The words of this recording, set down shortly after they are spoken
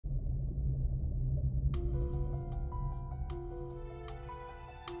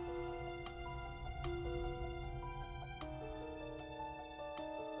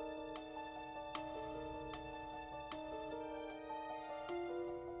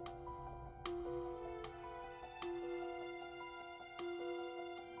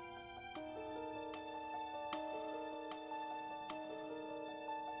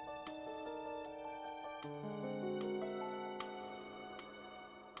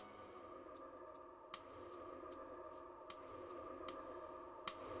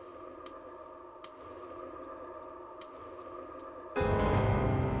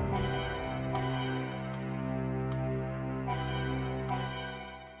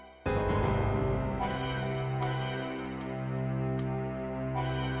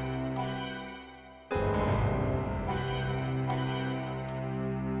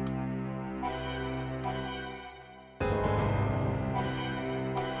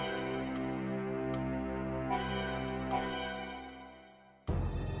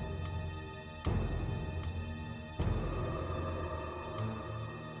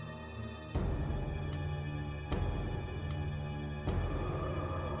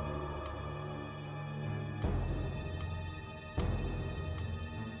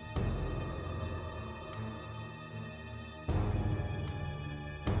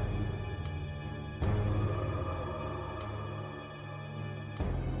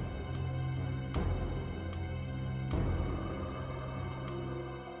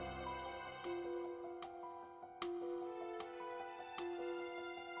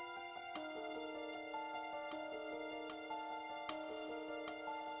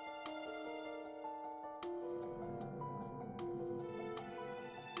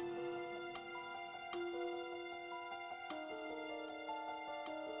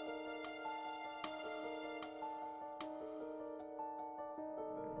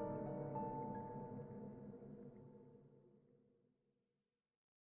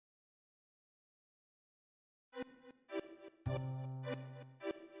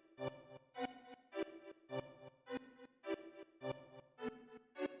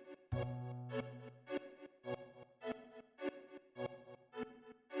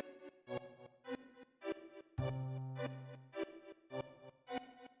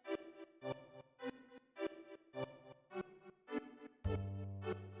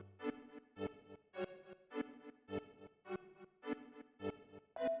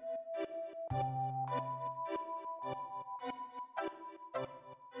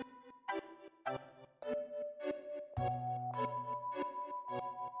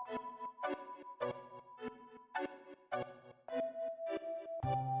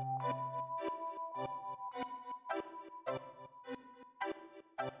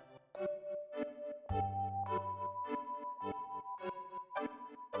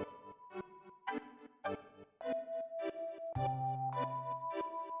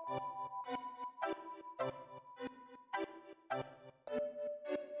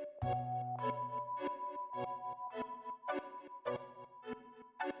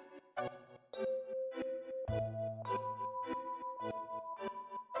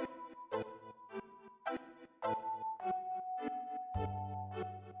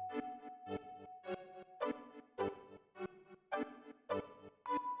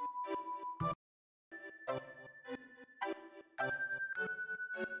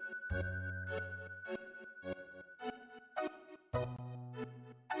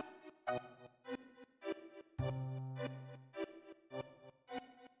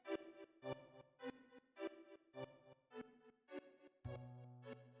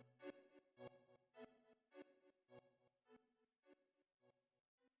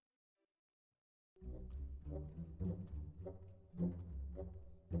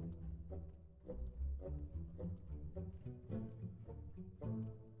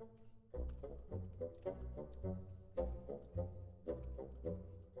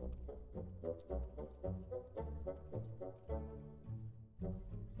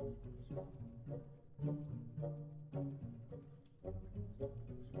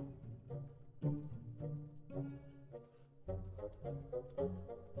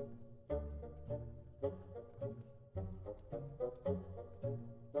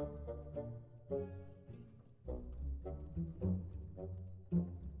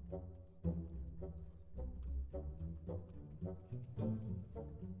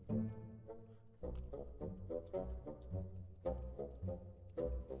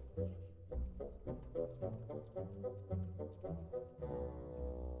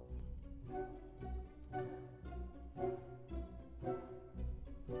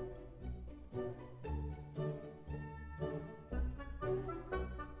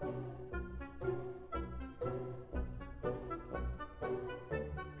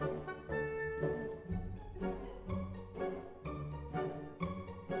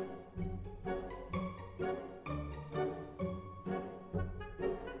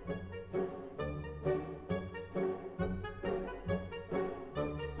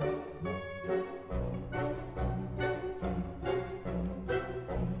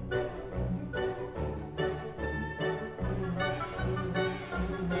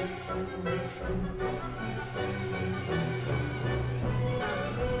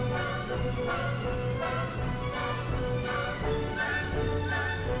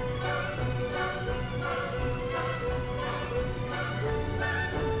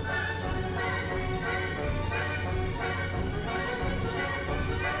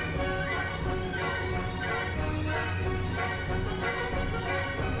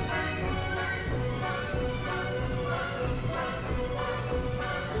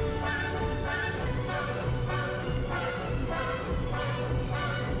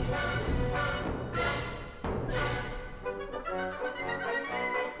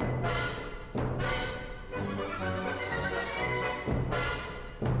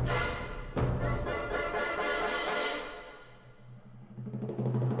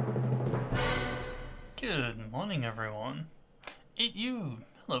Good morning, everyone.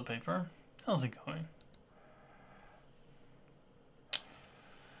 Hello, Paper. How's it going?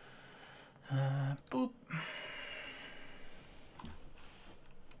 Boop.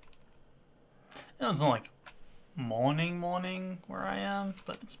 It's not like morning where I am,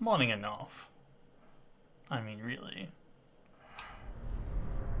 but it's morning enough. I mean, really.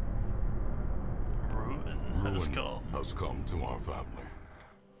 Ruin has come to our family.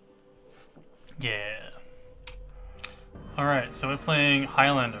 Yeah. Alright, so we're playing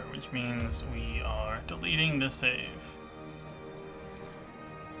Highlander, which means we are deleting the save.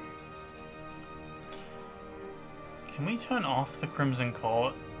 Can we turn off the Crimson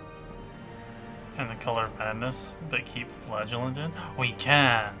Court and the Color of Madness, but keep Flagellant in? We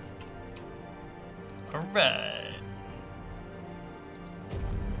can! Alright.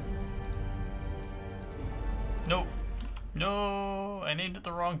 Nope. No, I named it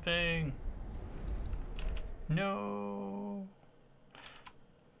the wrong thing. No.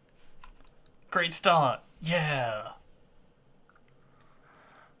 Great start. Yeah.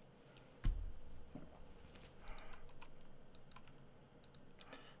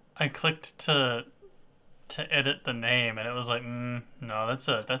 I clicked to edit the name and it was like, no, that's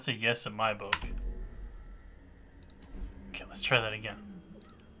a yes in my book. Okay, let's try that again.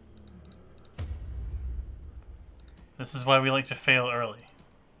 This is why we like to fail early.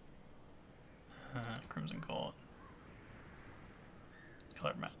 Crimson Court.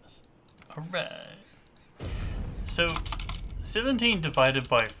 Color Madness. Alright. So, 17 divided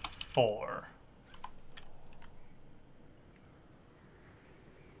by 4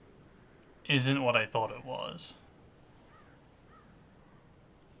 isn't what I thought it was.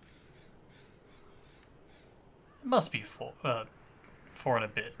 It must be 4 and a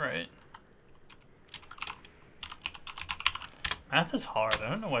bit, right? Math is hard. I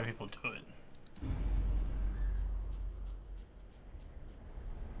don't know why people do it.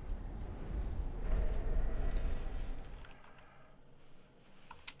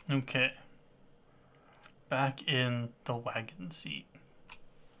 Okay. Back in the wagon seat.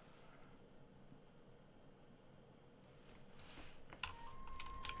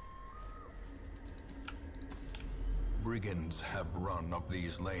 Brigands have run up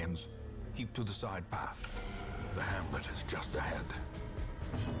these lanes. Keep to the side path. The hamlet is just ahead.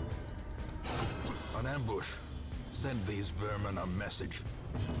 An ambush. Send these vermin a message.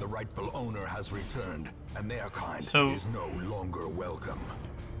 The rightful owner has returned, and their kind So, is no longer welcome.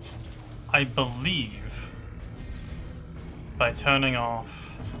 I believe by turning off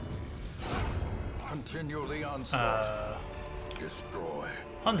Continue the onslaught. Destroy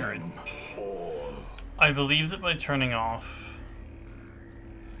 100. them all. I believe that by turning off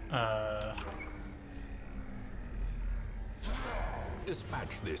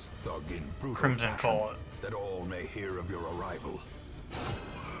Dispatch this thug in brutal Crimson fashion, Call, that all may hear of your arrival.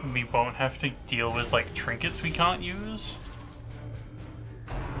 we won't have to deal with like trinkets we can't use.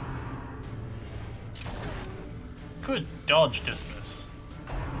 Good dodge, Dismiss.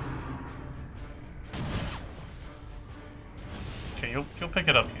 Okay, you'll pick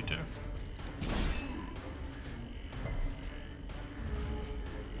it up, you two.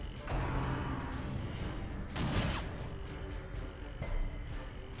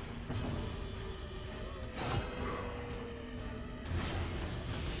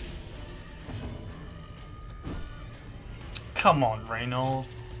 Come on, Reynold.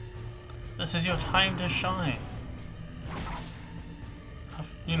 This is your time to shine.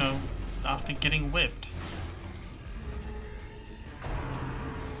 You know, after getting whipped.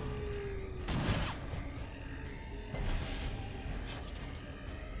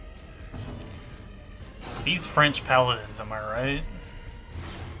 These French paladins, am I right?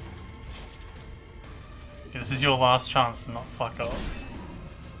 Okay, this is your last chance to not fuck up.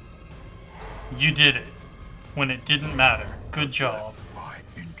 You did it. When it didn't matter. Good job. By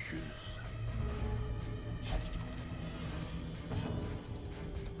inches.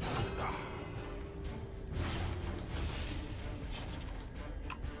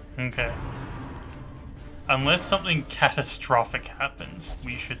 Okay. Unless something catastrophic happens,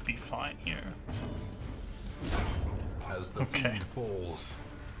 we should be fine here. As the Okay. fiend falls,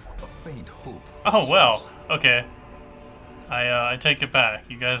 a faint hope. Oh well. Okay. I take it back.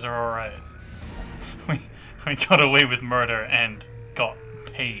 You guys are all right. We got away with murder and got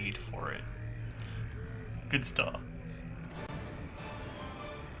paid for it. Good stuff.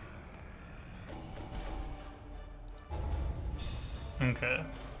 Okay.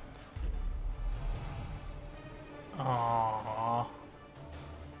 Aww.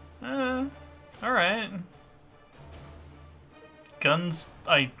 Alright. Guns,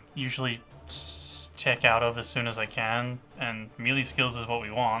 I usually check out of as soon as I can, and melee skills is what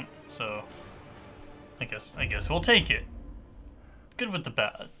we want, so I guess we'll take it. Good with the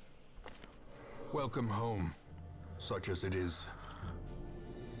bad. Welcome home, such as it is.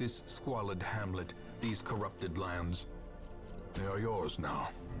 This squalid hamlet, these corrupted lands, they are yours now,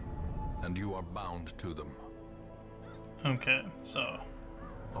 and you are bound to them. Okay, so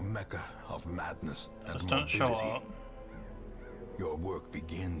A mecca of madness and just don't show morbidity. up. Your work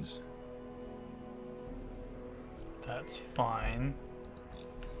begins. That's fine.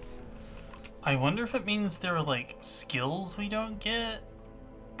 I wonder if it means there are like skills we don't get?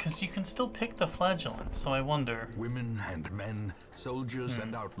 Because you can still pick the flagellant, so I wonder. Women and men, soldiers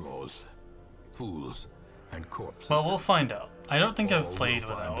and outlaws, fools and corpses. Well, we'll find out. I don't think I've All played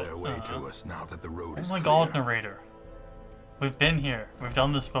will find without. their way to us now that the road Oh is my clear. god, narrator. We've been here. We've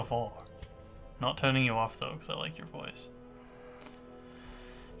done this before. Not turning you off though, because I like your voice.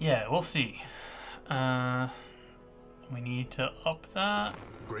 Yeah, we'll see. We need to up that.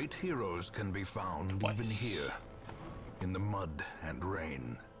 Great heroes can be found Twice. even here, in the mud and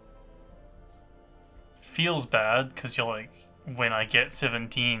rain. Feels bad, because you're like, when I get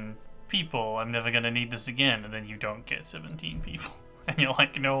 17 people, I'm never gonna need this again, and then you don't get 17 people. And you're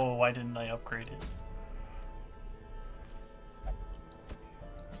like, no, why didn't I upgrade it?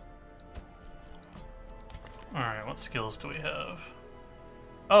 Alright, what skills do we have?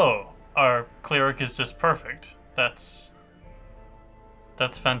 Oh, our cleric is just perfect. That's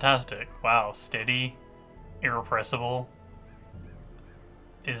fantastic. Wow, steady, irrepressible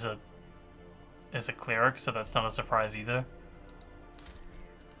is a cleric, so that's not a surprise either.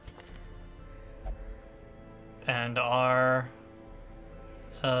 And our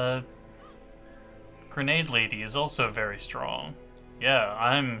grenade lady is also very strong. Yeah,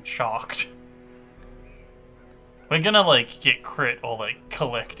 I'm shocked. We're gonna like get crit or like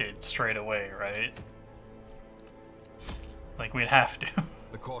collected straight away, right? Like we'd have to.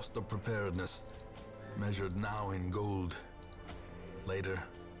 The cost of preparedness, measured now in gold, later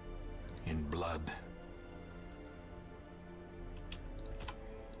in blood.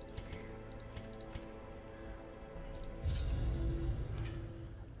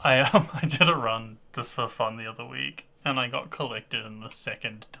 I did a run just for fun the other week, and I got collected in the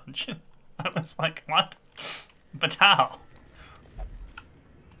second dungeon. I was like, what? But how?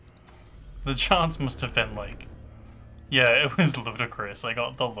 The chance must have been like Yeah, it was ludicrous. I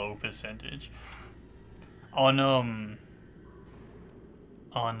got the low percentage. On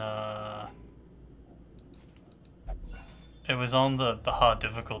it was on the hard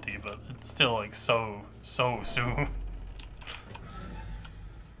difficulty, but it's still like so soon.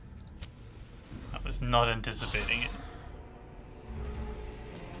 I was not anticipating it.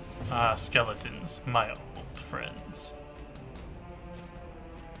 Ah, skeletons, my old friends.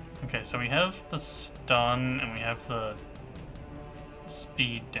 Okay, so we have the stun and we have the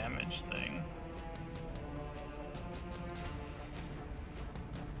speed damage thing.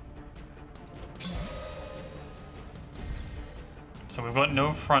 So we've got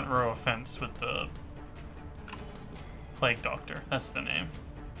no front row offense with the Plague Doctor. That's the name.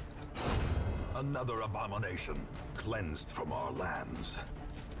 Another abomination cleansed from our lands.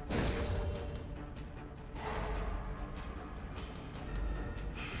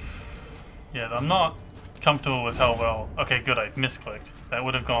 Yeah, I'm not comfortable with how well... Okay, good, I misclicked. That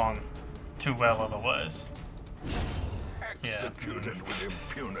would have gone too well otherwise. Executed with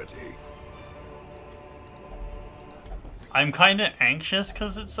impunity. I'm kinda anxious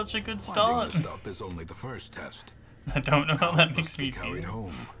because it's such a good start. Finding this stuff is only the first test. I don't know how that makes Must be me carried feel.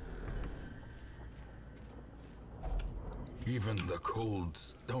 home. Even the cold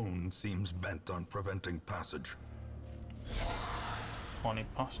stone seems bent on preventing passage. 20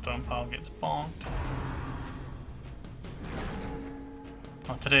 stone pile gets bonked.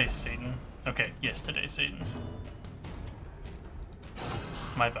 Oh, today's Satan. Okay, yes, today's Satan.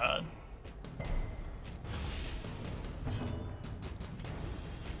 My bad.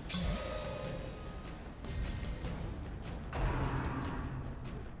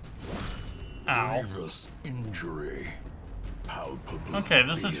 Ow. Grievous injury. Palpable. Okay,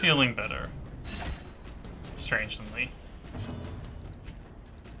 this is fear. feeling better. Strangely.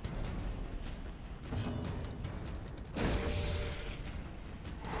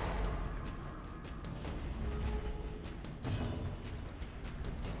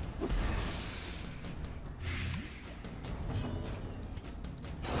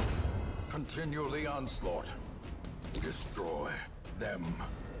 Continue the onslaught. Destroy them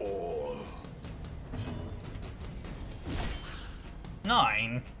all.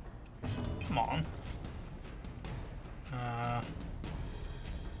 9? Come on.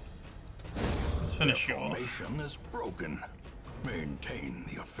 Let's finish you Their off. formation is broken. Maintain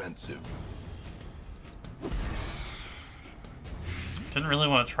the offensive. Didn't really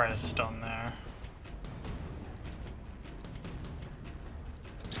want to try to stun there.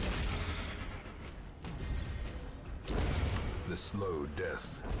 The slow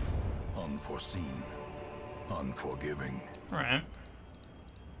death. Unforeseen. Unforgiving. Alright.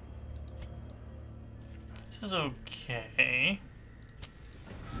 This is okay.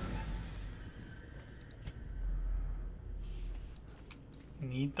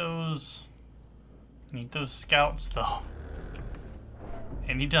 Need those scouts though.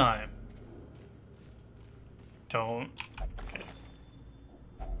 Anytime. Don't. Okay.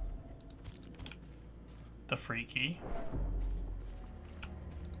 The freaky.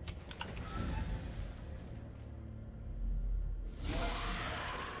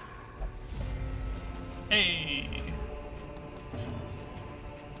 Hey.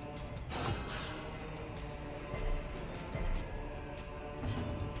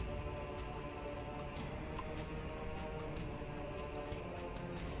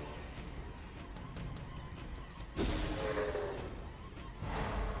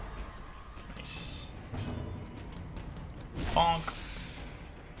 Nice. Bonk.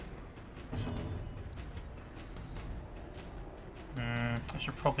 I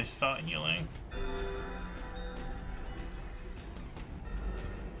should probably start healing.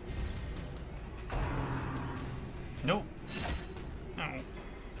 Nope. Ow.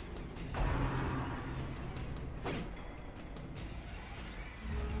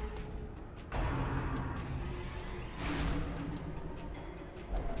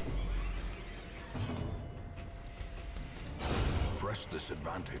 Press this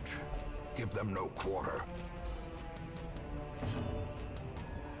advantage. Give them no quarter.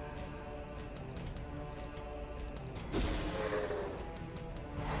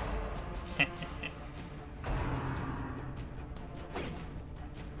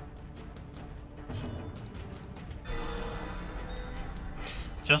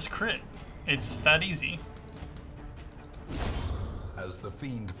 Just crit. It's that easy. As the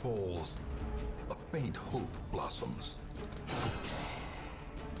fiend falls, a faint hope blossoms.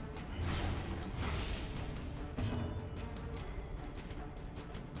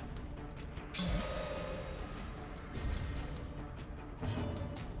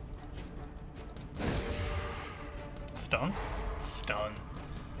 Stun? Stun.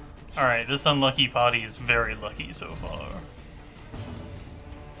 Alright, this unlucky party is very lucky so far.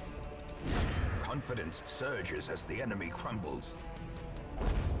 Confidence surges as the enemy crumbles.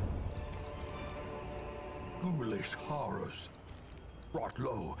 Ghoulish horrors. Brought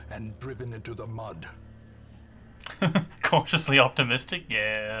low and driven into the mud. Cautiously optimistic?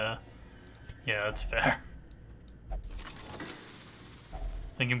 Yeah. Yeah, that's fair.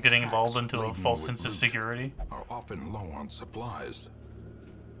 I think I'm getting lulled into a false sense of security. Are often low on supplies.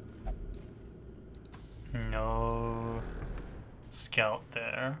 No scout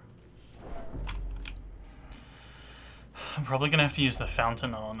there. I'm probably gonna have to use the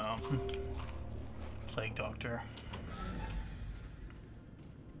fountain on Plague Doctor.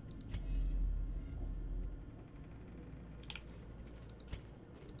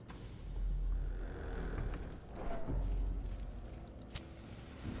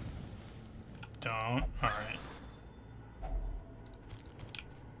 Don't. Alright.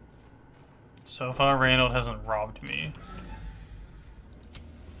 So far, Reynold hasn't robbed me.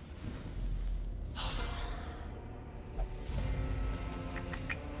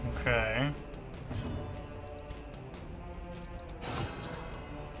 Okay.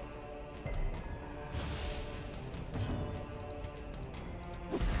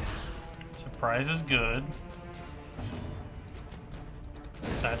 Surprise is good.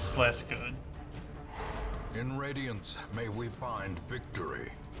 That's less good. In Radiance, may we find victory.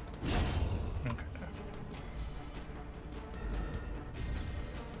 Okay.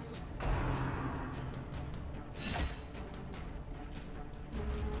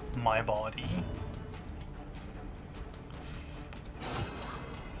 My body.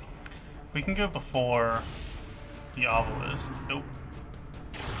 We can go before the obelisk. Nope.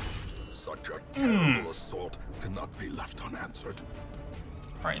 Such a terrible assault cannot be left unanswered.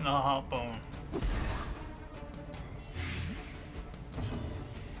 Right in the hot bone.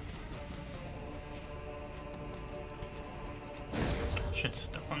 Should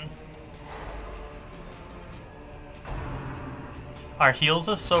stun. Our heals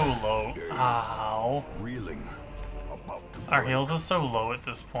are so low. Ow. Reeling, about to Our break. heals are so low at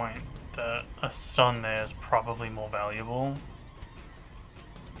this point that a stun there is probably more valuable.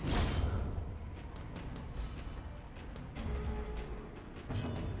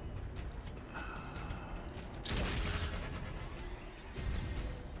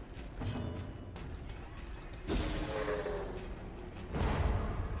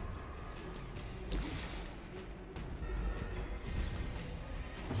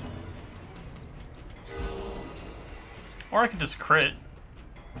 Or I could just crit.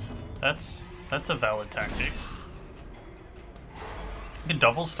 That's a valid tactic. You can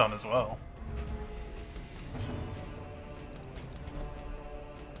double stun as well.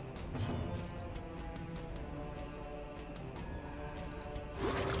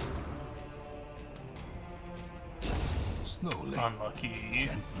 Slowly, Unlucky.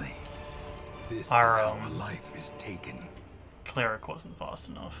 gently. This Our, is how a life is taken. Cleric wasn't fast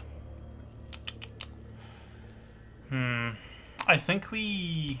enough. I think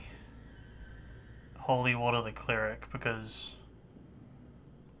we holy water the cleric because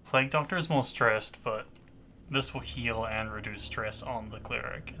Plague Doctor is more stressed, but this will heal and reduce stress on the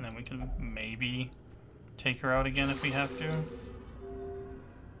cleric, and then we can maybe take her out again if we have to.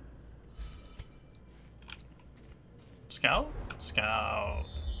 Scout? Scout.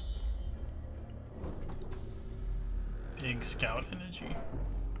 Big scout energy.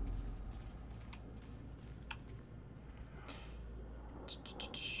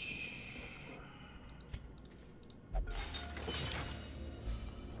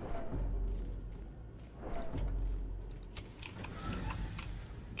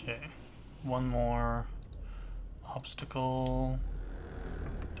 Okay, one more obstacle.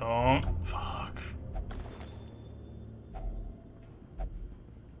 Don't. Fuck.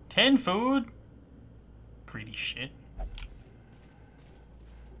 10 food? Greedy shit.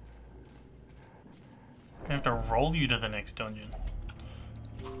 I have to roll you to the next dungeon.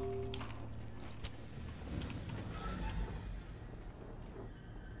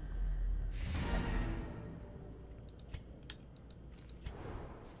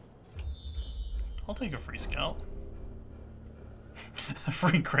 I'll take a free scout. A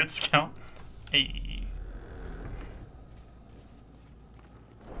free crit scout. Hey.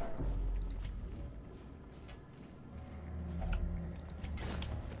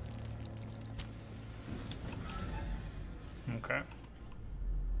 Okay.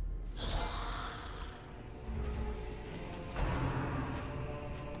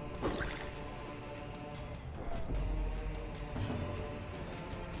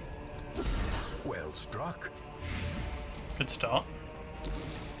 Well struck. Good start.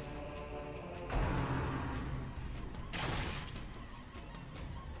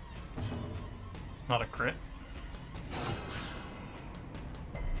 Not a crit.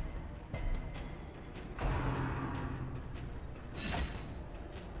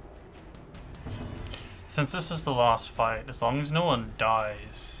 Since this is the last fight, as long as no one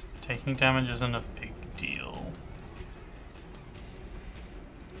dies, taking damage isn't a big deal.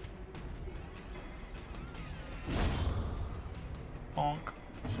 Bonk.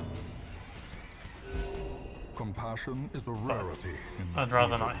 Compassion is a rarity in the I'd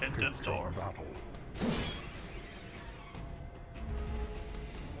rather fever not hit pitch death's of door. battle.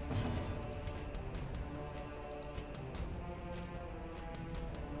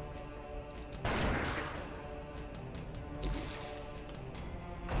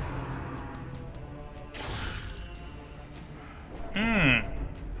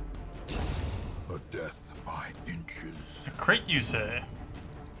 A death by inches. A crit, you say?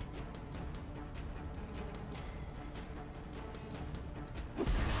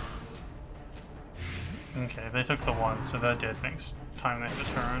 Okay, they took the one, so that did make time to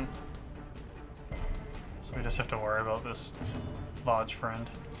turn. So we just have to worry about this lodge friend.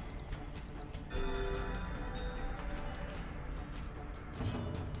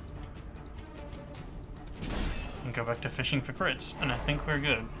 And go back to fishing for crits, and I think we're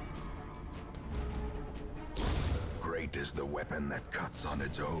good. Great is the weapon that cuts on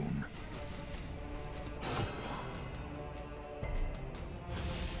its own.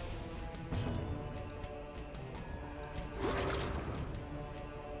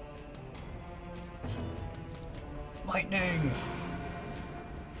 Lightning!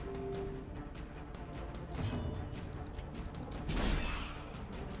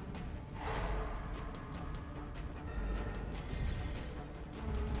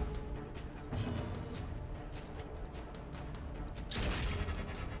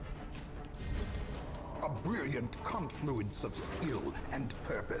 A brilliant confluence of skill and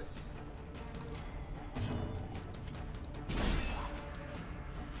purpose.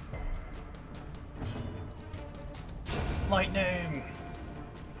 Lightning!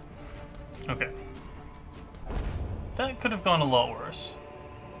 Okay. That could have gone a lot worse.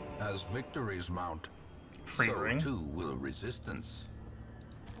 As victories mount, Free so ring. too will resistance.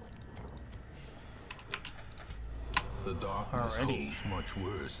 The darkness Alrighty. holds much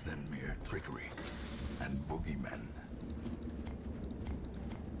worse than mere trickery and boogeymen.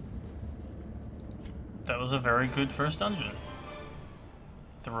 That was a very good first dungeon.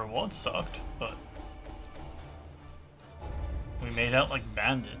 The rewards sucked, but we made out like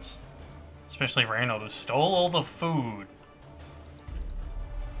bandits. Especially Reynolds, who stole all the food.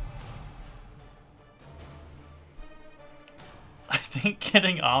 I think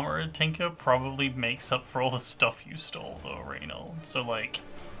getting armor at Tinker probably makes up for all the stuff you stole, though, Reynolds. So, like,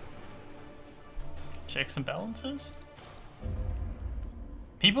 checks and balances?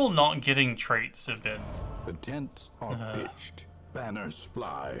 People not getting traits have been... The tents are pitched, banners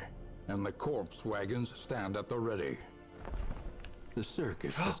fly, and the corpse wagons stand at the ready. The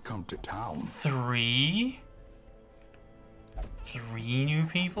circus has come to town. Three new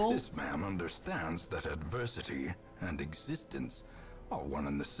people? This man understands that adversity and existence are one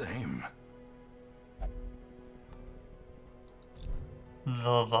and the same. The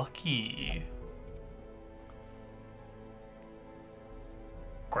Lucky.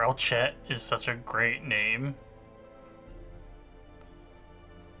 Grouchet is such a great name.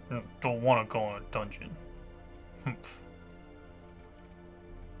 Don't want to go in a dungeon.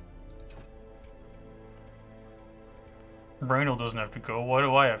 Braino doesn't have to go. Why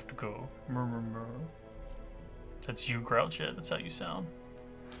do I have to go? That's you, Grouchet. That's how you sound.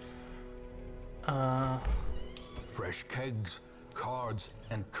 Fresh kegs, cards,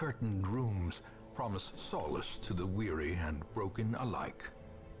 and curtained rooms promise solace to the weary and broken alike.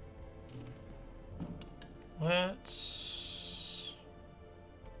 Let's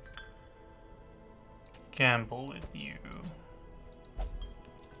gamble with you.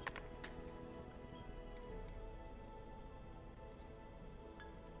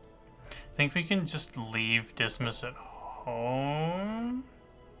 I think we can just leave Dismas at home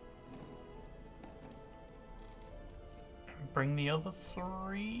and bring the other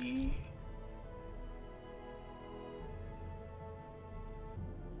three.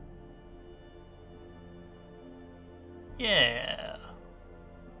 Yeah.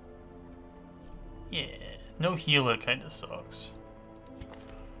 Yeah. No healer kind of sucks.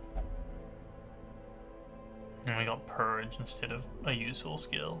 And we got Purge instead of a useful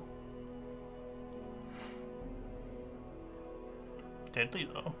skill. Deadly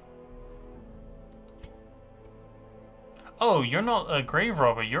though. Oh, you're not a grave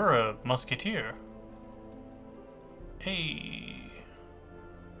robber, you're a musketeer. Hey.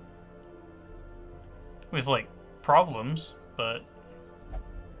 With, like, problems, but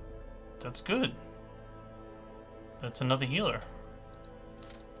that's good. That's another healer.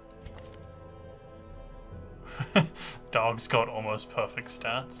 Dog's got almost perfect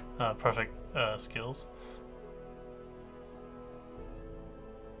stats. Perfect skills.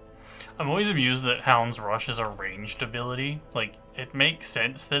 I'm always amused that Hound's Rush is a ranged ability. Like, it makes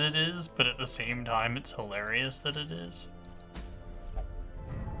sense that it is, but at the same time, it's hilarious that it is.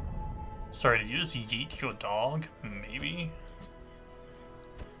 Sorry, did you just yeet your dog? Maybe?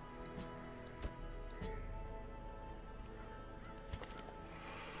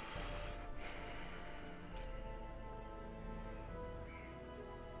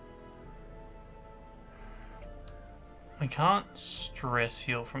 I can't stress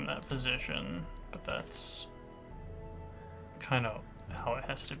heal from that position, but that's kind of how it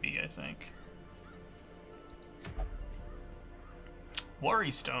has to be, I think.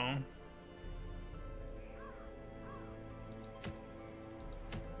 Worry Stone.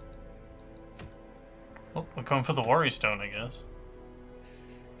 Oh, we're going for the Worry Stone, I guess.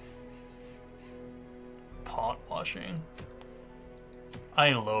 Pot washing.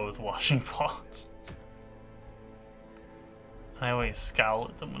 I loathe washing pots. I always scowl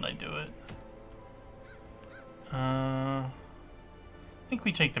at them when I do it. I think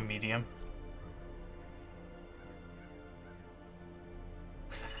we take the medium.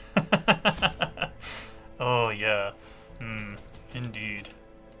 Oh yeah. Indeed.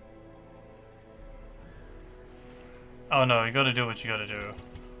 Oh no, you gotta do what you gotta do.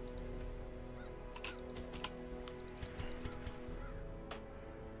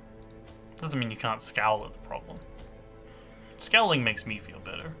 Doesn't mean you can't scowl at the problem. Scowling makes me feel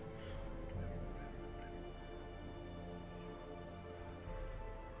better.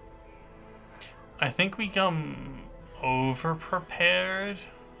 I think we come over-prepared.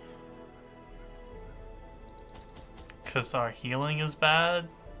 Because our healing is bad.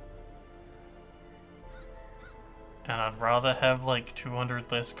 And I'd rather have like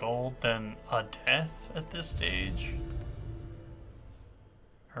 200 less gold than a death at this stage.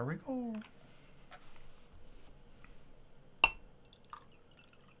 Here we go.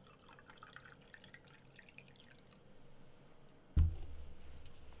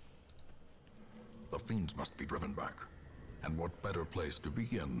 The fiends must be driven back. And what better place to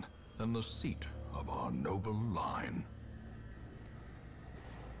begin than the seat of our noble line?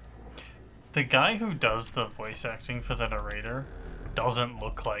 The guy who does the voice acting for the narrator doesn't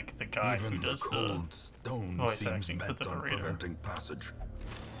look like the guy who does the cold stone voice seems acting for bent the on narrator. preventing passage.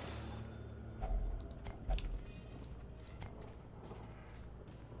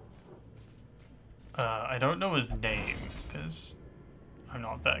 I don't know his name, because I'm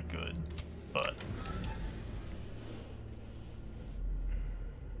not that good, but...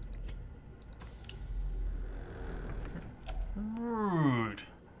 Rude.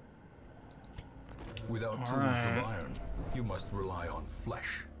 Without tools of iron, you must rely on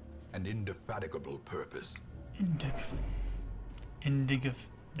flesh and indefatigable purpose.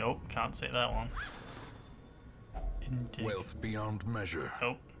 Nope, can't say that one. Wealth beyond measure,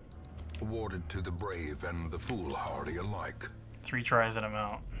 Nope. awarded to the brave and the foolhardy alike. 3 tries and I'm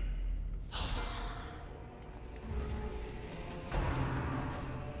out.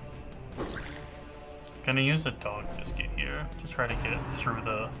 Gonna use the dog biscuit here to try to get through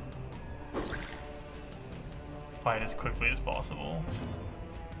the fight as quickly as possible.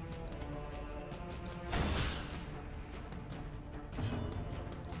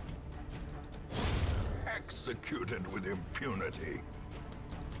 Executed with impunity.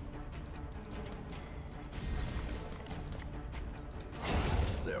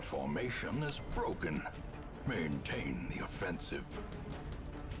 Their formation is broken. Maintain the offensive.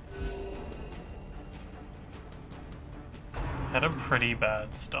 Had a pretty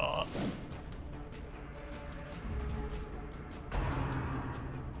bad start.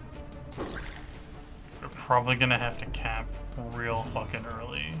 We're probably gonna have to camp real fucking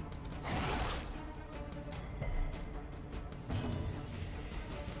early.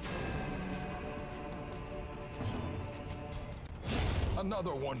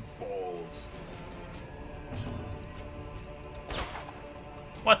 Another one falls.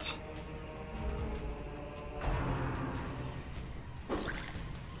 What?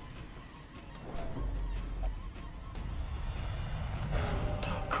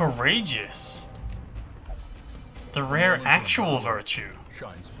 Courageous. The rare actual virtue.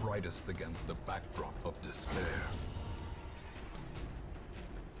 Shines brightest against the backdrop of despair.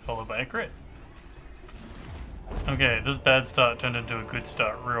 Followed by a crit. Okay, this bad start turned into a good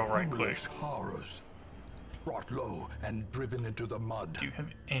start real right quick. Foolish horrors, brought low and driven into the mud. Do you have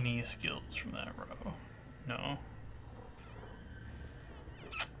any skills from that row? No.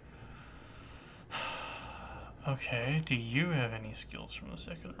 Okay, do you have any skills from the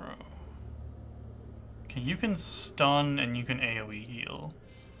second row? Okay, you can stun and you can AoE heal.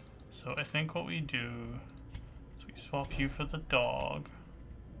 So I think what we do is we swap you for the dog.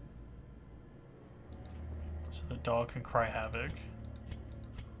 So the dog can cry havoc.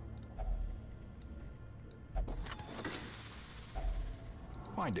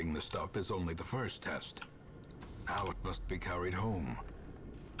 Finding the stuff is only the first test. Now it must be carried home.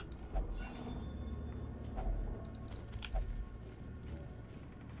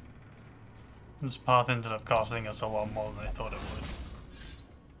 This path ended up costing us a lot more than I thought it would.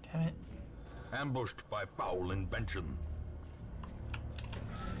 Damn it. Ambushed by foul invention.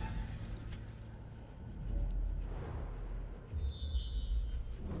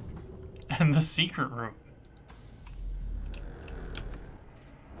 And the secret route.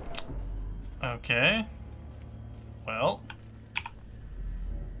 Okay. Well.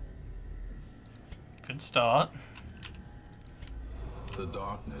 Good start. The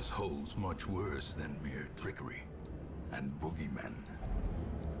darkness holds much worse than mere trickery and boogeymen.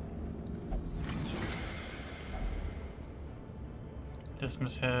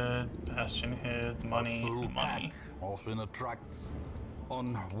 Dismiss head, Bastion head, money, A full money. pack often attracts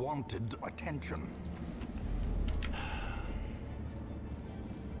unwanted attention.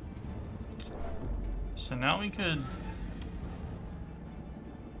 So now we could...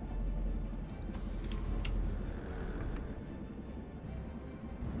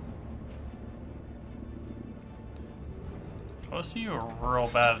 Most of you are real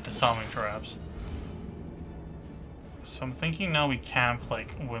bad at disarming traps. So I'm thinking now we camp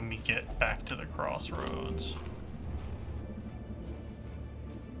like when we get back to the crossroads.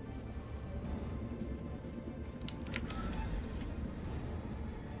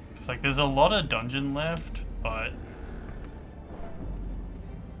 Cause like there's a lot of dungeon left, but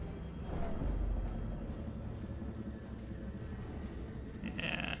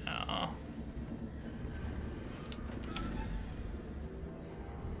yeah.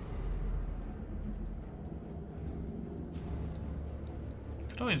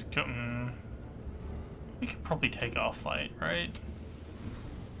 Could always go. We could probably take our fight, right?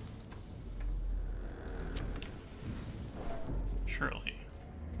 Surely.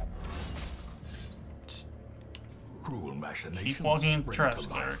 Just Cruel machinations keep walking into spring traps, to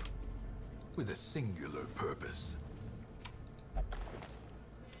Cleric. life with a singular purpose.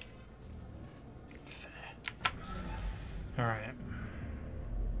 Alright.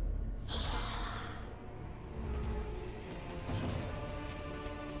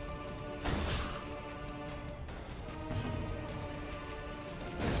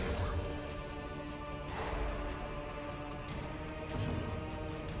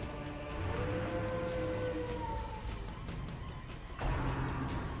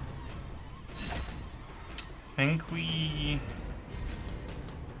 Think we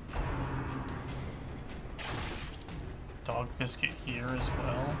dog biscuit here as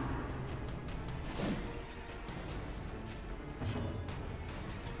well.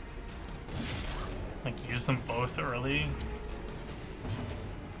 Like use them both early.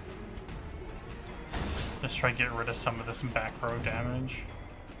 Just try to get rid of some of this back row damage.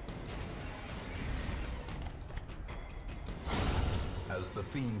 As the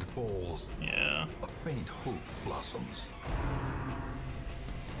fiend falls, Yeah. a faint hope blossoms.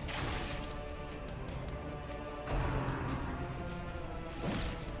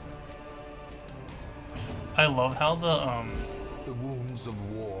 I love how The wounds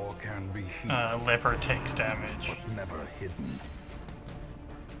of war can be healed, leopard takes damage. but never hidden.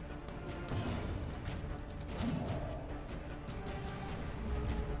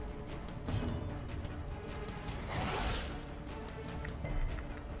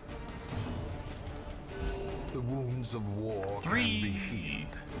 The wounds of war can be 3.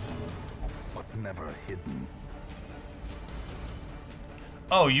 healed, but never hidden.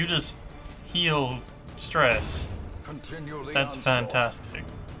 Oh, you just heal stress. Continue the That's onslaught. fantastic.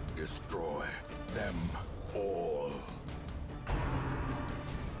 Destroy them all.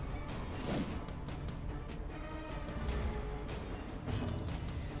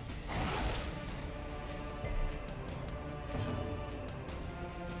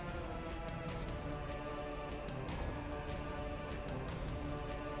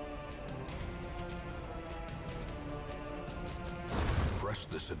 Press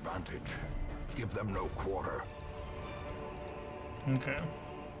this advantage. Give them no quarter. Okay.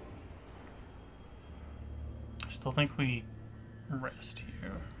 still think we rest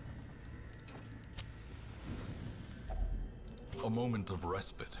here. A moment of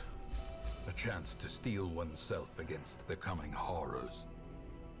respite. A chance to steel oneself against the coming horrors.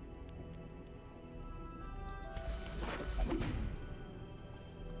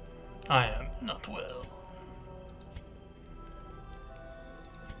 I am not well.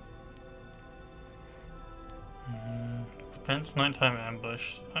 Prevents nighttime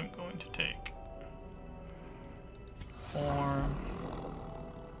ambush. I'm going to take 4,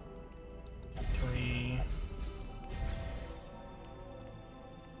 3.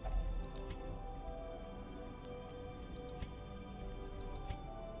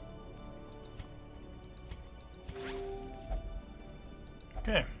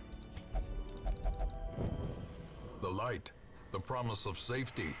 Okay. The light, the promise of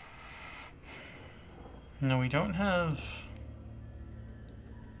safety. No, we don't have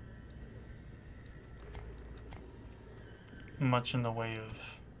much in the way of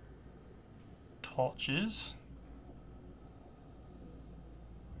torches.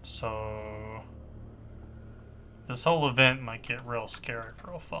 So this whole event might get real scary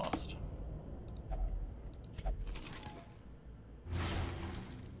real fast.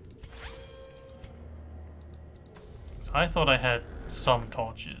 So I thought I had some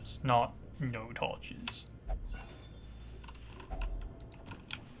torches, not no torches.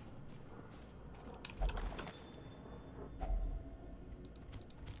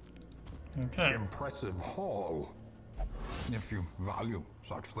 Okay. Impressive haul, if you value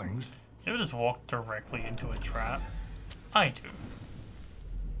such things. You ever just walk directly into a trap? I do.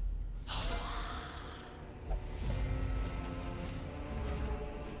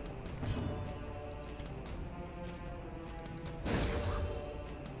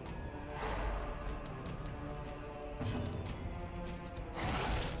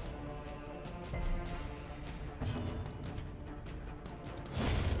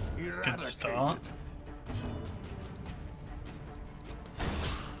 Good start.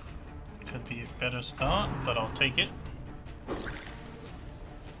 Could be a better start, but I'll take it.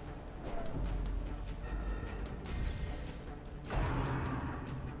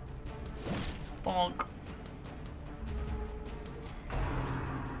 Bonk.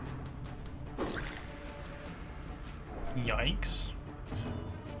 Yikes.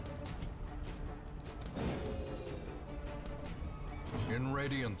 In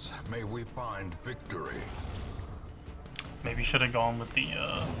Radiance, may we find victory. Maybe should have gone with the,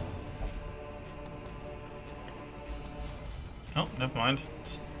 Oh, never mind.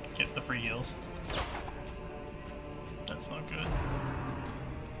 Just get the free heals. That's not good.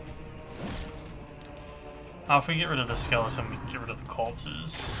 If we get rid of the skeleton, we can get rid of the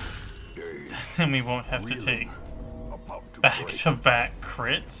corpses. Then we won't have to take back-to-back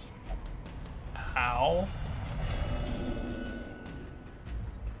crits. Ow.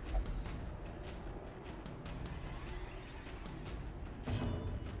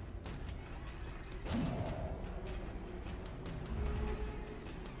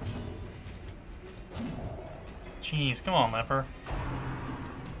 Jeez, come on, leper.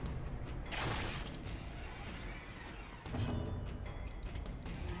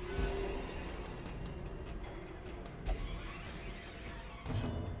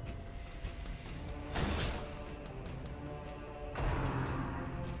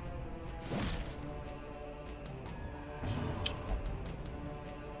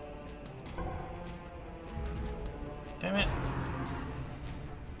 Damn it.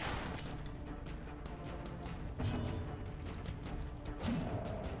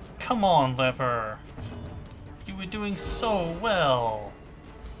 Come on, leper. You were doing so well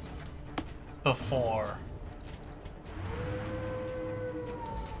before.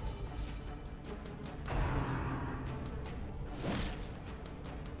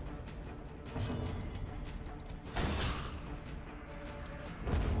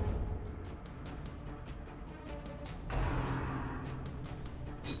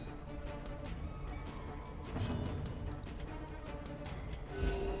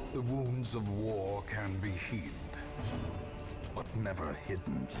 The wounds of war can be healed, but never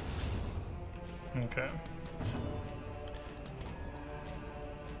hidden. Okay.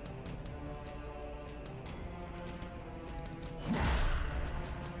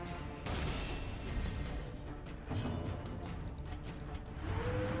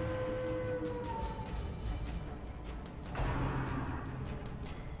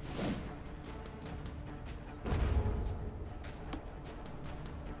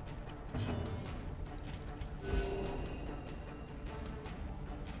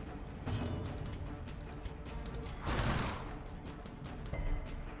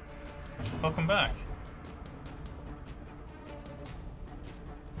 Welcome back.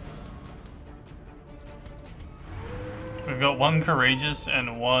 got one courageous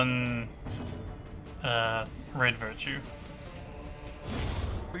and one red virtue.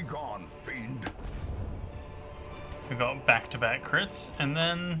 Be gone, fiend. We got back-to-back crits and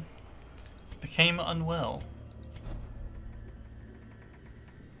then became unwell.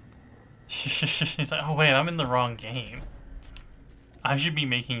 He's like, oh wait, I'm in the wrong game. I should be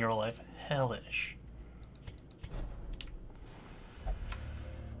making your life hellish.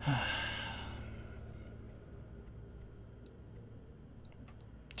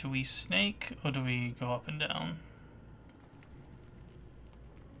 Do we snake or do we go up and down?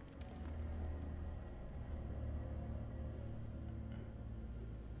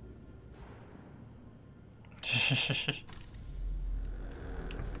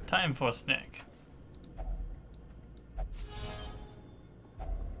 Time for snake.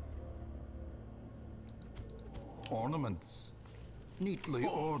 Ornaments, neatly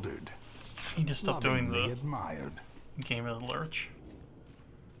ordered. I need to stop doing the admired. game of the lurch.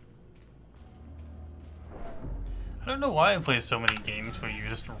 I don't know why I play so many games where you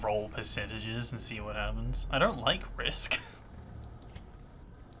just roll percentages and see what happens. I don't like risk.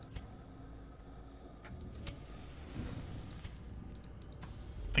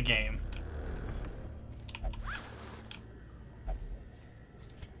 The game.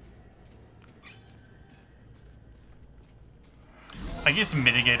 I guess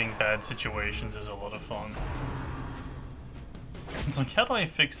mitigating bad situations is a lot of fun. It's like, how do I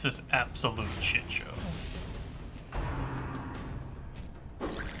fix this absolute shit show?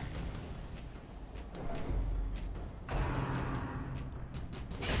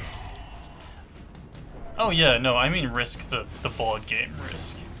 Oh yeah, no, I mean Risk, the board game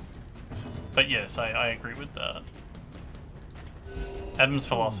Risk. But yes, I agree with that. Adam's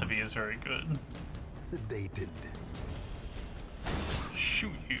philosophy is very good. Sedated.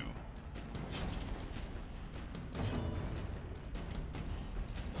 Shoot you.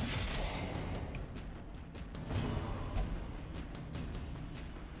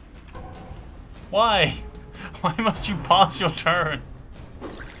 Why? Why must you pass your turn?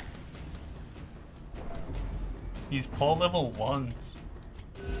 These poor level 1s.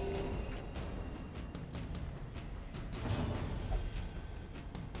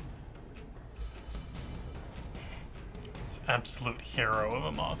 This absolute hero of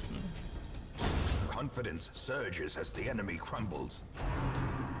a marksman. Confidence surges as the enemy crumbles.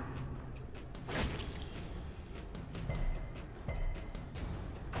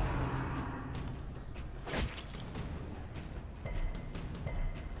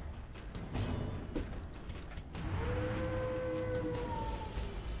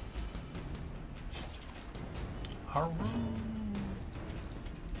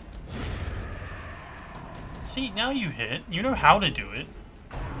 See, now you hit. You know how to do it.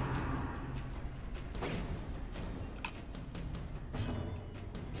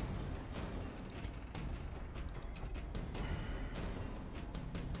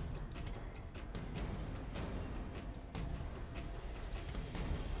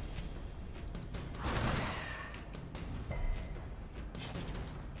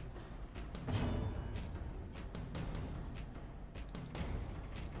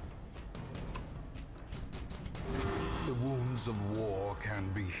 The wounds of war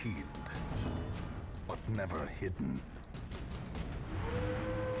can be healed, but never hidden.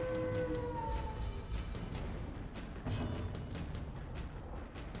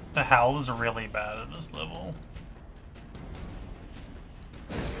 The howl is really bad at this level.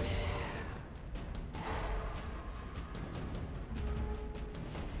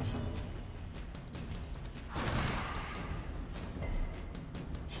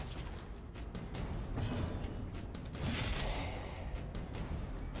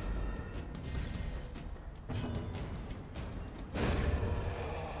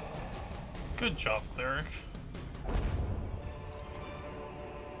 Good job, Cleric.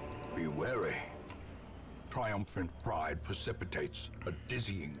 Be wary. Triumphant pride precipitates a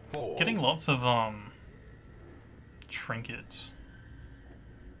dizzying fall. Getting lots of trinkets,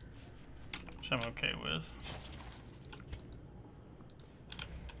 which I'm okay with.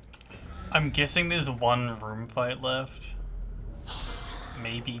 I'm guessing there's one room fight left.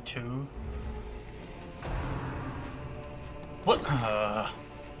 Maybe two. What?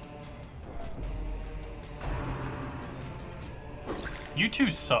 You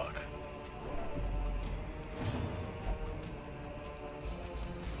two suck.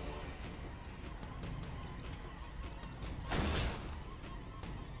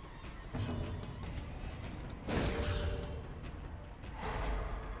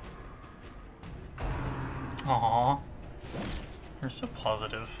 Aww. You're so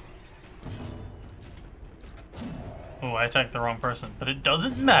positive. Ooh. Oh, I attacked the wrong person, but it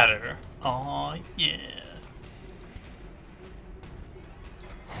doesn't matter. Aw, yeah.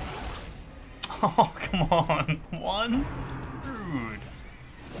 Oh, come on. One? Rude.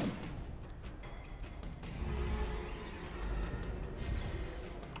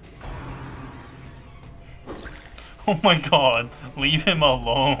 Oh my god, leave him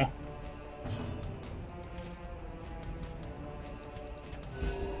alone.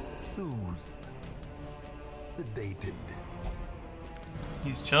 Soothed. Sedated.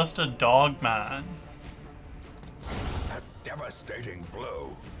 He's just a dog man. A devastating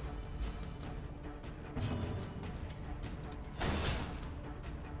blow.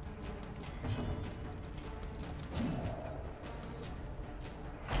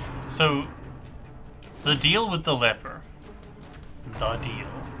 So, the deal with the leper,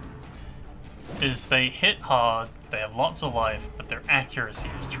 is they hit hard, they have lots of life, but their accuracy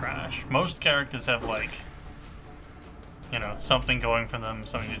is trash. Most characters have, like, you know, something going for them,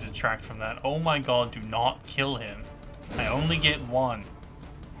 something to detract from that. Oh my god, do not kill him. I only get one.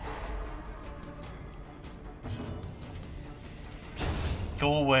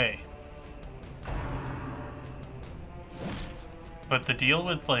 Go away. But the deal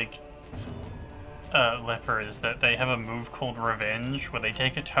with, like, leper is that they have a move called Revenge, where they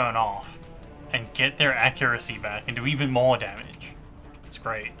take a turn off and get their accuracy back and do even more damage. It's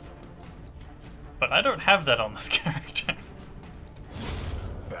great. But I don't have that on this character.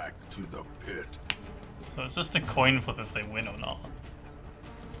 Back to the pit. So it's just a coin flip if they win or not.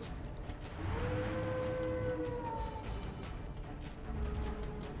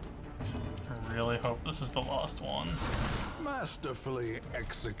 I really hope this is the last one. Masterfully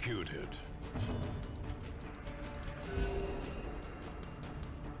executed.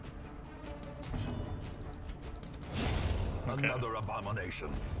 Okay. Another abomination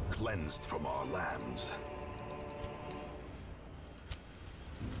cleansed from our lands.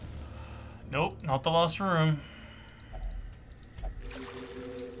 Nope, not the last room.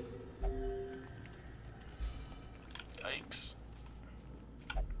 Yikes.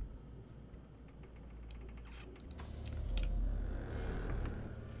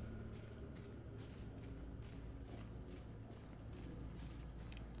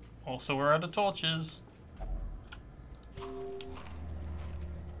 Also, we're out of torches.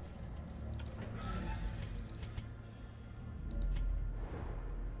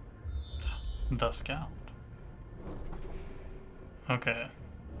 The Scout. Okay.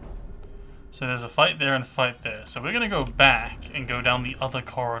 So there's a fight there and a fight there. So we're gonna go back and go down the other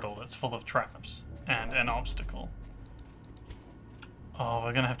corridor that's full of traps and an obstacle. Oh,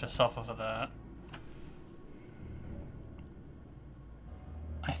 we're gonna have to suffer for that.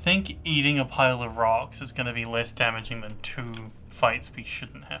 I think eating a pile of rocks is gonna be less damaging than 2 fights we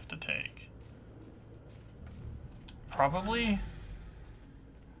shouldn't have to take. Probably?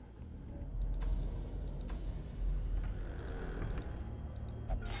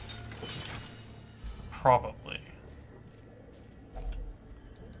 Probably.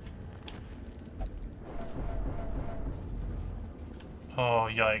 Oh,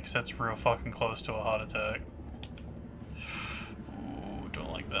 yikes, that's real fucking close to a heart attack. Ooh, don't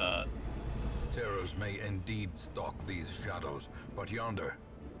like that. Terrors may indeed stalk these shadows, but yonder,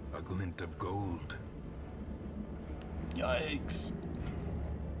 a glint of gold. Yikes.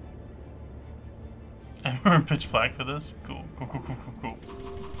 And we're in pitch black for this? Cool, cool, cool, cool, cool, cool.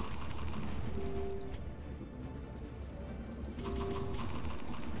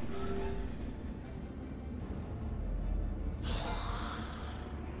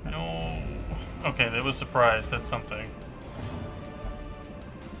 No. Okay, that was surprise. That's something.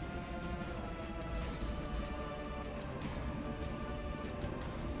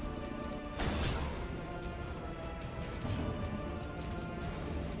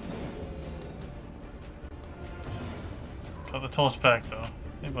 Got the torch back though.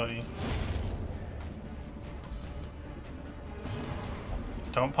 Hey buddy.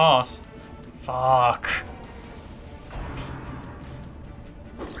 Don't pass. Fuck.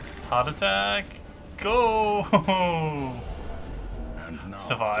 Heart attack. Go! And now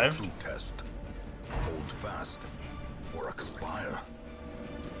Survived. the true test. Hold fast or expire.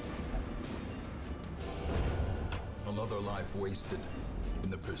 Another life wasted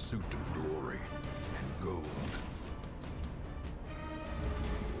in the pursuit of glory and gold.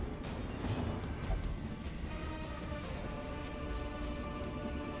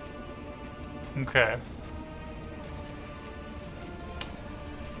 Okay.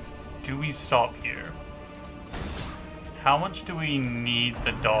 Do we stop here? How much do we need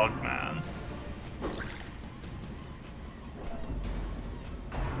the dog man?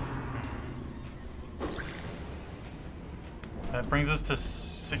 brings us to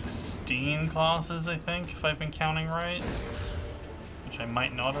 16 classes, I think, if I've been counting right. Which I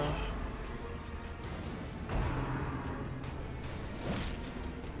might not have.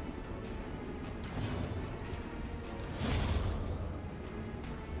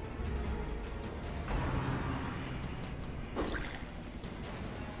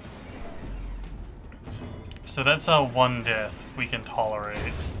 So that's our one death we can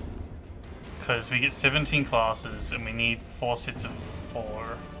tolerate. Because we get 17 classes and we need 4 sets of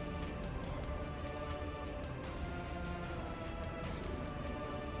 4.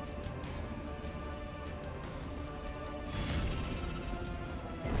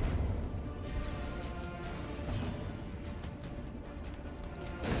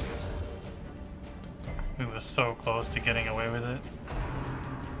 We were so close to getting away with it.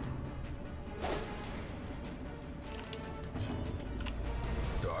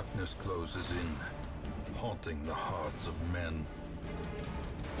 Darkness closes in, haunting the hearts of men.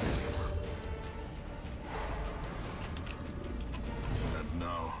 And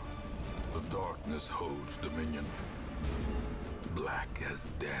now, the darkness holds dominion, black as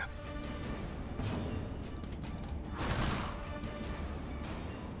death.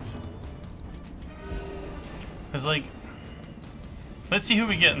 It's like, let's see who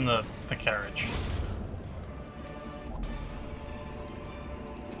we get in the carriage.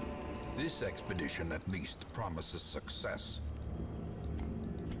 This expedition at least promises success.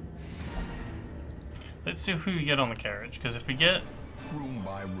 Let's see who we get on the carriage, because if we get Room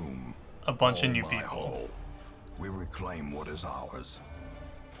by room, a bunch of hall new by people, hall, we reclaim what is ours.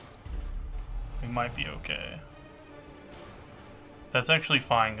 we might be okay. That's actually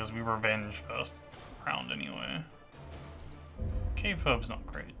fine, because we revenge first round anyway. K-phob's not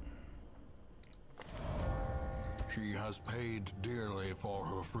great. She has paid dearly for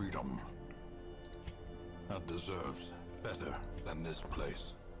her freedom. And deserves better than this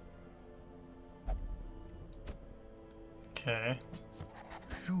place. Okay.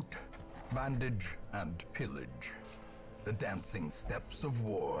 Shoot, bandage, and pillage. The dancing steps of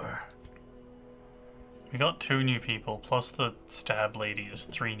war. We got 2 new people, plus the stab lady is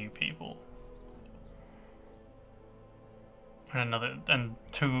 3 new people. And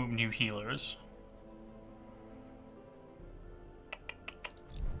 2 new healers.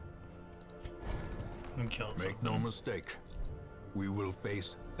 And killed Make no something. mistake. We will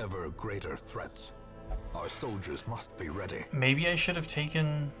face ever greater threats. Our soldiers must be ready. Maybe I should have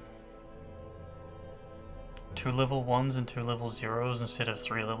taken 2 level 1s and 2 level 0s instead of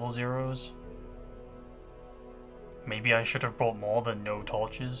 3 level 0s. Maybe I should have brought more than no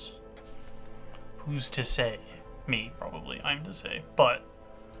torches. Who's to say? Me, probably. I'm to say. But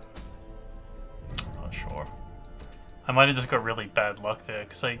I'm not sure. I might have just got really bad luck there,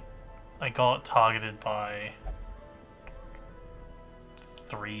 because I got targeted by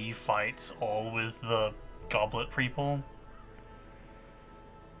 3 fights, all with the goblet people.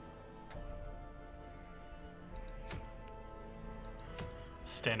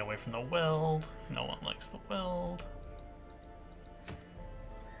 Stand away from the weld. No one likes the weld.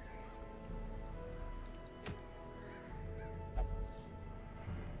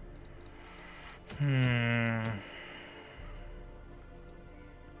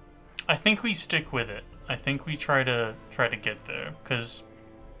 I think we stick with it. I think we try to get there, because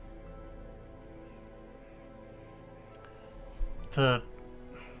the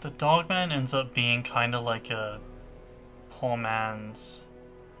dogman ends up being kind of like a poor man's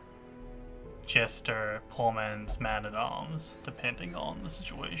jester, poor man's man-at-arms, depending on the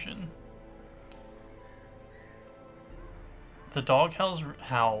situation. The dog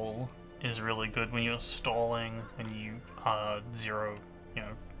howl is really good when you're stalling and you zero,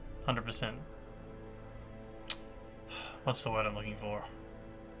 100%. What's the word I'm looking for?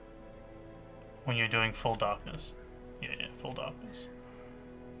 When you're doing full darkness. Yeah, full darkness.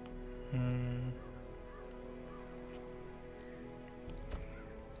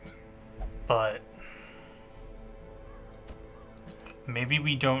 But maybe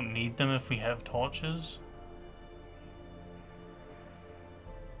we don't need them if we have torches.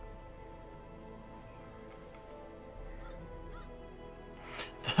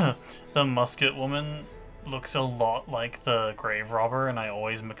 The musket woman looks a lot like the grave robber, and I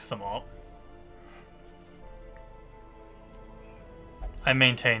always mix them up. I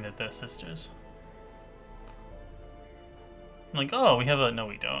maintain that they're sisters. I'm like, oh, we have a... No,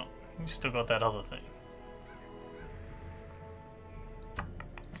 we don't. We still got that other thing.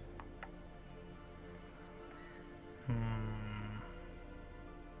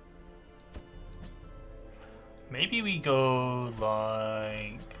 Maybe we go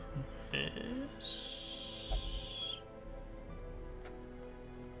like this.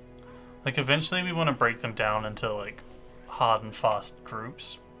 Like, eventually we want to break them down into, like, hard and fast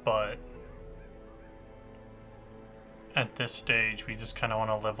groups, but at this stage we just kind of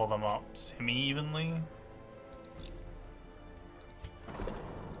want to level them up semi-evenly.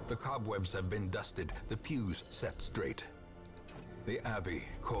 The cobwebs have been dusted, the pews set straight. The Abbey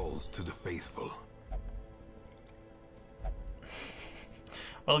calls to the faithful.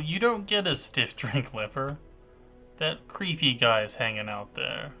 Well, you don't get a stiff drink, Lipper. That creepy guy's hanging out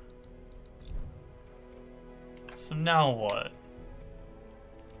there. So now what?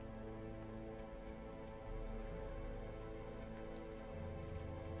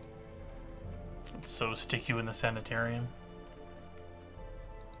 It's so stick you in the sanitarium.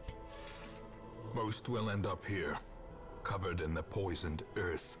 Most will end up here, covered in the poisoned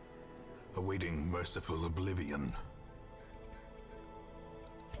earth, awaiting merciful oblivion.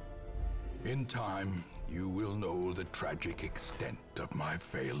 In time, you will know the tragic extent of my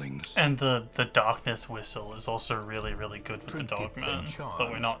failings. And the darkness whistle is also really, really good with Trinkets the Dogman, and charms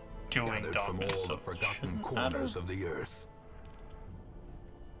but we're not doing gathered from darkness, all so the forgotten shouldn't corners matter. of the earth.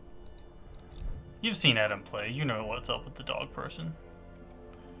 You've seen Adam play, you know what's up with the dog person.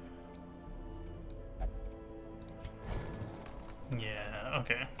 Yeah,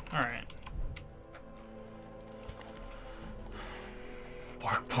 okay, alright.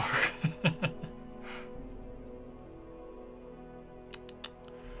 Bark, bark.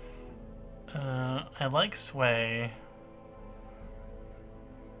 I like Sway.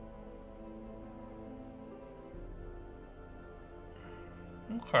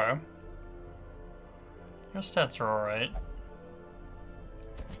 Okay. Your stats are alright.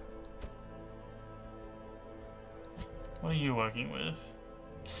 What are you working with?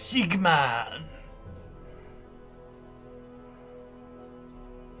 Sigmund!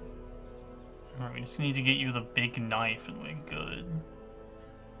 Alright, we just need to get you the big knife and we're good.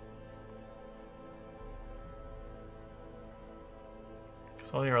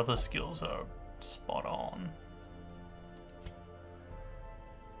 Because all your other skills are spot on.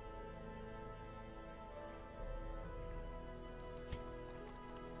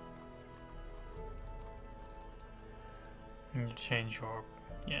 You need to change your...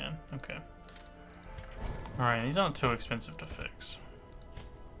 yeah, okay. Alright, these aren't too expensive to fix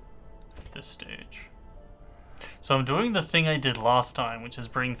at this stage. So I'm doing the thing I did last time, which is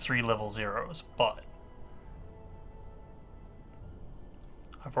bring 3 level 0s, but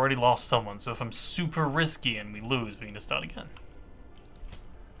I've already lost someone, so if I'm super risky and we lose, we need to start again.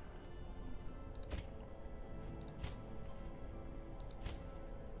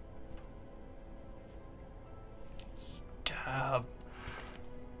 Stab.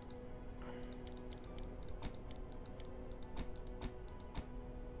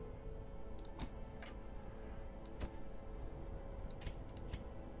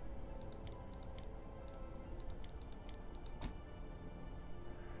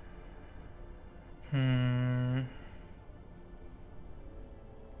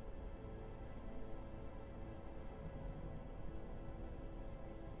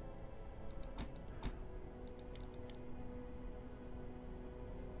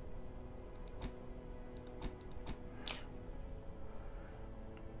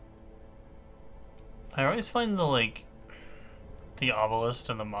 I always find the obelisk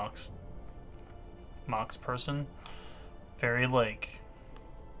and the Mox person very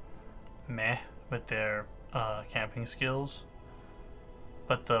meh with their camping skills,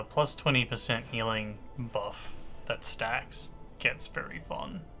 but the plus 20% healing buff that stacks gets very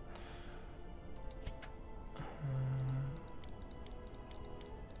fun.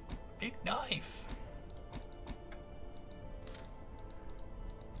 Big knife.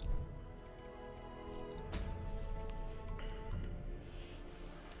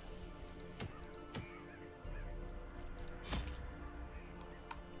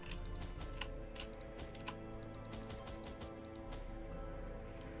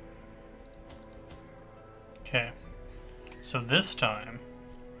 Okay, so this time,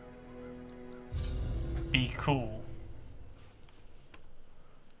 be cool.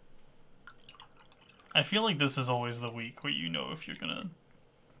 I feel like this is always the week where you know if you're gonna,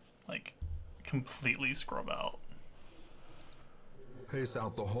 completely scrub out. Pace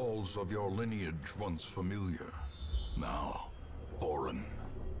out the halls of your lineage once familiar, now foreign.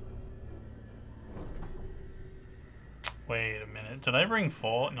 Wait a minute, did I bring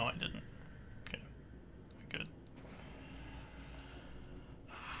 4? No, I didn't. Okay, good.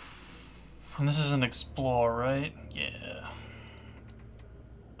 And this is an explore, right? Yeah.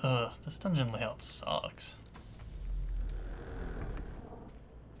 Ugh, this dungeon layout sucks.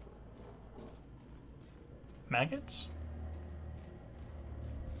 Maggots?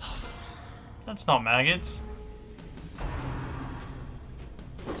 That's not maggots.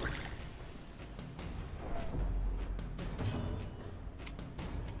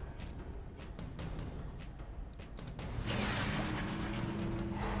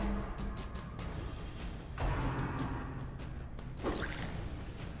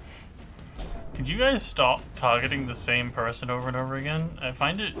 Could you guys stop targeting the same person over and over again? I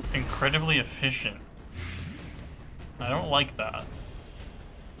find it incredibly efficient. I don't like that.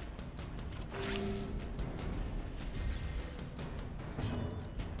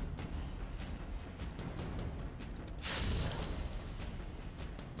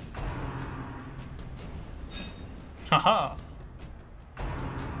 Haha!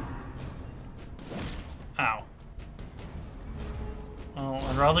 Ow. Well,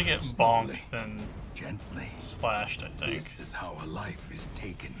 I'd rather get bonked than Gently. slashed, I think. This is how a life is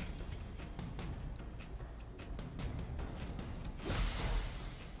taken.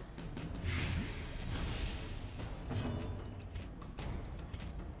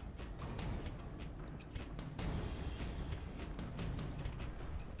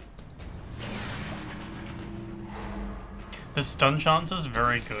 The stun chance is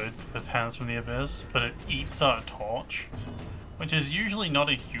very good with Hands from the Abyss, but it eats our torch, which is usually not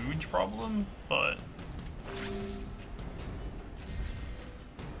a huge problem, but...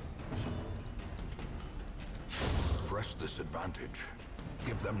 Press this advantage.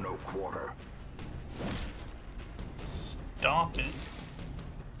 Give them no quarter. Stop it.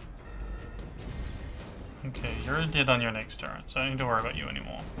 Okay, you're dead on your next turn, so I don't need to worry about you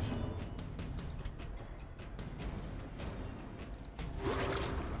anymore.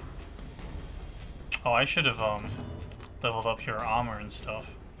 Oh, I should have, leveled up your armor and stuff.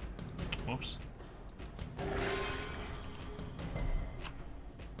 Whoops.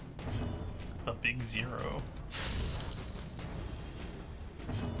 The big zero.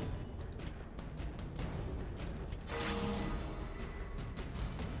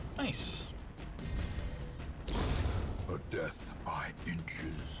 Nice. A death by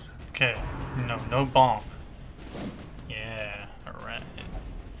inches. Okay, no bonk. Yeah, alright.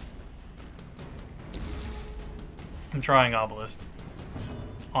 I'm trying Obelisk.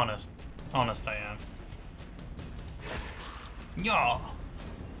 Honest I am. Yeah.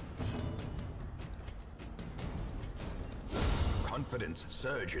 Confidence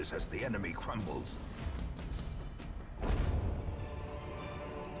surges as the enemy crumbles.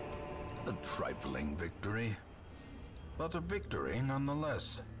 A trifling victory, but a victory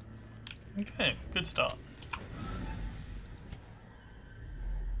nonetheless. Okay, good start.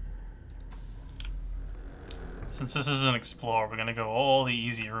 Since this is an Explorer, we're gonna go all the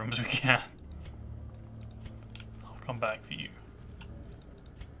easy rooms we can. I'll come back for you.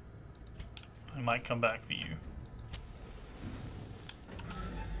 I might come back for you.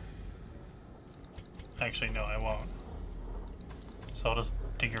 Actually, no, I won't. So I'll just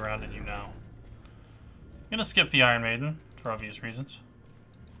dig around in you now. I'm gonna skip the Iron Maiden, for obvious reasons.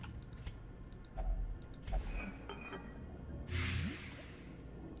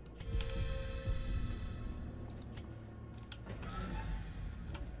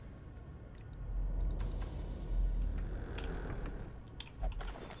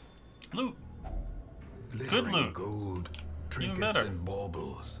 Loot! Good loot! Gold, Even trinkets better. and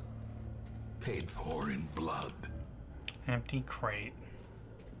baubles, paid for in blood. Empty crate.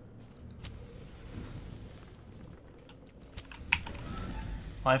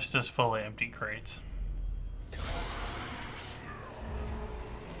 Life's just full of empty crates.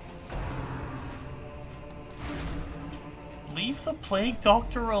 Leave the Plague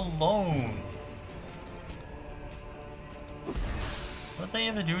Doctor alone! What'd they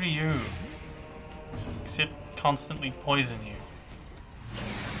ever do to you? Except constantly poison you.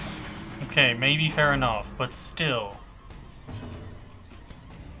 Okay, maybe fair enough, but still.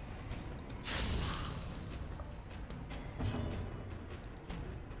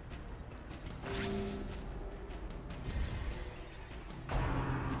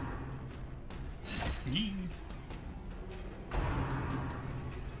 Yee.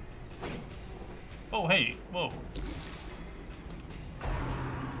 Oh, hey, whoa.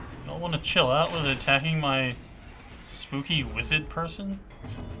 Y'all want to chill out with attacking my spooky wizard person?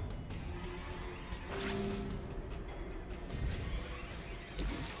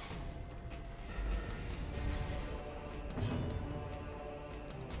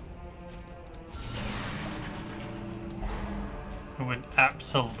 Who would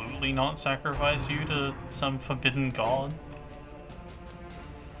absolutely not sacrifice you to some forbidden god?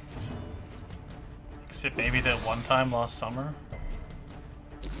 Except maybe that one time last summer?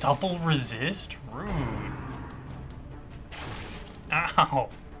 Double resist? Rude. Ow.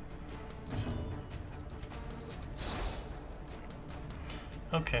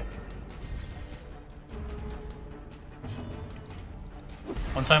 Okay.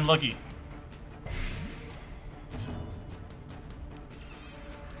 One time lucky.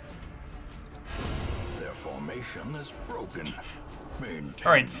 Their formation is broken.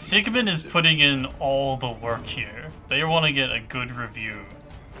 Alright, Sigmund is putting in all the work here. They want to get a good review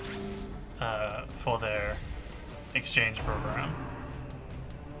for their exchange program.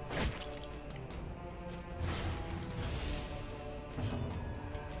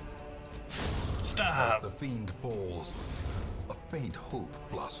 Stab! As the fiend falls, a faint hope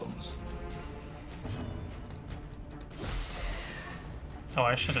blossoms. Oh,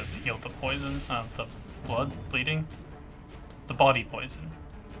 I should have healed the poison, the blood bleeding. The body poison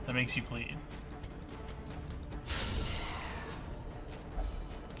that makes you bleed.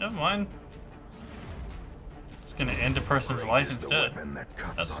 Never mind. It's gonna end a person's Great life is the instead. weapon that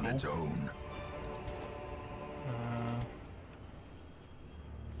cuts That's on cool. its own.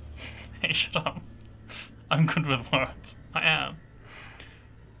 Hey, shut up. I'm good with words. I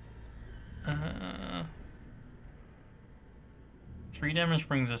am. 3 damage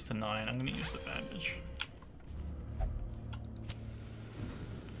brings us to 9. I'm gonna use the bandage.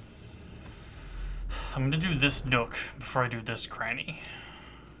 I'm gonna do this nook before I do this cranny.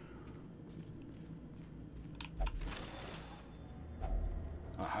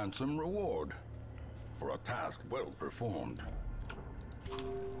 A handsome reward for a task well performed.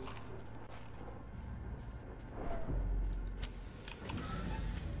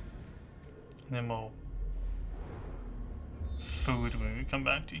 And then we'll food when we come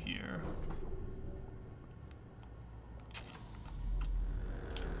back to here.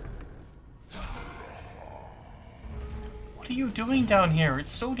 What are you doing down here?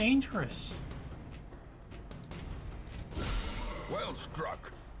 It's so dangerous. Well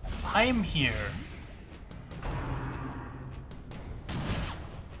struck. I am here.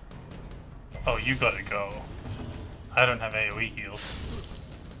 Oh, you gotta go. I don't have AoE heals.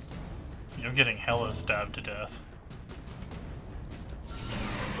 You're getting hella stabbed to death.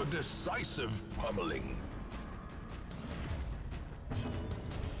 A decisive pummeling.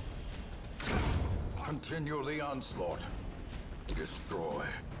 Continue the onslaught. Destroy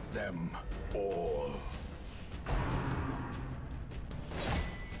them all.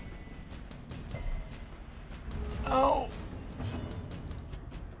 Oh!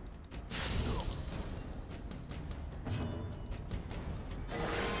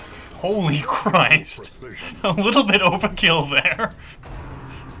 Holy Christ! Precision. A little bit overkill there.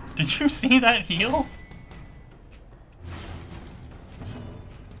 Did you see that heal?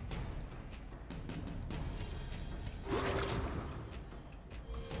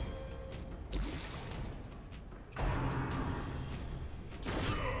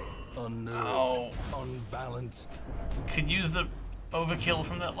 Ow. Unbalanced. Could use the overkill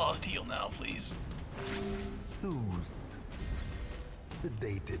from that last heal now, please. Soothed.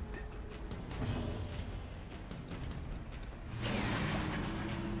 Sedated.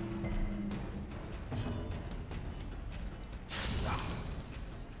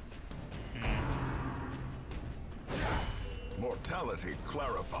 Mortality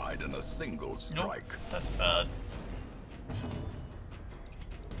clarified in a single strike. Nope, that's bad.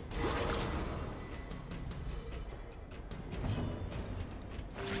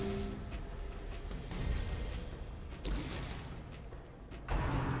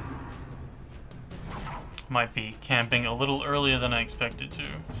 Might be camping a little earlier than I expected to.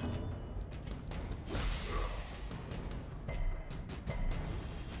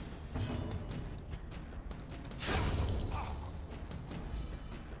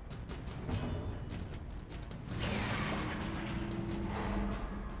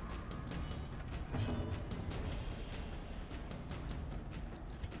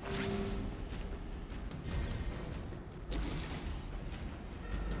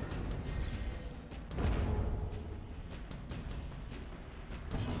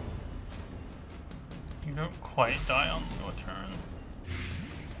 You don't quite die on your turn.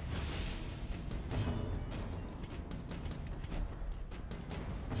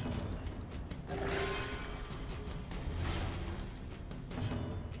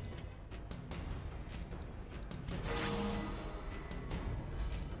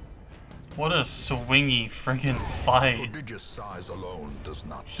 What a swingy friggin' fight. Prodigious size alone does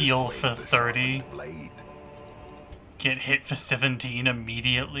not Heal dissuade for the 30. sharpened blade. Get hit for 17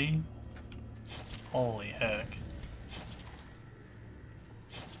 immediately. Holy heck.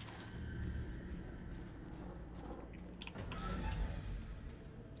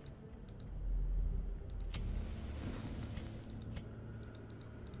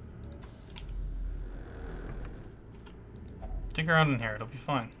 Dig around in here, it'll be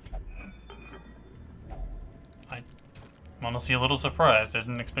fine. I'm honestly a little surprised. I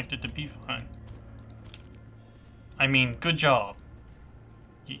didn't expect it to be fine. I mean, good job.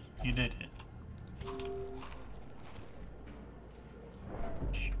 You did it.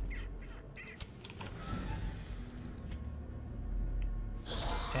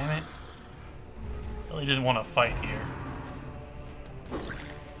 Damn it. Really didn't want to fight here.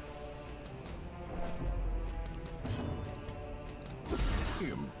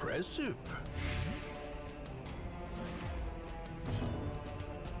 Impressive.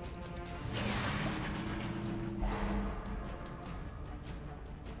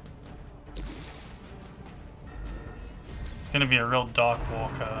 It's gonna be a real dark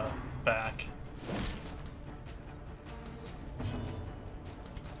walk back.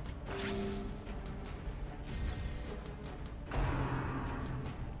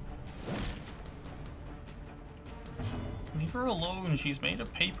 Leave her alone, she's made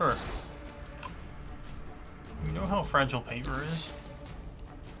of paper. You know how fragile paper is?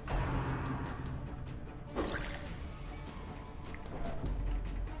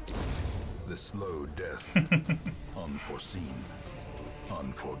 The slow death. Unforeseen.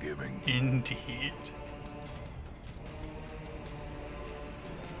 Unforgiving. Indeed.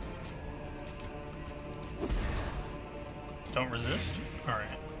 Don't resist? Alright.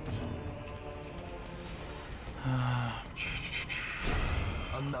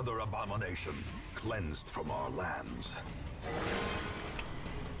 Another abomination cleansed from our lands.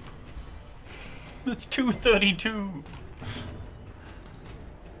 That's 232!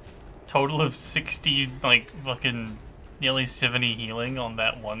 Total of 60, like, fucking nearly 70 healing on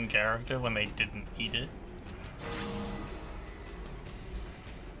that one character when they didn't eat it.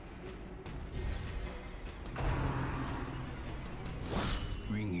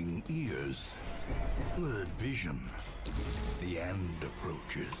 Ringing ears. Blurred vision. The end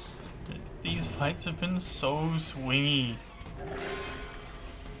approaches. These fights have been so swingy.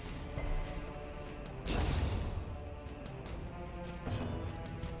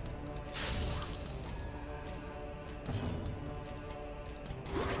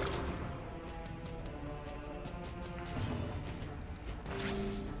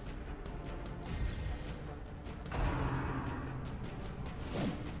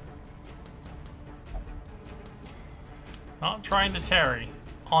 Not trying to tarry.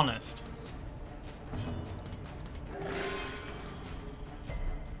 Honest.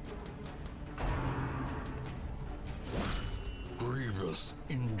 Grievous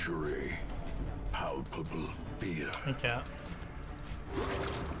injury. Palpable fear. Okay.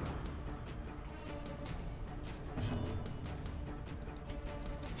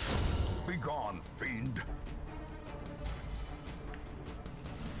 Begone, fiend.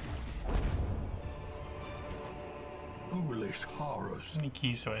 Ghoulish horrors. How many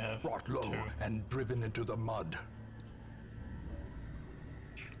keys do I have? Brought low 2. and driven into the mud.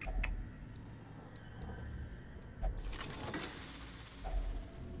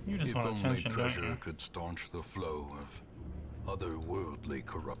 You just If want only attention, don't treasure you? could staunch the flow of otherworldly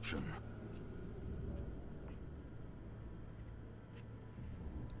corruption.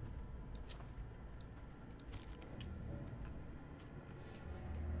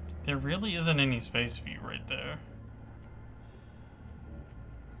 There really isn't any space for you right there.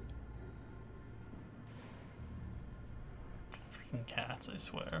 Freaking cats, I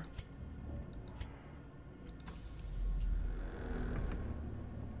swear.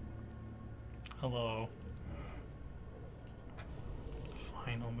 Hello.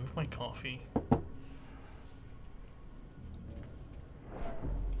 Fine, I'll move my coffee.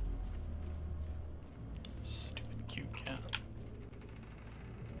 Stupid cute cat.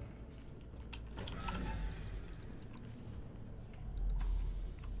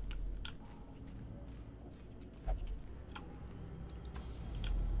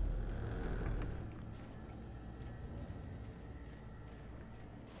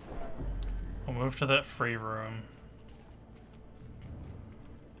 I'll move to that free room.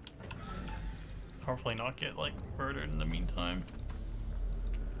 Hopefully not get, like, murdered in the meantime.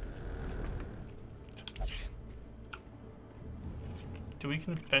 Do we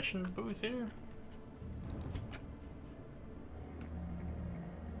confession booth here?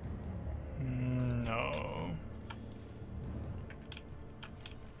 No.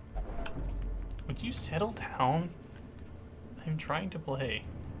 Would you settle down? I'm trying to play.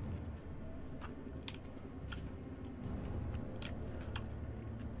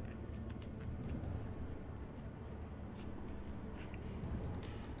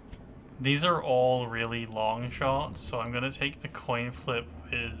 These are all really long shots, so I'm gonna take the coin flip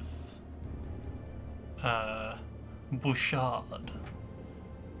with Bouchard.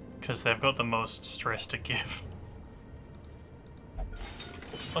 Because they've got the most stress to give.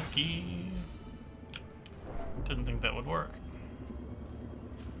 Lucky. Didn't think that would work.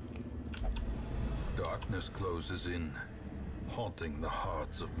 Darkness closes in, haunting the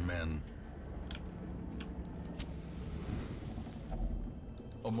hearts of men.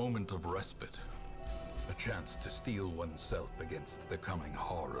 A moment of respite. A chance to steel oneself against the coming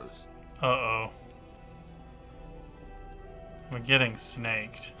horrors. Uh-oh. We're getting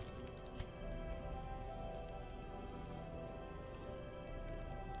snaked.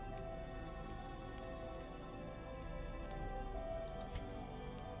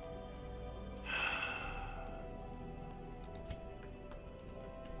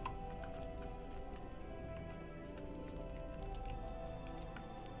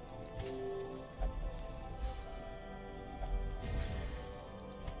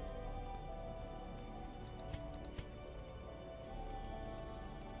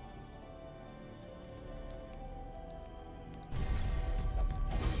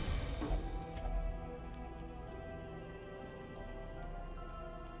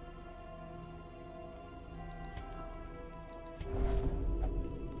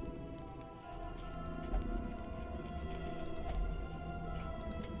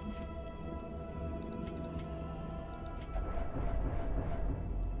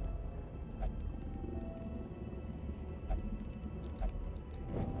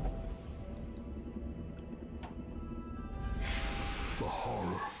 The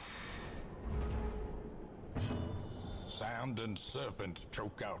horror. Sand and serpent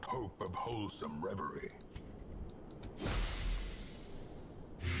choke out hope of wholesome reverie.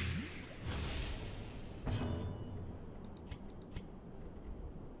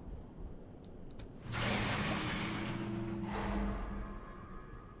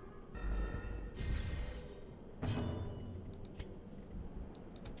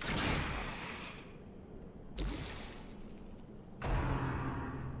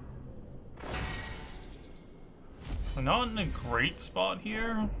 We're not in a great spot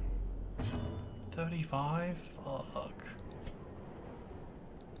here. 35? Fuck.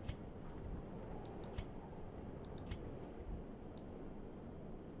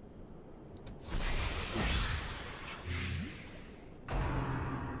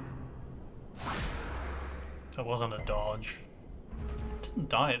 That wasn't a dodge. Didn't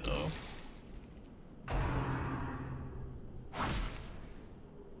die though.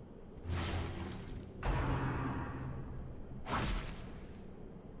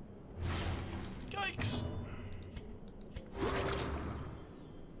 Yikes.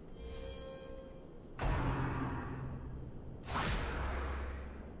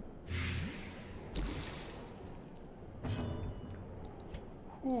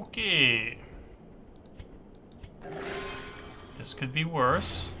 Okay. This could be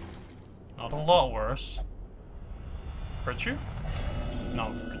worse. Not a lot worse. Virtue?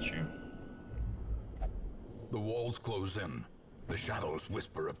 Not virtue. The walls close in. The shadows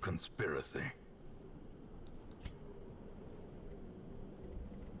whisper of conspiracy.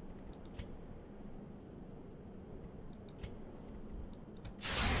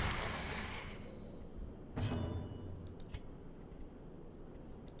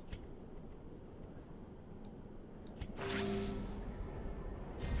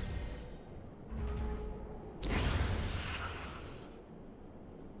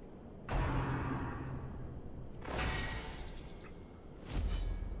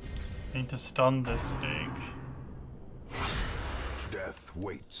 Need to stun this snake. Death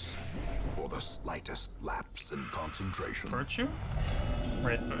waits for the slightest lapse in concentration. Virtue?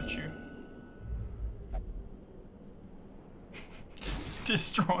 Red virtue.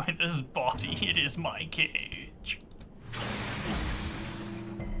 Destroy this body, it is my cage.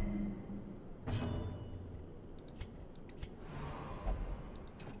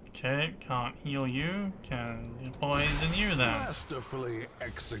 Okay, can't heal you. Can poison you then? Masterfully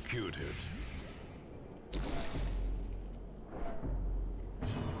executed.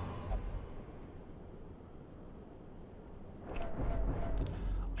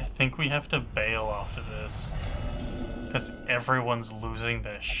 I think we have to bail after this. Because everyone's losing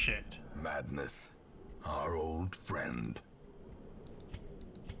their shit. Madness, our old friend.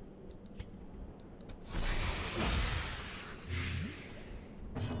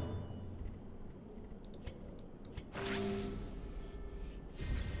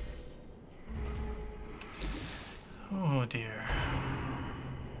 Oh dear.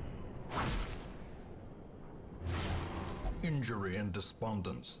 Injury and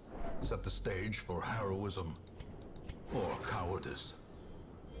despondence set the stage for heroism or cowardice.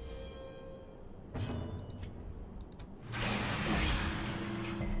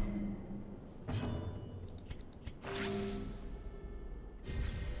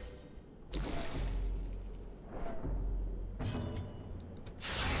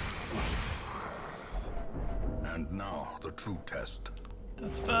 And now the true test.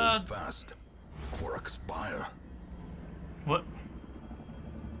 That's Hold bad. fast, or expire. What?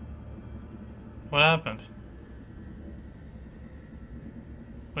 What happened?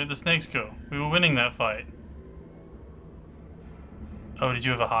 Where'd the snakes go? We were winning that fight. Oh, did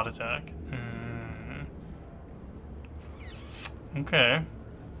you have a heart attack? Okay.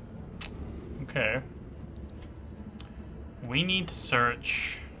 Okay. We need to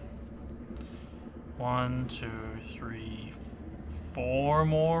search 1, 2, 3, 4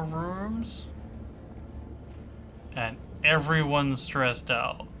 more rooms. And everyone's stressed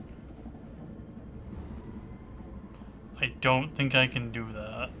out. I don't think I can do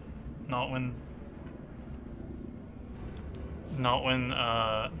that. Not when,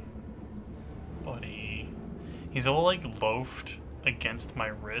 buddy. He's all like loafed against my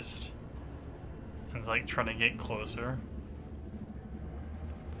wrist and like trying to get closer.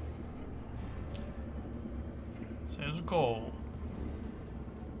 Says goal.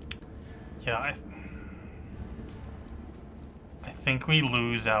 Yeah, I think we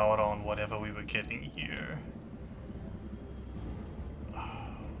lose out on whatever we were getting here.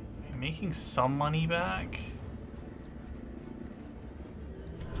 Making some money back?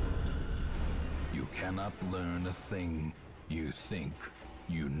 You cannot learn a thing you think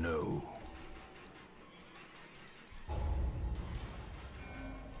you know.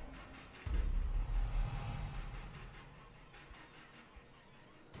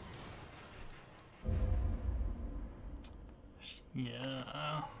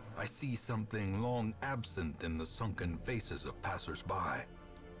 Yeah. I see something long absent in the sunken faces of passers-by.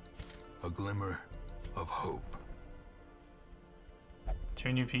 A glimmer of hope.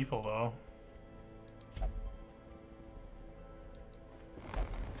 2 new people, though.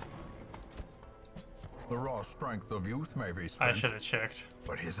 The raw strength of youth may be I spent, should have checked.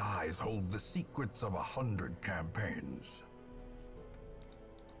 but his eyes hold the secrets of 100 campaigns.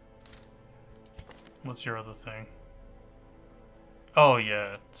 What's your other thing? Oh,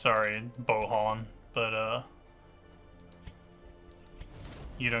 yeah. Sorry, Bohan. But,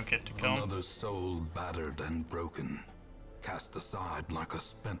 you don't get to go. Another soul battered and broken, cast aside like a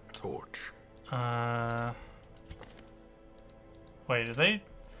spent torch. Wait, do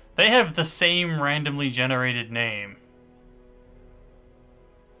they have the same randomly generated name.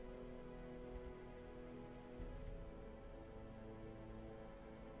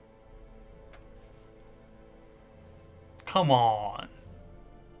 Come on.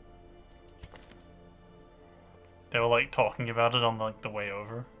 They were like talking about it on like the way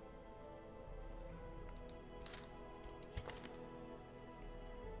over.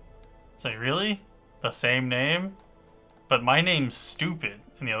 Say, really? The same name? But my name's stupid.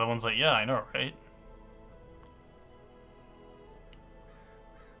 And the other one's like, yeah, I know, right?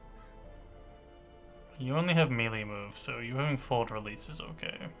 You only have melee moves, so you having flawed release is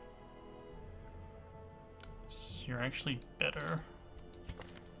okay. So you're actually better.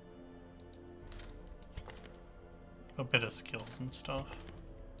 A bit of skills and stuff.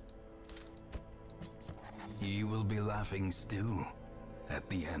 He will be laughing still at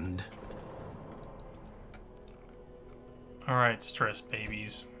the end. Alright, stress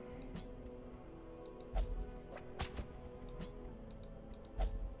babies.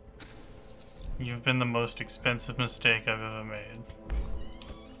 You've been the most expensive mistake I've ever made.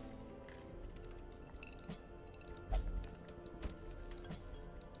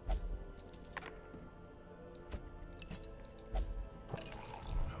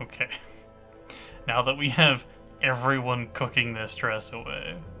 Okay. Now that we have everyone cooking their stress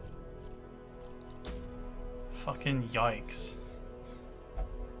away. Fucking yikes.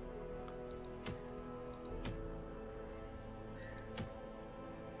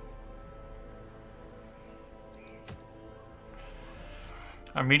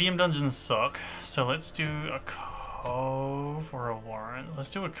 Our medium dungeons suck, so let's do a cove or a warren. Let's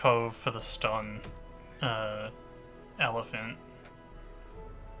do a cove for the stun elephant.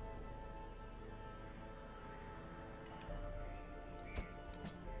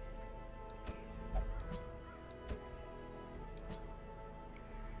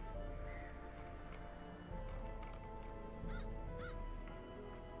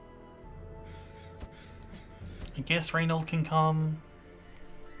 I guess Reynold can come.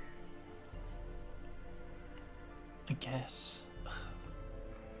 I guess.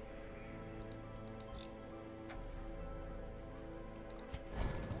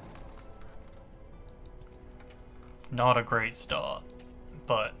 Not a great start,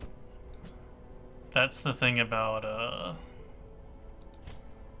 but that's the thing about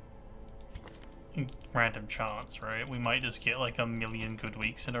random chance, right? We might just get like a million good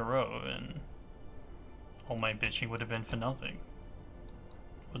weeks in a row and all my bitching would have been for nothing.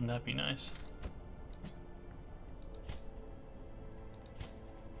 Wouldn't that be nice?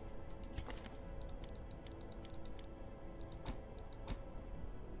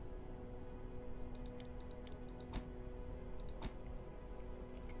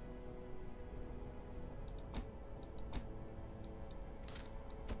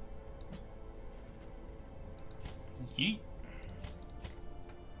 Yeet.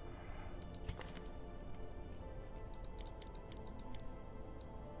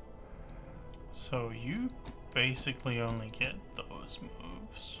 So you basically only get those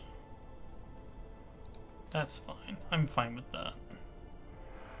moves. That's fine. I'm fine with that.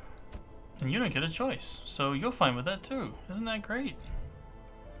 And you don't get a choice, so you're fine with that too. Isn't that great?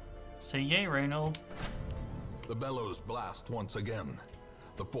 Say yay, Reynold. The bellows blast once again.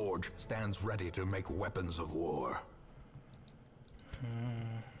 The forge stands ready to make weapons of war.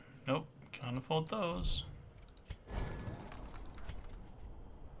 Nope, can't afford those.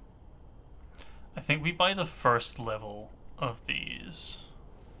 I think we buy the first level of these.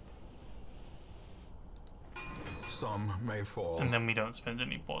 Some may fall, And then we don't spend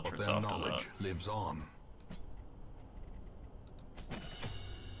any but portraits their after knowledge that. lives on.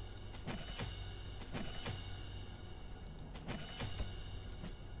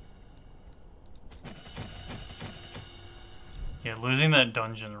 Yeah, losing that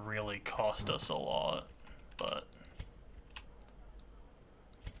dungeon really cost us a lot, but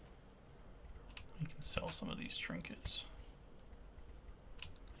we can sell some of these trinkets.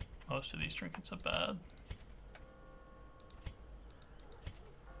 Most of these trinkets are bad.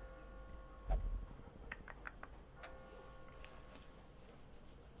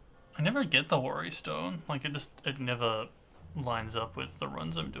 I never get the Worry Stone. Like, it never lines up with the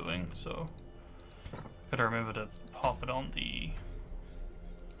runs I'm doing, so gotta remember to pop it on the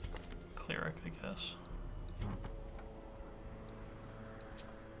cleric, I guess.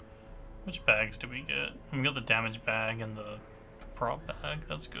 Which bags do we get? We got the damage bag and the prop bag.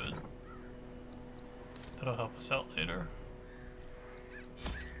 That's good. That'll help us out later.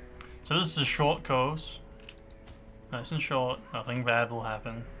 So this is a short coves. Nice and short. Nothing bad will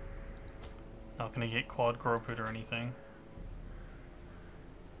happen. Not gonna get quad groped or anything.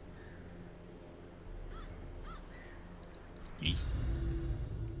 Yeet.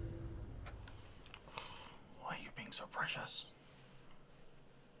 Why are you being so precious?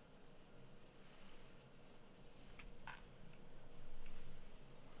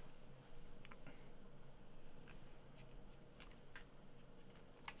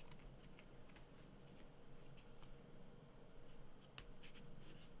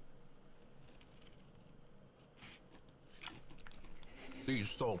 These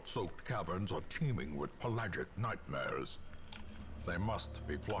salt-soaked caverns are teeming with pelagic nightmares. They must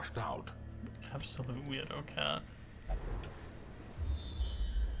be flushed out. Absolute weirdo cat.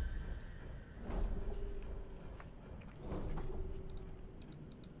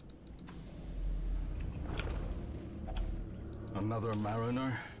 Another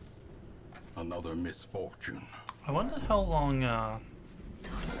mariner, another misfortune. I wonder how long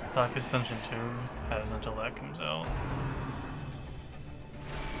Dark Ascension 2 has until that comes out.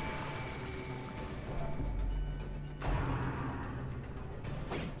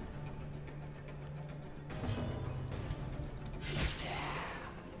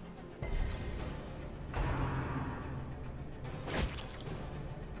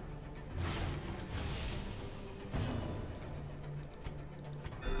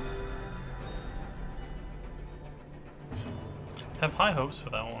 Have high hopes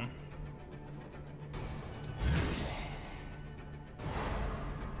for that one.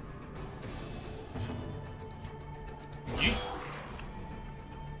 Yeet.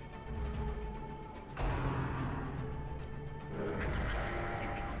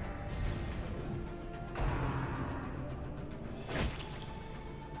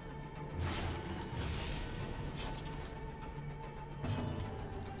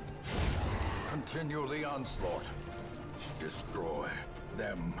 Continue the onslaught. Destroy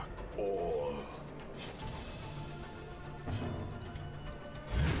them all.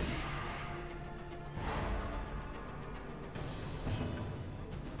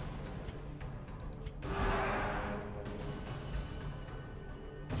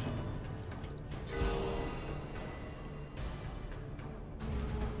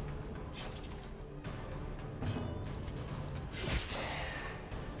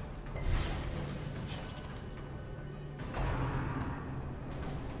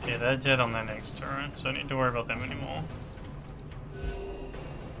 Yeah, they're dead on their next turn, so I don't need to worry about them anymore.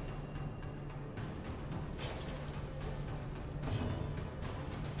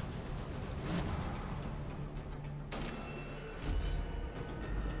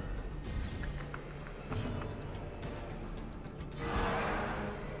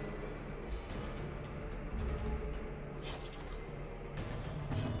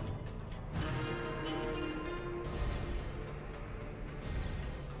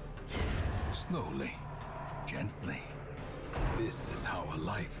 Slowly, gently. This is how a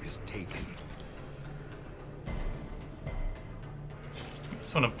life is taken. You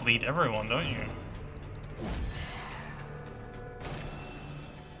just want to bleed everyone, don't you?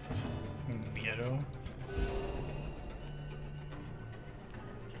 Weirdo.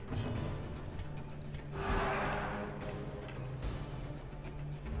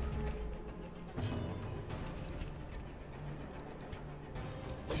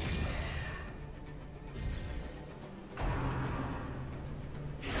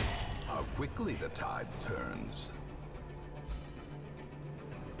 How quickly the tide turns.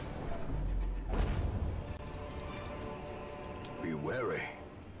 Be wary.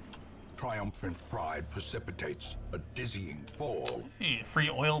 Triumphant pride precipitates a dizzying fall. Hey, free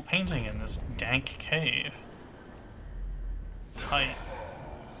oil painting in this dank cave. Tight.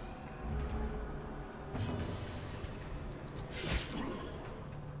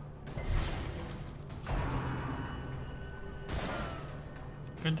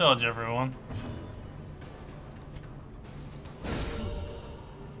 Good dodge, everyone.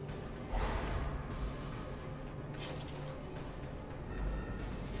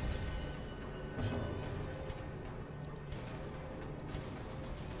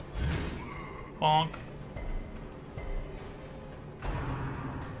 Bonk.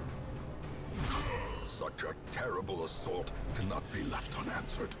 Such a terrible assault cannot be left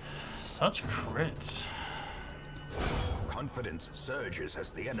unanswered. Such crits. Confidence surges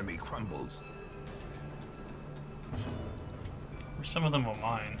as the enemy crumbles. Or some of them were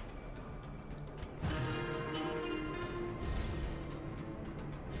mine.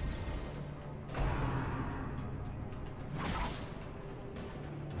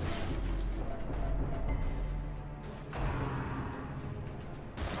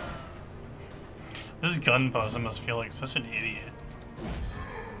 This gun buzzer must feel like such an idiot.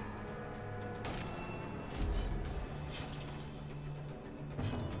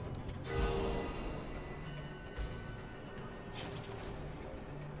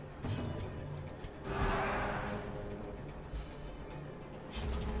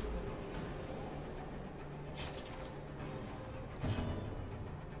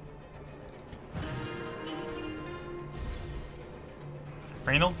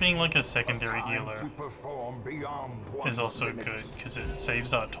 Reynold being like a secondary healer is also good because it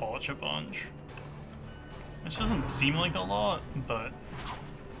saves our torch a bunch. Which doesn't seem like a lot, but it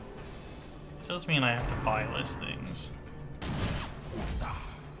does mean I have to buy less things.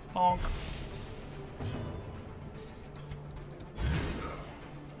 Bonk.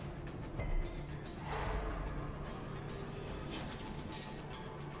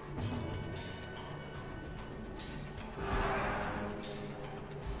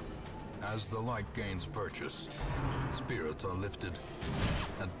 As the light gains purchase, spirits are lifted,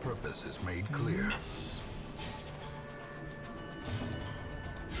 and purpose is made clear. Yes.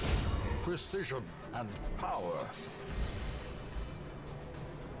 Precision and power.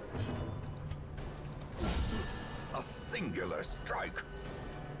 A singular strike.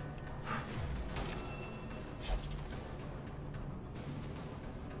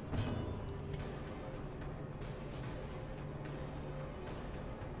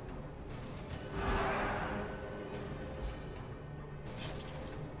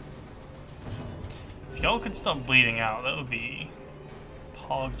 If y'all could stop bleeding out, that would be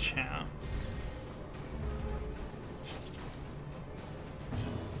PogChamp.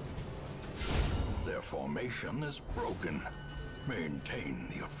 Their formation is broken. Maintain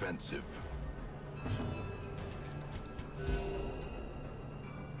the offensive.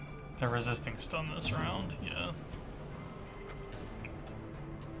 They're resisting stun this round, yeah.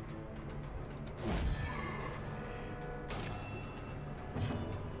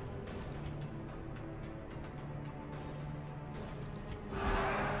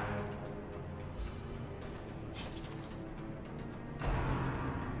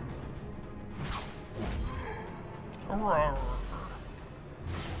 Roar.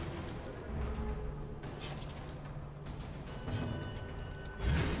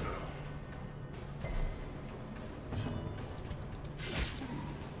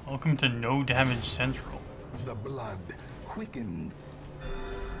 Welcome to No Damage Central. The blood quickens.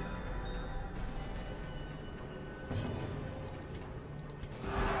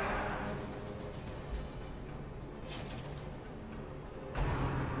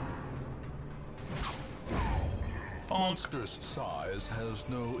 Monster's size has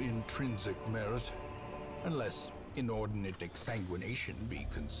no intrinsic merit, unless inordinate exsanguination be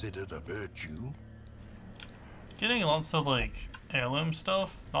considered a virtue. Getting lots of like heirloom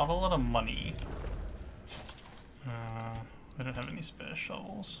stuff, not a lot of money. We don't have any spare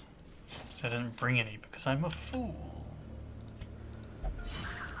shovels. So I didn't bring any because I'm a fool.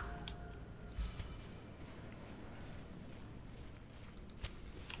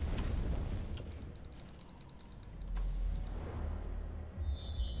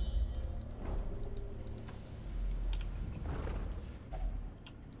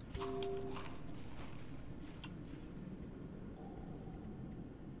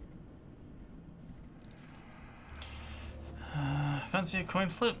 Fancy a coin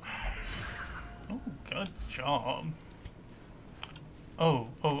flip? Oh, good job. Oh.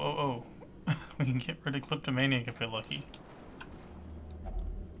 We can get rid of Kleptomaniac if we're lucky.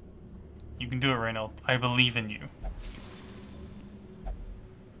 You can do it, Reynold. I believe in you.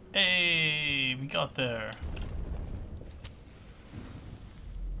 Hey, we got there.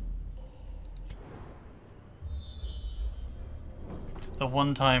 The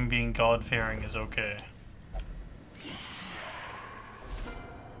one time being God-fearing is okay.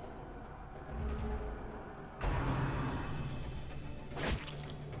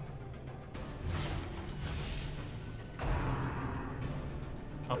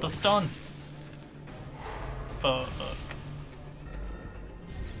 Not the stun. Fuck.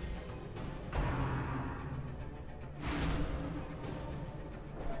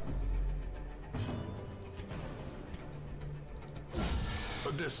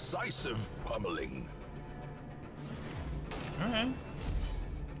 A decisive pummeling. Alright.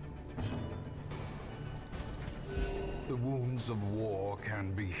 The wounds of war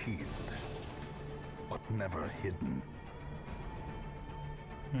can be healed, but never hidden.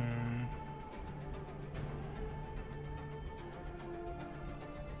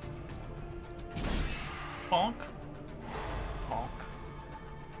 Bonk. Bonk.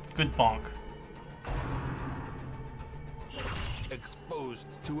 Good bonk. Exposed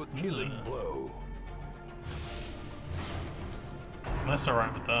to a killing blow. That's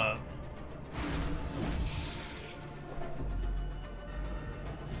alright with that.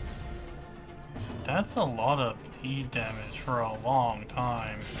 That's a lot of bleed damage for a long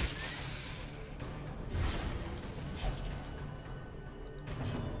time.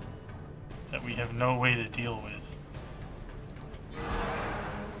 That we have no way to deal with.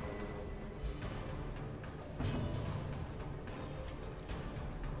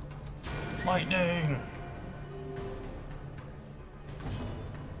 Lightning!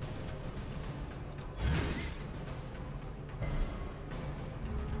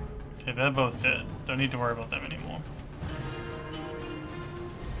 Okay, they're both dead. Don't need to worry about them anymore.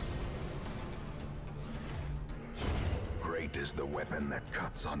 Great is the weapon that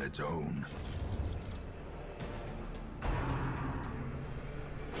cuts on its own.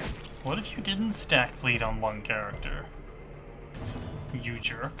 What if you didn't stack bleed on one character? You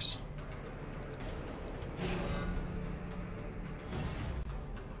jerks.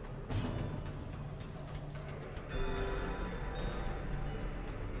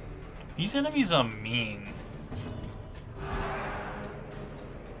 These enemies are mean.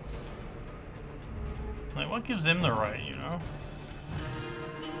 Like, what gives him the right, you know?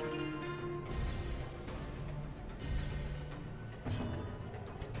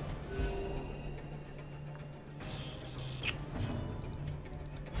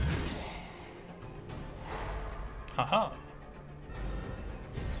 Haha.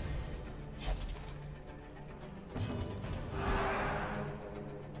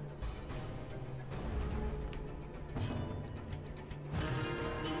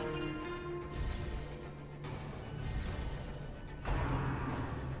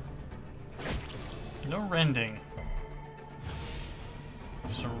 No rending.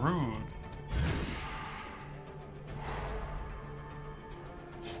 So rude.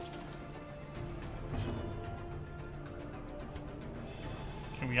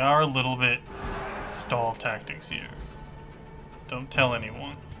 Okay, we are a little bit stall tactics here. Don't tell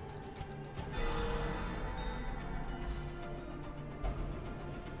anyone.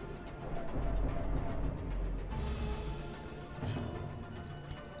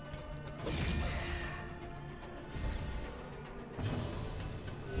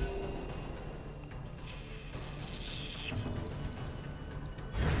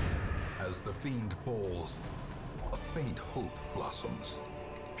 As the fiend falls, a faint hope blossoms.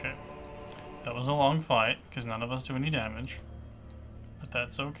 Okay. That was a long fight, because none of us do any damage. But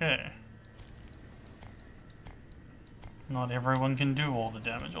that's okay. Not everyone can do all the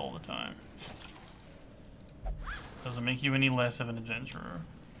damage all the time. Doesn't make you any less of an adventurer.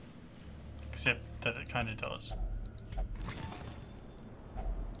 Except that it kind of does.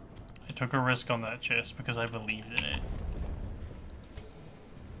 I took a risk on that chest because I believed in it.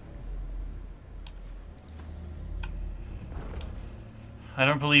 I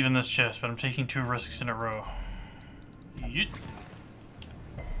don't believe in this chest, but I'm taking 2 risks in a row. Yeet.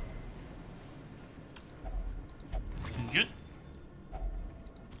 Yeet.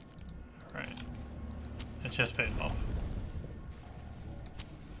 Alright. The chest paid off.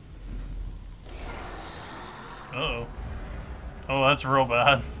 Uh-oh. Oh, that's real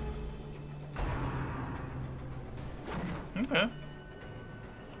bad. Okay.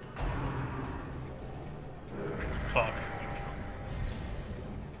 Fuck.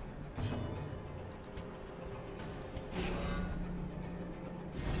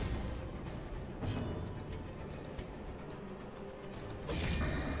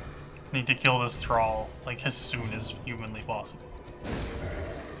 Need to kill this thrall, like, as soon as humanly possible.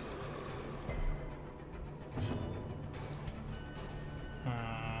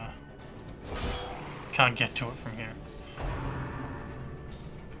 Can't get to it from here.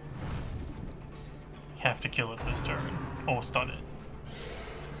 Have to kill it this turn. Oh, stun it.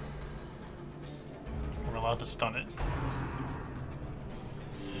 We're allowed to stun it.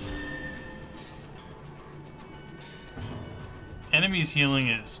 Enemies healing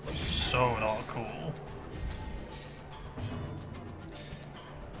is so not cool.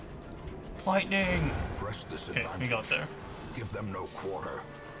 Lightning! Press this Okay, advantage. we got there. Give them no quarter.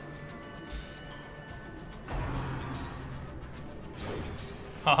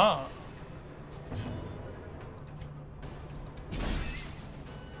 Haha!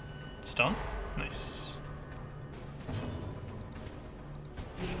 Stun? Nice.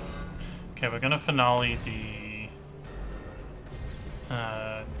 Okay, we're gonna finale the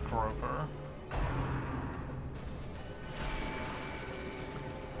Grover.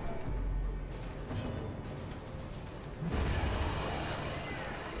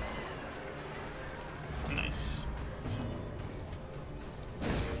 Nice.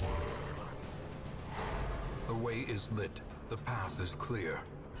 The way is lit. The path is clear.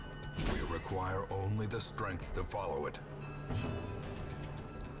 We require only the strength to follow it.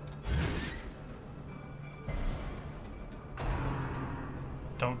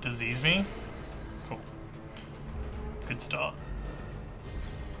 Don't disease me? Cool. Good start.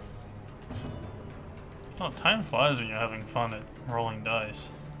 Oh, time flies when you're having fun at rolling dice.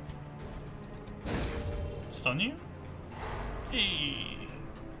 Stun you? Hey.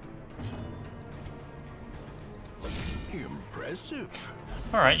 Impressive.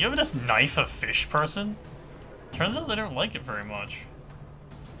 Alright, you ever just knife a fish person? Turns out they don't like it very much.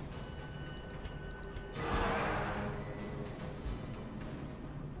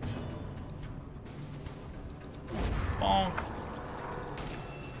 Bonk.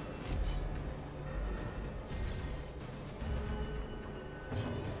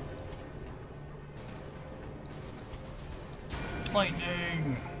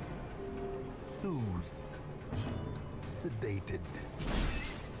 Lightning. Soothed. Sedated.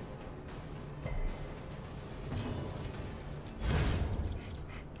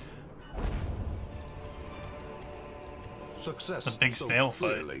 Success It's a big so snail fight.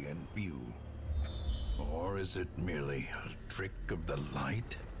 clearly in view. Or is it merely a trick of the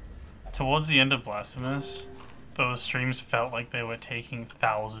light? Towards the end of Blasphemous, those streams felt like they were taking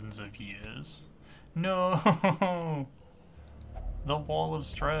thousands of years. No! The wall of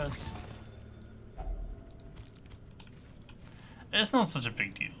stress. It's not such a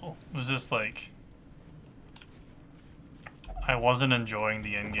big deal. It was just like... I wasn't enjoying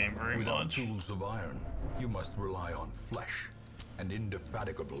the endgame very Without much. tools of iron, you must rely on flesh and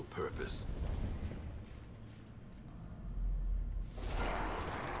indefatigable purpose.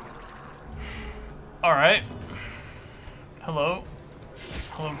 Alright. Hello.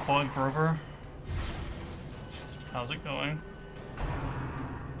 Hello, Quad Grover. How's it going?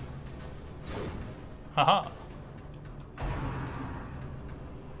 Haha.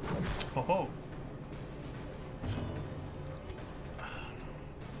 Oh ho.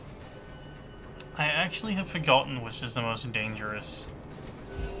 I actually have forgotten which is the most dangerous.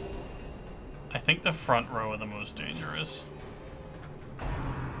 I think the front row are the most dangerous.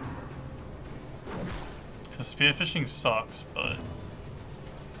 Because spearfishing sucks, but...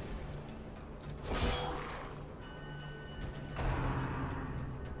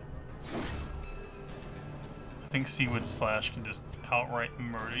 I think Seawood Slash can just outright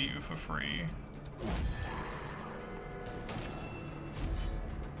murder you for free.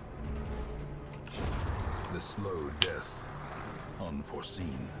 The slow death.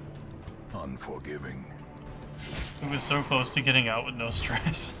 Unforeseen. Unforgiving. It was so close to getting out with no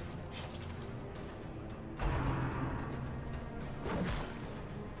stress.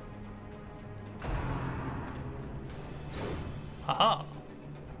 Haha.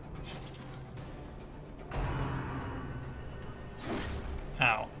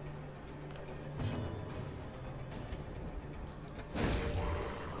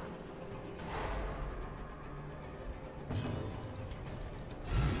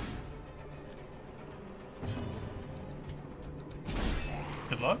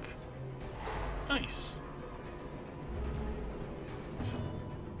 Good luck. Nice.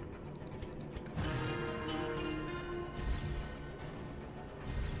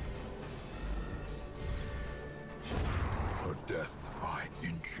 Her death by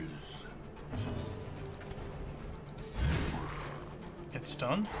inches. Get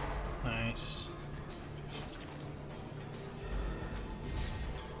stunned. Nice.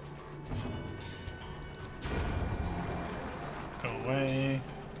 Go away.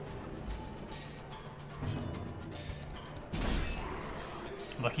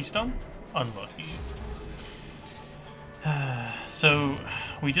 Lucky stun? Unlucky. So,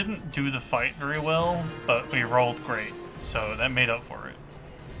 we didn't do the fight very well, but we rolled great, so that made up for it.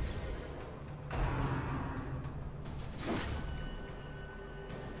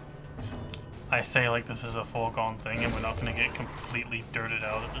 I say like this is a foregone thing and we're not going to get completely dirted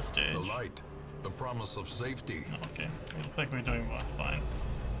out at this stage. The light, the promise of safety. Okay, it looks like we're doing well. Fine.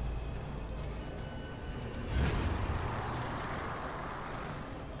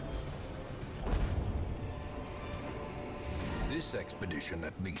 This expedition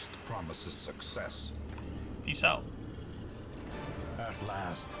at least promises success. Peace out. At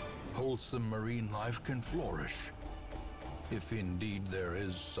last, wholesome marine life can flourish. If indeed there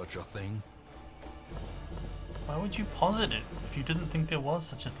is such a thing. Why would you posit it if you didn't think there was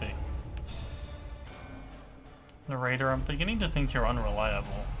such a thing? Narrator, I'm beginning to think you're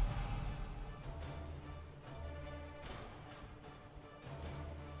unreliable.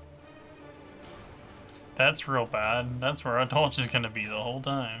 That's real bad. That's where our torch is gonna be the whole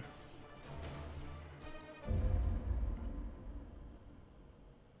time.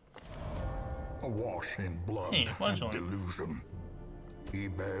 Awash in blood Hey, and fledgling. delusion. He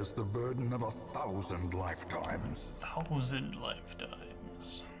bears the burden of 1,000 lifetimes. 1,000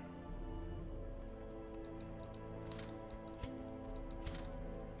 lifetimes.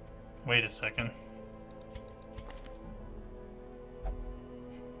 Wait a second.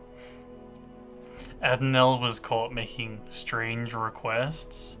 Adnel was caught making strange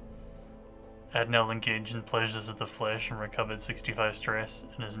requests. Adnel engaged in pleasures of the flesh and recovered 65 stress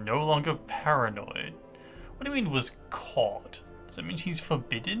and is no longer paranoid. What do you mean was caught? Does that mean she's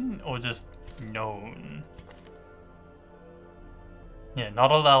forbidden or just known? Yeah, not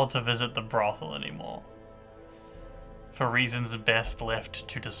allowed to visit the brothel anymore. For reasons best left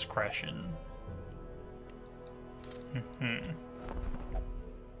to discretion.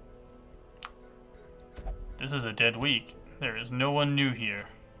 This is a dead week. There is no one new here.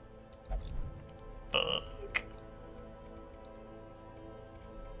 Bug.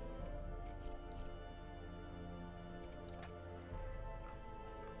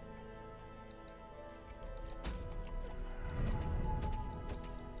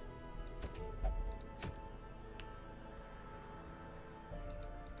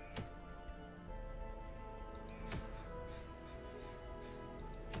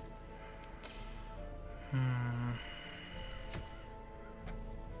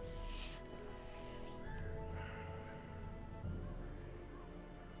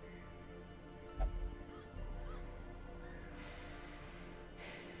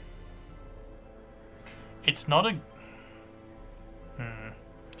 It's not a...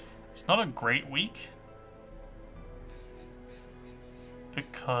 It's not a great week.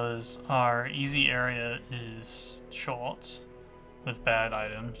 Because our easy area is short with bad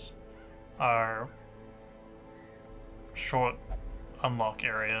items. Our short unlock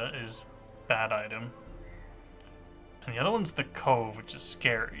area is bad item. And the other one's the cove, which is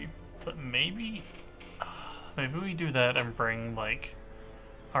scary. But maybe we do that and bring like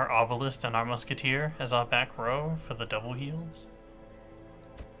our obelisk and our musketeer as our back row for the double heals.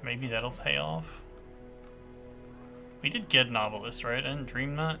 Maybe that'll pay off. We did get an obelisk, right? And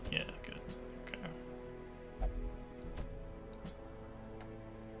dream that? Yeah, good. Okay.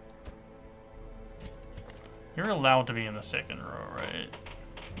 You're allowed to be in the second row, right?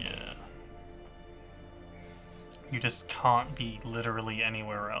 Yeah. You just can't be literally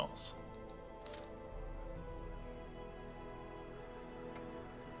anywhere else.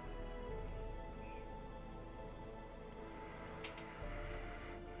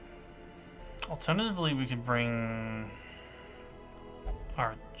 Alternatively, we could bring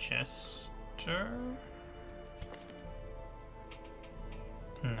our jester.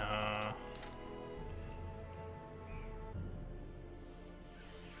 No.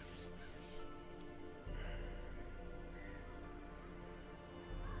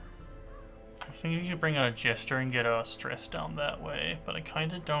 I think we could bring our jester and get our stress down that way, but I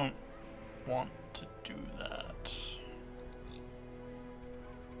kind of don't want to do that.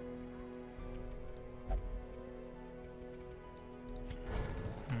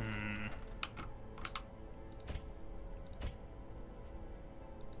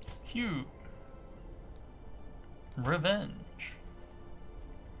 Cute. Revenge.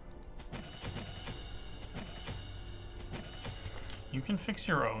 You can fix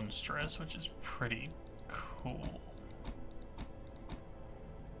your own stress, which is pretty cool.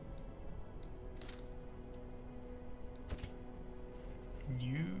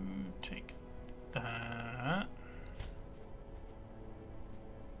 You take that.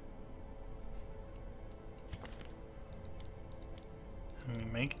 And we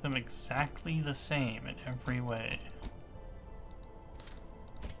make them exactly the same in every way.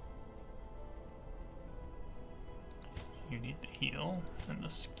 You need the heal and the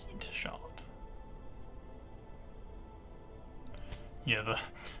skeet shot. Yeah,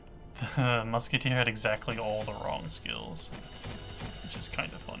 the musketeer had exactly all the wrong skills, which is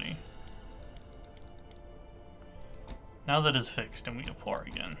kind of funny. Now that it's fixed and we apply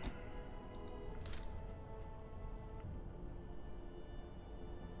again.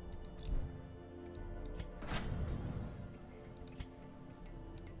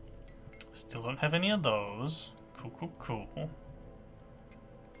 Still don't have any of those. Cool.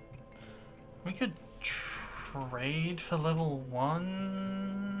 We could trade for level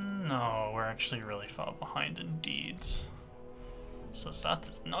 1? No, we're actually really far behind in deeds. So that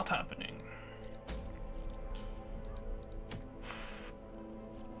is not happening.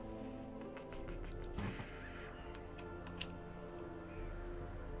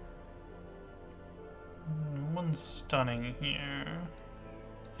 One stunning here.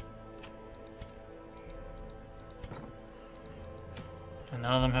 And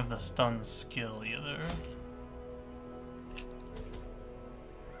none of them have the stun skill either.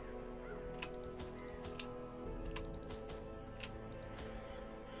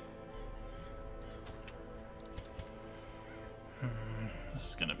 This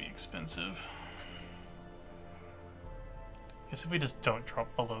is gonna be expensive. Guess if we just don't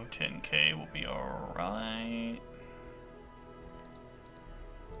drop below 10k, we'll be alright.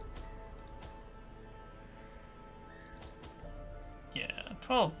 Yeah,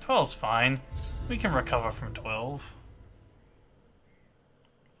 12's fine. We can recover from 12.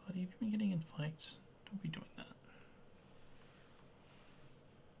 But you've been getting in fights. Don't be doing that.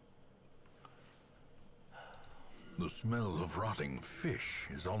 The smell of rotting fish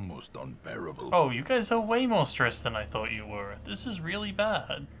is almost unbearable. Oh, you guys are way more stressed than I thought you were. This is really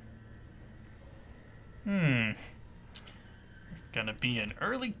bad. Gonna be an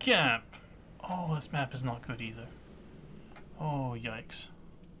early camp. Oh, this map is not good either. Oh, yikes.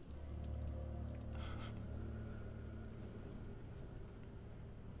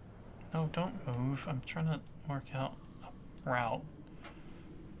 No, don't move. I'm trying to work out a route.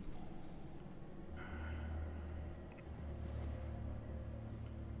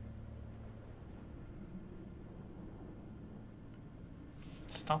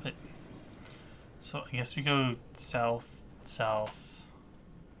 Stop it. So I guess we go south, south,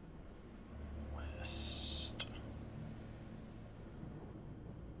 west.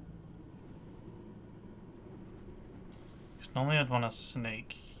 Because normally I'd want a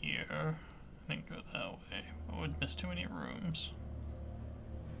snake here. I think go that way. I would miss too many rooms.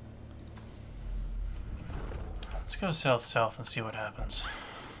 Let's go south, south and see what happens.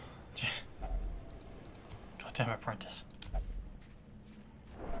 Goddamn apprentice.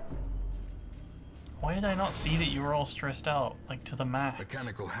 Why did I not see that you were all stressed out, like to the max?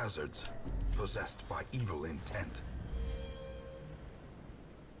 Mechanical hazards, possessed by evil intent.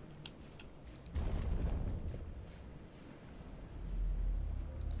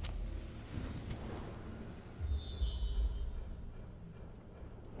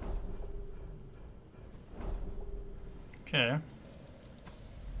 Okay.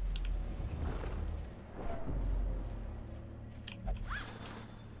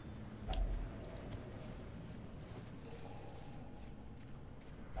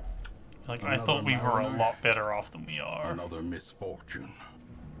 Like, I thought we were a lot better off than we are. Another misfortune.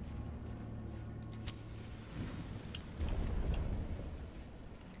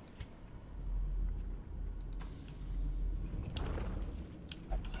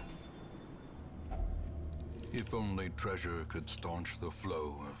 If only treasure could staunch the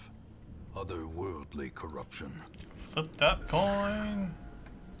flow of otherworldly corruption. Flip that coin.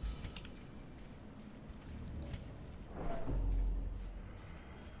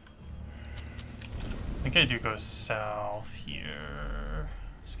 I think I do go south here.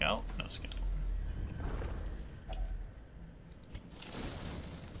 Scout? No scout.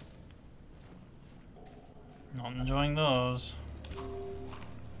 Not enjoying those.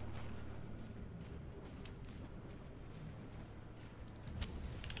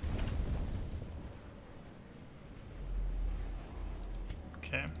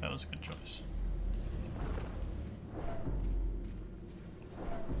 Okay, that was a good choice.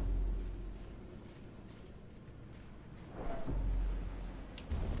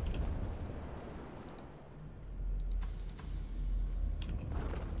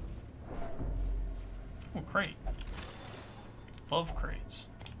 Oh, crate. Love crates.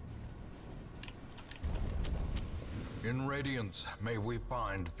 In Radiance, may we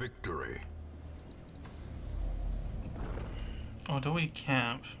find victory. Oh, do we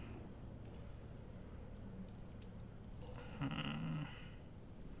camp?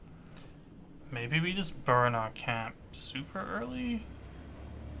 Maybe we just burn our camp super early?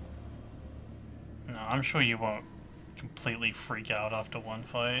 No, I'm sure you won't completely freak out after one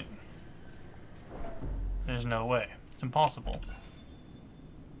fight. There's no way. It's impossible.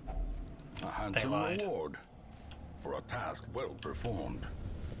 A handsome lied. reward for a task well performed.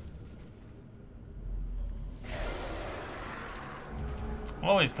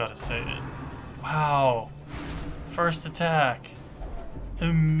 Always gotta say it. Wow. First attack.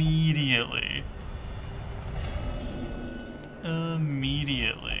 Immediately.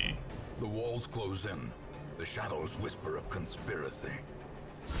 Immediately. The walls close in. The shadows whisper of conspiracy.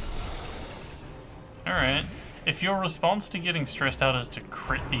 Alright. If your response to getting stressed out is to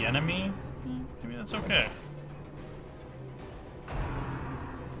crit the enemy, maybe that's okay.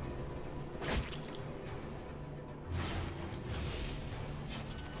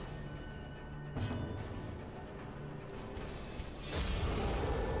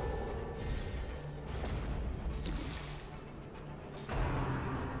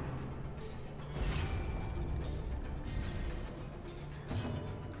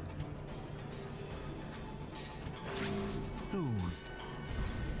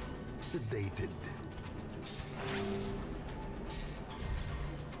 Sedated.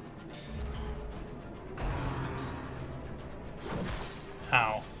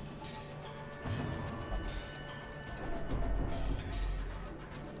 How?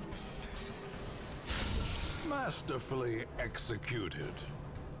 Masterfully executed.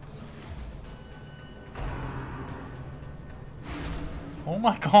 Oh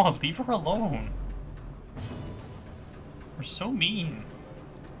my god, leave her alone. We're so mean.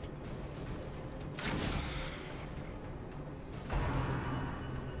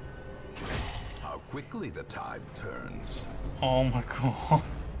 How quickly the tide turns. Oh my god.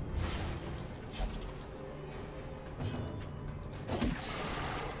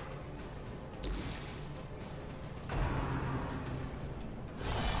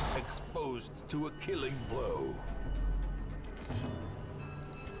 Exposed to a killing blow.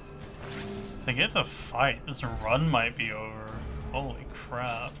 They get the fight. This run might be over. Holy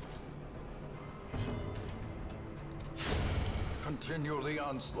crap. Continue the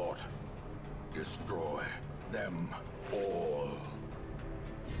onslaught. Destroy them all.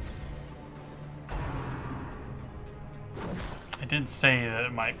 I did say that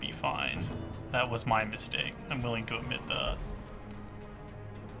it might be fine. That was my mistake. I'm willing to admit that.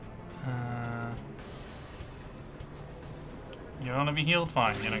 You don't want to be healed?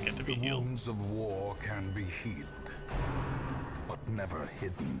 Fine, you don't get to be The healed. wounds of war can be healed, but never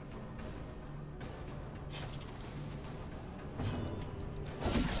hidden.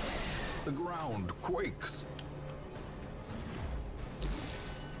 The ground quakes.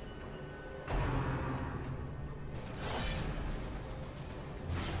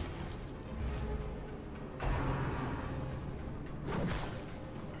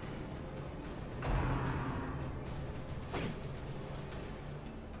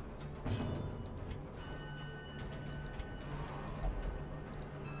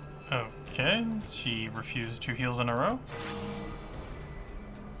 Okay, she refused 2 heals in a row.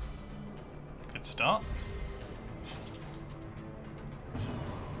 Good start.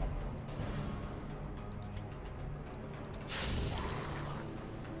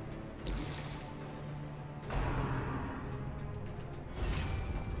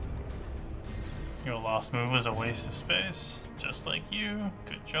 Your last move was a waste of space, just like you.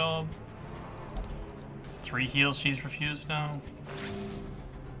 Good job. 3 heals she's refused now.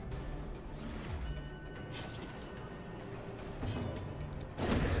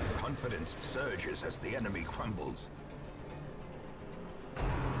 Confidence surges as the enemy crumbles.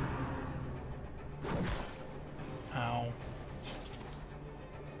 Ow.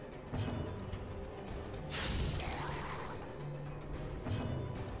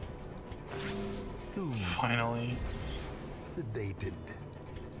 Finally. Sedated.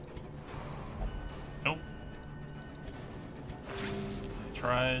 Nope.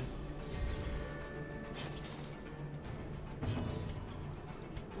 Tried.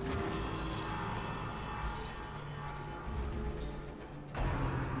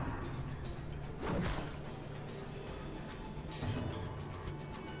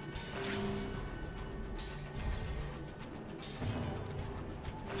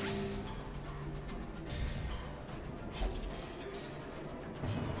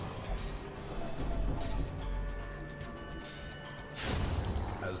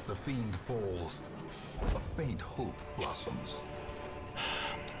 As the fiend falls, a faint hope blossoms.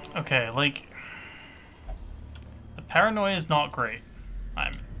 Okay, like, the paranoia is not great.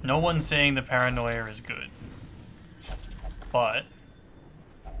 No one's saying the paranoia is good. But,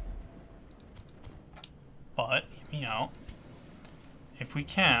 you know, if we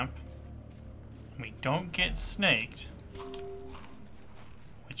camp, and we don't get snaked,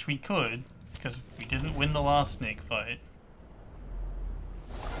 which we could, because we didn't win the last snake fight,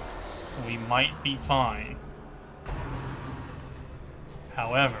 we might be fine.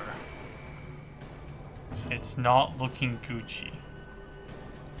 However, it's not looking Gucci.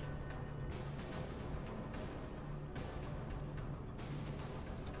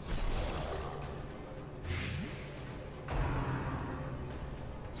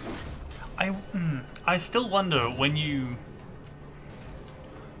 I still wonder when you...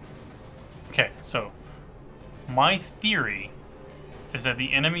 Okay, so my theory is that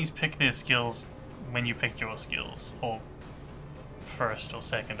the enemies pick their skills when you pick your skills, or first or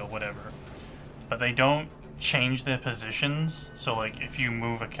second or whatever, but they don't change their positions. So like if you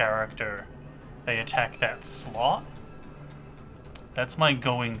move a character, they attack that slot. That's my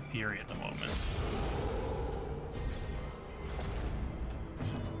going theory at the moment.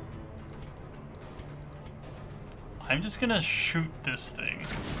 I'm just gonna shoot this thing,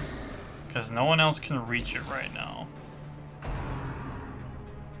 because no one else can reach it right now.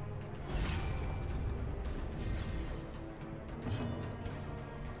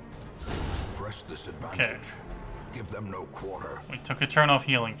 Press this advantage. Okay. Give them no quarter. We took a turn off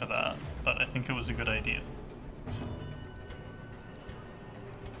healing for that, but I think it was a good idea.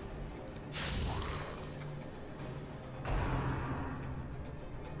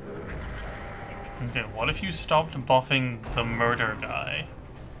 Okay, what if you stopped buffing the murder guy?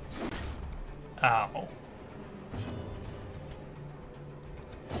 Ow.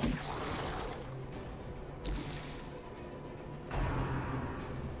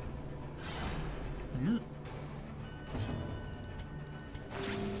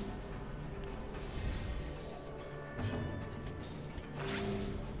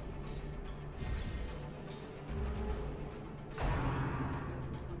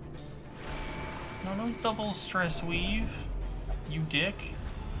 No double stress weave, you dick.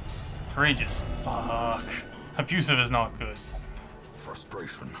 Courageous. Fuck. Abusive is not good.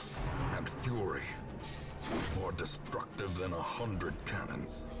 Frustration and fury. More destructive than 100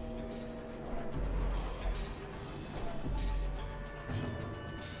 cannons.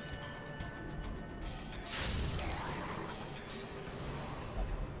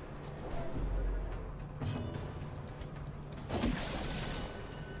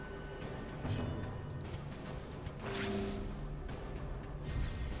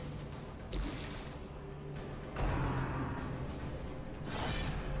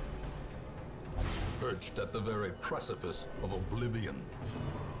 Perched at the very precipice of oblivion.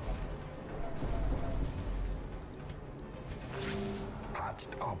 Patched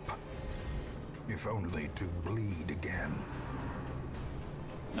up, if only to bleed again.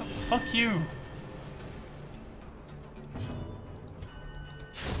 No, fuck you.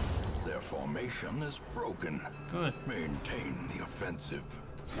 Their formation is broken. Good. Maintain the offensive.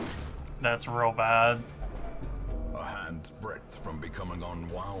 That's real bad. A hand's breadth from becoming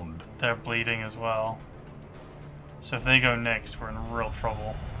unwound. They're bleeding as well. So if they go next, we're in real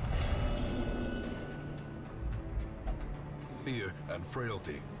trouble. Fear and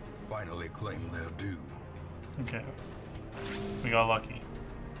frailty finally claim their due. Okay. We got lucky.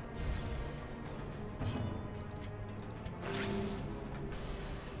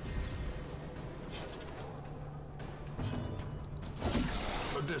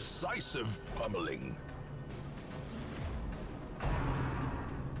 A decisive pummeling.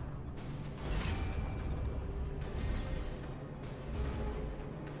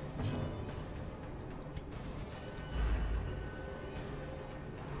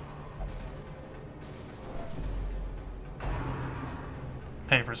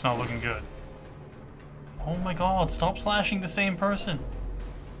 Paper's not looking good. Oh my god, stop slashing the same person.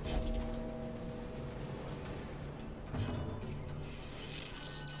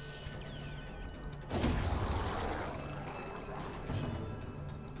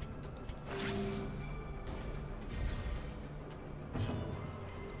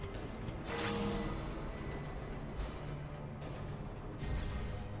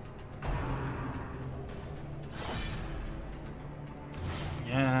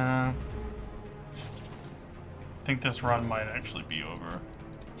 Yeah. I think this run might actually be over.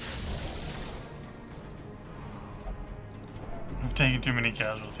 I've taken too many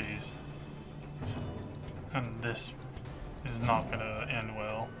casualties. And this is not gonna end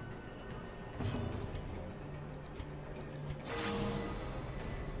well.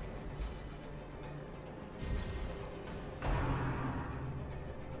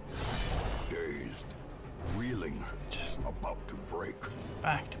 Dazed, reeling, Just about to break.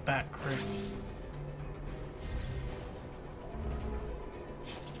 back-to-back crits.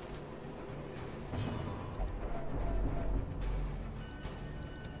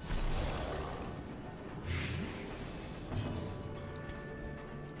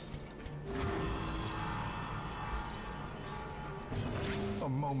 A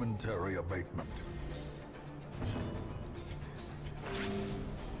momentary abatement.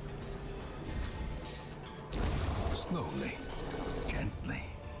 Slowly, gently.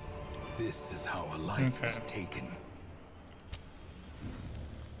 This is how a life Okay. is taken.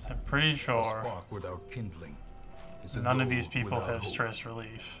 So I'm pretty A sure spark without kindling is a none of goal these people without have hope. stress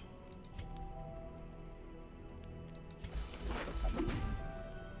relief.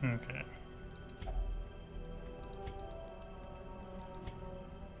 Okay.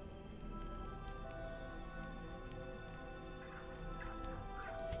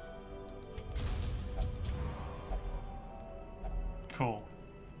 Cool.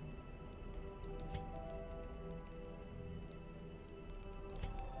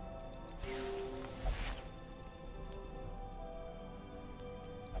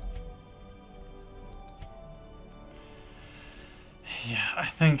 Yeah, I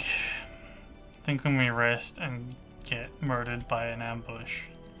think when we rest and get murdered by an ambush,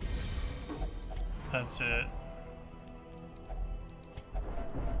 that's it.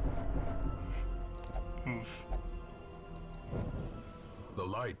 Oof. The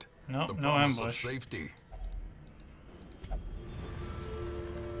light. Nope, The no promise of ambush. safety.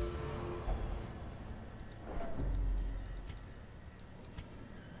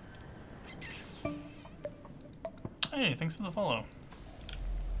 Hey, thanks for the follow.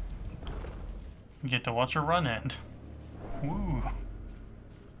 You get to watch a run end. Woo.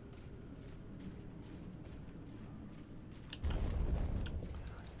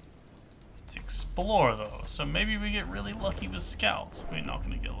 Let's explore though. So maybe we get really lucky with scouts. We're not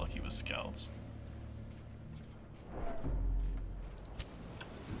gonna get lucky with scouts.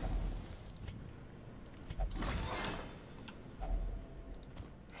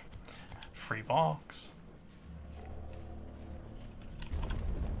 Free box.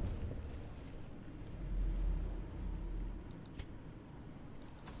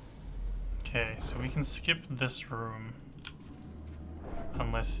 Okay, so we can skip this room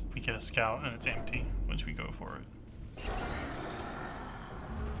unless we get a scout and it's empty, which we go for it.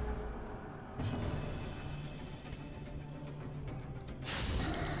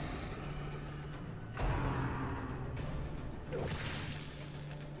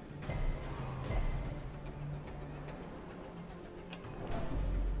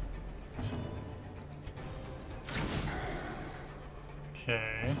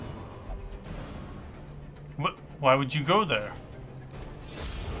 Okay. What? Why would you go there?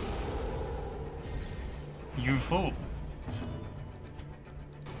 You fool.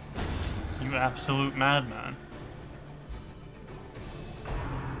 You absolute madman.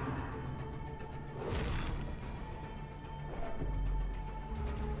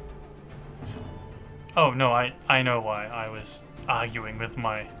 Oh no, I know why I was arguing with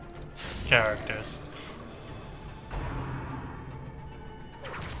my characters.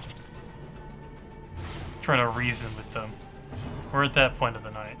 Trying to reason with them. We're at that point of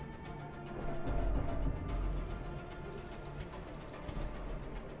the night.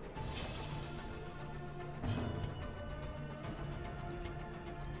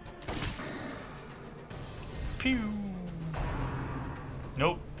 Pew!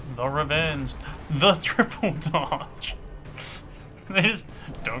 Nope. The revenge. The triple dodge. They just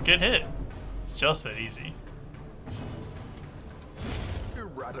don't get hit. It's just that easy.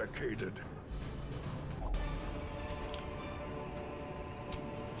 Eradicated.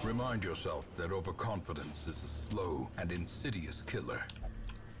 Remind yourself that overconfidence is a slow and insidious killer.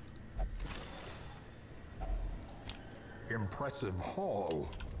 Impressive haul.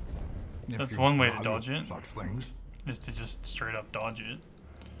 If That's you one way to value dodge it. Such things. Is to just straight up dodge it.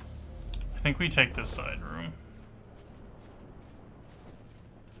 I think we take this side room.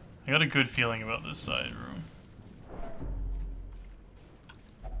 I got a good feeling about this side room.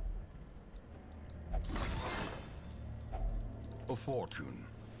 A fortune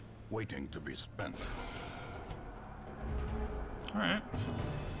waiting to be spent. Alright.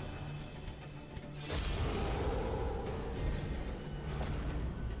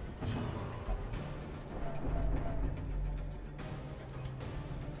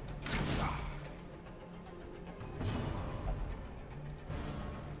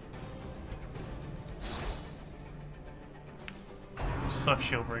 suck,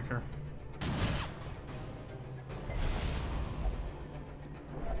 shield breaker.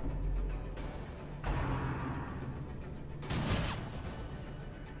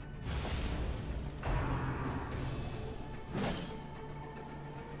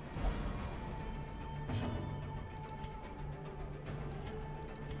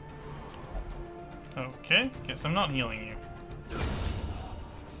 Okay, guess I'm not healing you.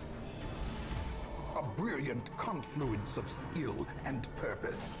 A brilliant confluence of skill and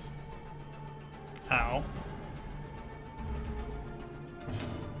purpose. How?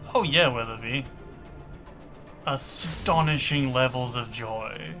 Oh yeah, Weatherby. Astonishing levels of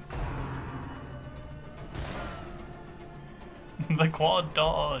joy. The quad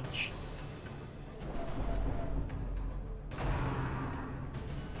dodge.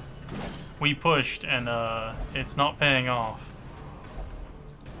 We pushed and it's not paying off.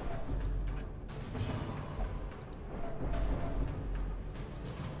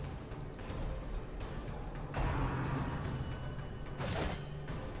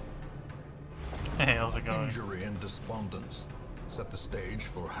 Hey, how's it going? Injury and despondence set the stage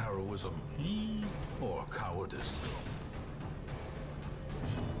for heroism or cowardice.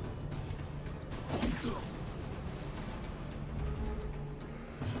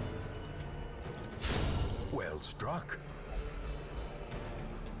 Well struck.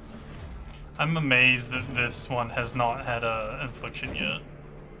 I'm amazed that this one has not had a infliction yet.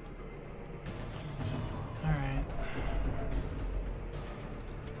 Alright.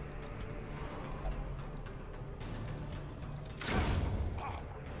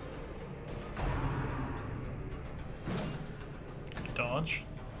 Good dodge.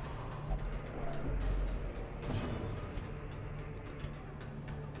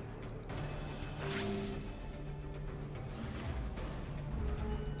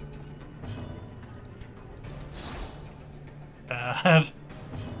 Bad.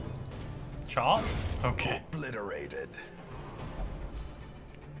 Chop? Okay. Obliterated.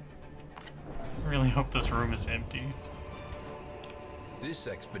 I really hope this room is empty. This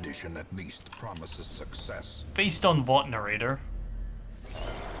expedition at least promises success. Based on what, narrator?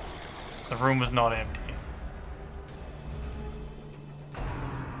 The room was not empty.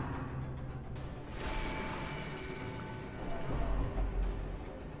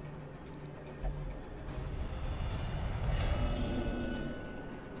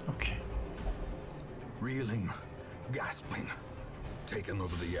 Okay. Reeling, gasping, taken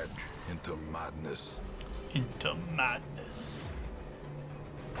over the edge into madness. Into madness.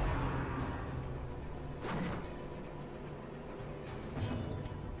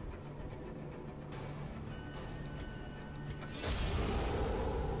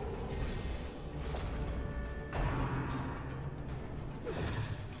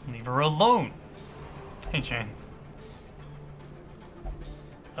 Leave her alone. Hey, Jane.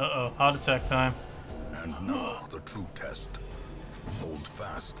 Uh-oh, heart attack time. And now the true test. Hold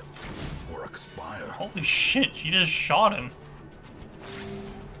fast or expire. Holy shit, she just shot him.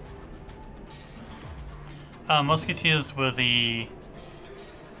 Musketeers were the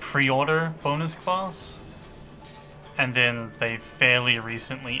pre-order bonus class, and then they fairly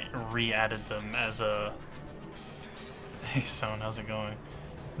recently re-added them as a... Hey Son, how's it going?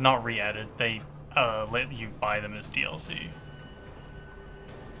 Not re-added, they let you buy them as DLC.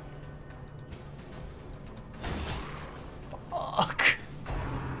 Fuck.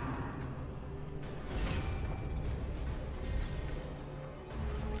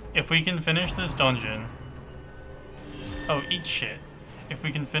 If we can finish this dungeon... Oh, eat shit. If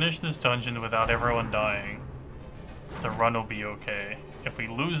we can finish this dungeon without everyone dying, the run will be okay. If we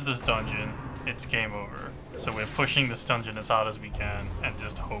lose this dungeon, it's game over. So we're pushing this dungeon as hard as we can and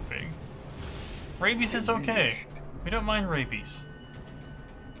just hoping. Rabies is okay. We don't mind rabies.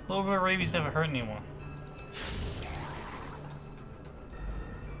 A little bit of rabies never hurt anyone.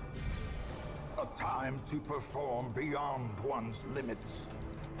 A time to perform beyond one's limits.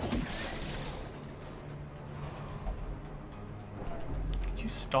 Could you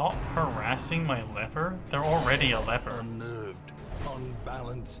stop harassing my leper? They're already a leper. Unnerved,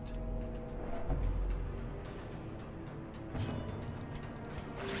 unbalanced.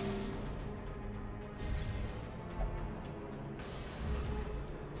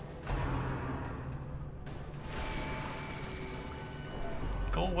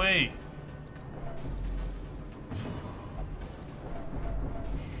 Go away.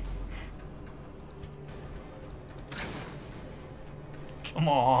 Come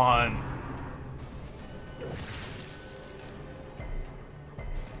on.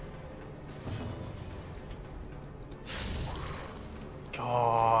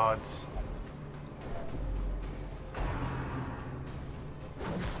 Gods.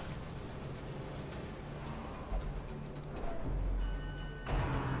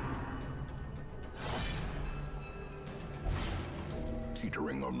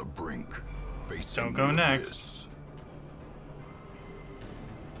 teetering on the brink. Facing Don't go the next. abyss.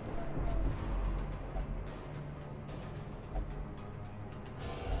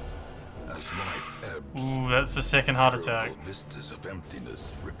 As life ebbs, Ooh, that's the second heart attack. terrible vistas of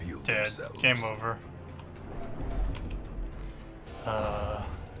emptiness reveal Dead. themselves. Game over.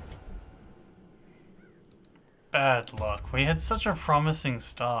 Bad luck. We had such a promising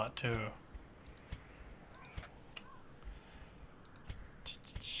start, too.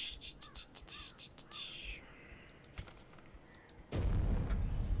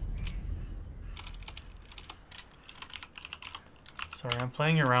 Sorry, I'm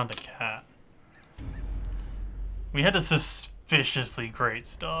playing around a cat. We had a suspiciously great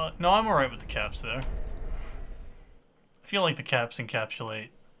start. No, I'm alright with the caps there. I feel like the caps encapsulate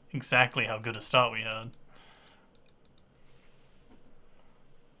exactly how good a start we had.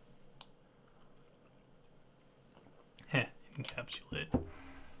 Heh, encapsulate.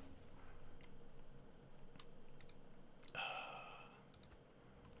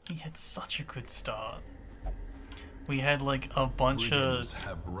 We had such a good start. We had like a bunch Brigands of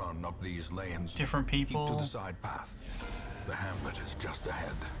have run up these lanes. different Keep to people. the side path. The hamlet is just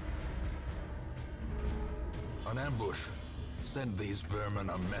ahead. An ambush. Send these vermin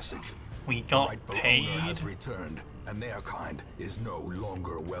a message. We The got rightful owner paid. has returned, and their kind is no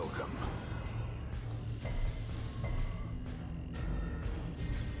longer welcome.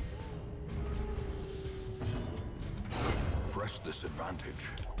 Press this advantage.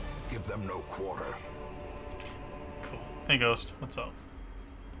 Give them no quarter. Cool. Hey Ghost, what's up?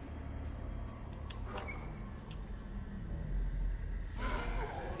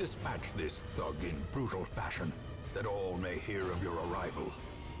 Dispatch this thug in brutal fashion, that all may hear of your arrival.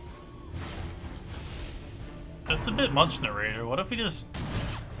 That's a bit much, narrator. What if we just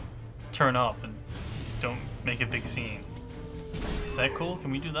turn up and don't make a big scene? Is that cool?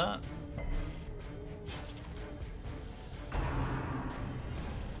 Can we do that?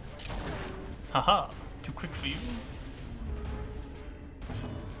 Haha, too quick for you.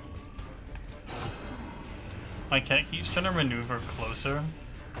 My cat keeps trying to maneuver closer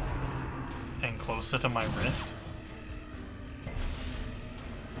and closer to my wrist.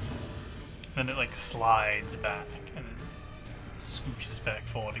 Then it like slides back and then scooches back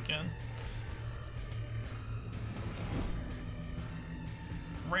forward again.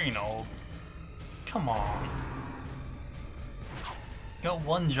 Reynold, come on. Got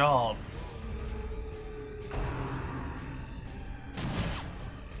one job.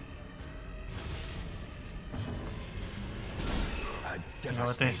 You know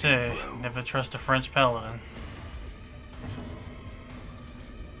what they say, never trust a French paladin.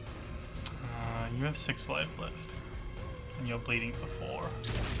 You have 6 life left. And you're bleeding for 4.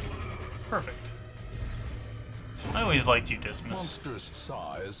 Perfect. I always liked you, Dismas. Monstrous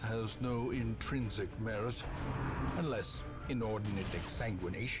size has no intrinsic merit, unless inordinate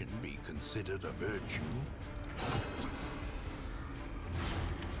exsanguination be considered a virtue. I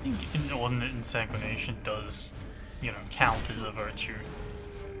think inordinate insanguination does, you know, count as a virtue,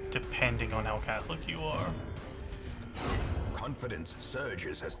 depending on how Catholic you are. Confidence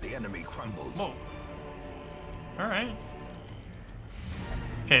surges as the enemy crumbles. Whoa. Alright.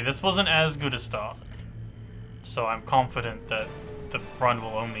 Okay, this wasn't as good a start. So I'm confident that the run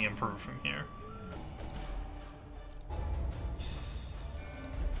will only improve from here.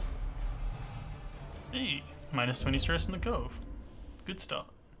 Hey, minus 20 stress in the cove. Good start.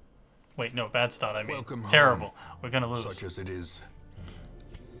 Wait, no, bad start, I mean. Welcome Terrible. home, We're gonna lose. such as it is.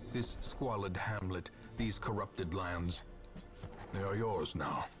 This squalid hamlet, these corrupted lands, they are yours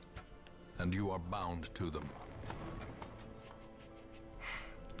now, and you are bound to them.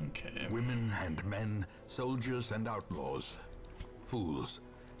 Okay. Women and men, soldiers and outlaws, fools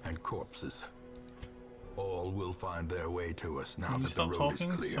and corpses, all will find their way to us now Can you that the stop road is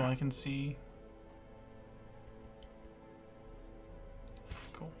talking clear. so I can see?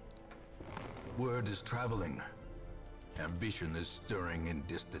 Cool. Word is traveling. Ambition is stirring in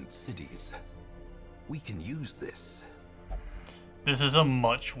distant cities. We can use this. This is a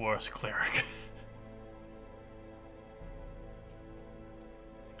much worse cleric.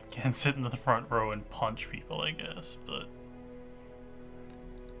 Can't sit in the front row and punch people, I guess, but...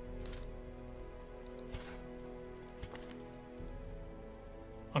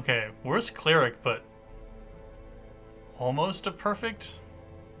 Okay, worse cleric, but... almost a perfect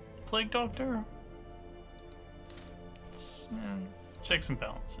plague doctor? Checks and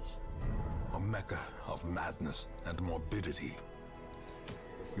balances. A mecca of madness and morbidity.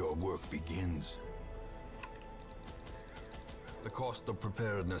 Your work begins. The cost of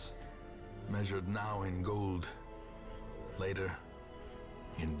preparedness, measured now in gold, later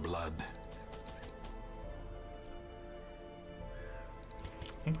blood.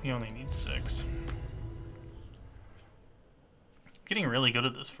 I think we only need 6. Getting really good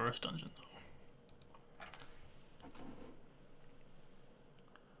at this first dungeon, though.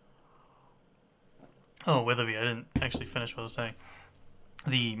 Oh, Witherby, I didn't actually finish what I was saying.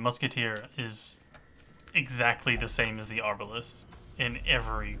 The Musketeer is exactly the same as the Arbalist in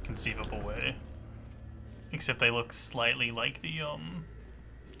every conceivable way. Except they look slightly like the,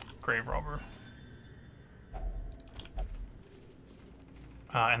 Grave Robber.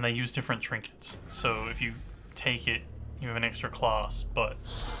 And they use different trinkets. So if you take it, you have an extra class, but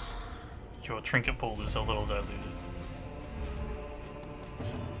your trinket pool is a little diluted.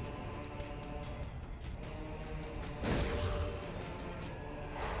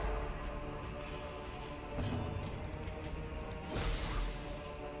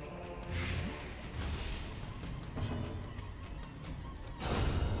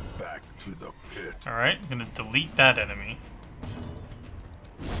 Back to the pit. Alright, I'm gonna delete that enemy.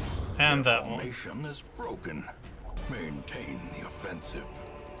 And that one. Formation is broken. Maintain the offensive.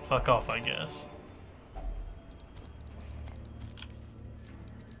 Fuck off, I guess.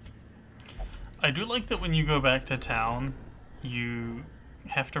 I do like that when you go back to town, you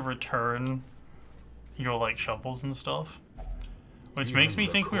have to return your, like, shovels and stuff. Which Even makes me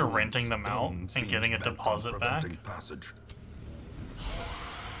the think we were cold renting them out stone and seems getting a bent on deposit back. preventing passage.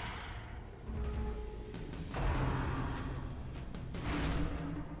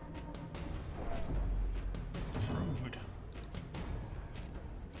 Rude.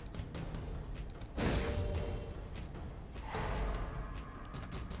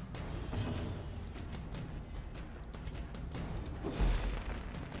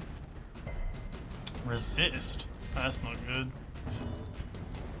 Resist? That's not good.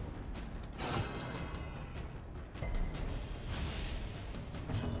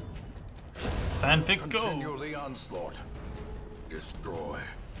 Fanfic go! Continue the onslaught. Destroy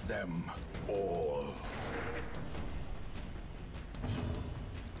them all.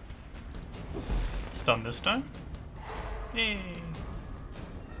 Stun this time? Yay!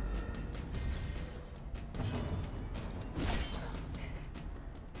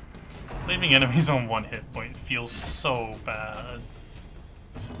 Leaving enemies on 1 hit point feels so bad.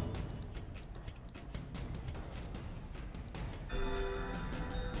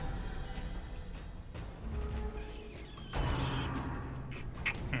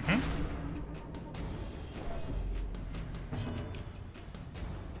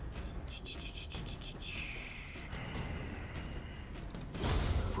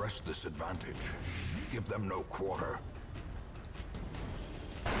 Press this advantage. Give them no quarter.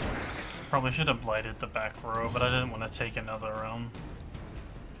 Probably should have blighted the back row, but I didn't want to take another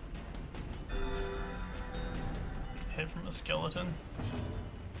hit from a skeleton.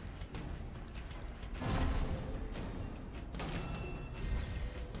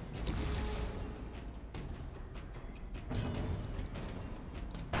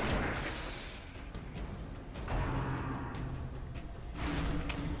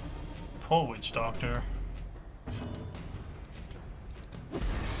 Poor witch doctor.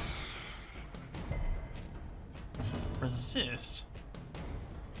 Resist?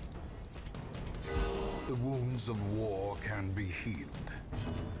 The wounds of war can be healed,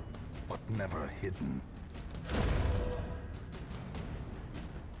 but never hidden.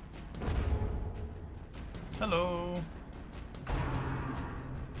 Hello.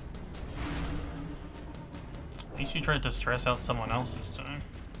 At least you tried to stress out someone else this time.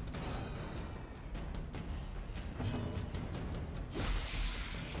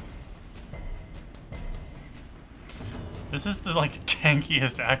 This is the, like,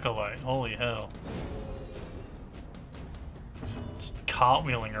 tankiest acolyte. Holy hell. Just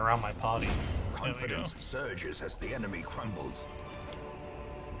cartwheeling around my body. Confidence surges as the enemy crumbles.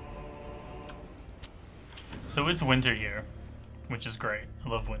 So it's winter here, which is great. I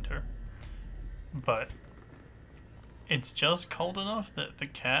love winter. But it's just cold enough that the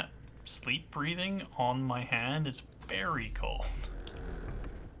cat sleep breathing on my hand is very cold.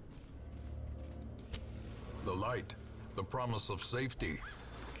 The light, the promise of safety.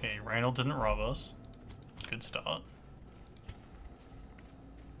 Okay, Randall didn't rob us. Good start.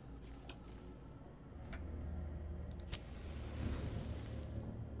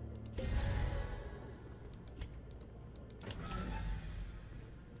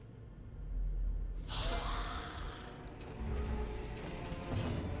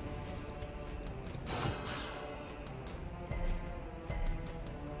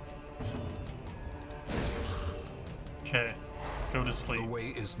 Okay, go to sleep. The way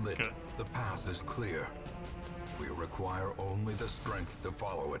is lit. Good. The path is clear. We require only the strength to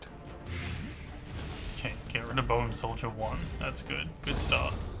follow it. Okay, get rid of Bone Soldier 1. That's good. Good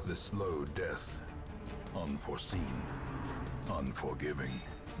start. The slow death. Unforeseen. Unforgiving.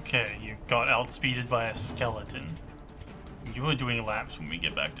 Okay, you got outspeeded by a skeleton. You are doing laps when we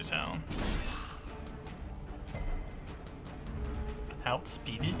get back to town.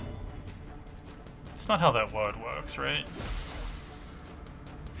 Outspeeded? That's not how that word works, right?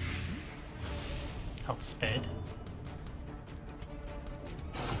 Outsped?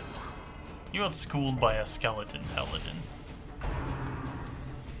 You got schooled by a skeleton, Paladin.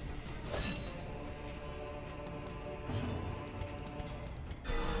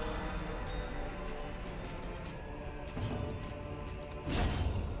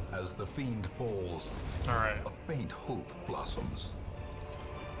 As the fiend falls, Alright. a faint hope blossoms.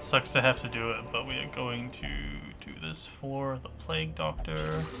 Sucks to have to do it, but we are going to do this for the Plague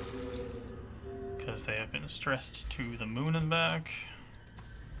Doctor. Because they have been stressed to the moon and back.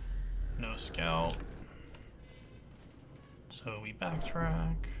 No scout. So we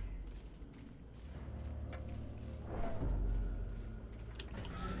backtrack.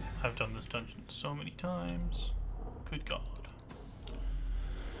 I've done this dungeon so many times. Good God.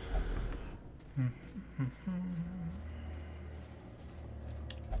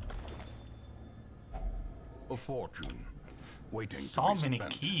 A fortune waiting So to be many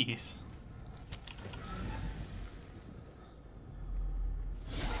spent. keys.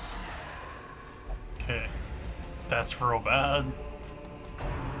 Okay, that's real bad.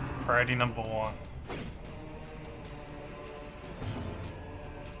 Priority number 1.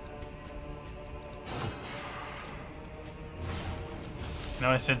 I know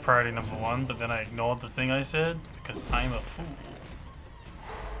I said priority number 1, but then I ignored the thing I said because I'm a fool.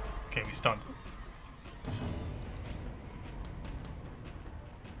 Okay, we stunned him.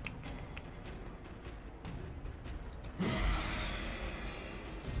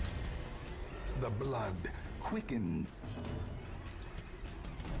 The blood quickens.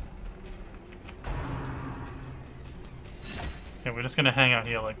 Okay, we're just gonna hang out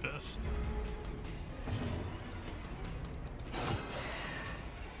here like this.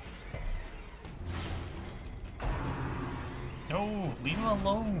 No, leave her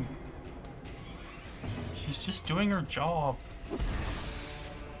alone. She's just doing her job.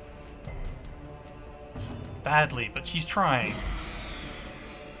 Badly, but she's trying.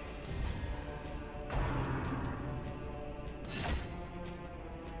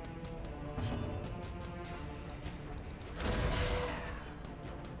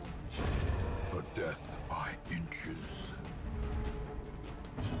 A death by inches.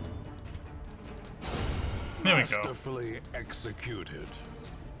 There we go. Masterfully executed.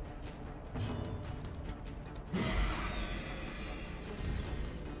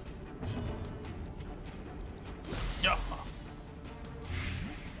 Yeah.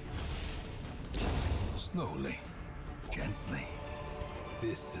 Slowly, gently.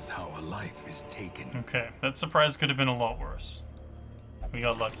 This is how a life is taken. Okay, that surprise could have been a lot worse. We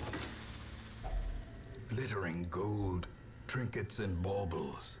got lucky. Glittering gold, trinkets and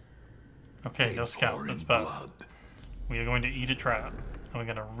baubles. Okay, no scout. Pouring That's bad. blood. We are going to eat a trap. And we're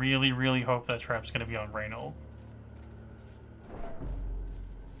gonna really, really hope that trap's gonna be on Reynold.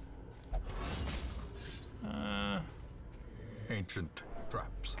 Ancient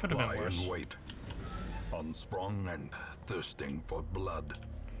traps Could have been lie worse. in wait, unsprung and thirsting for blood.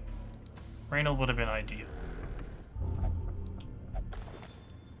 Reynold would have been ideal.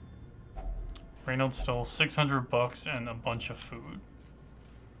 Reynold stole 600 bucks and a bunch of food.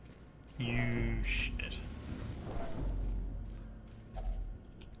 You shit.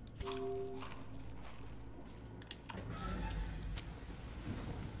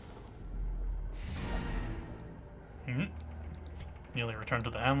 Nearly returned to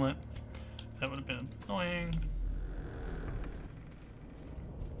the hamlet. That would have been annoying.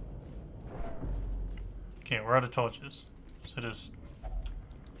 Okay, we're out of torches. So just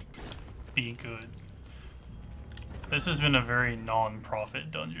be good. This has been a very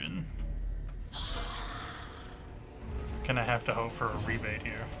non-profit dungeon. Gonna have to hope for a rebate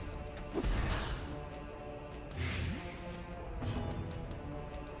here.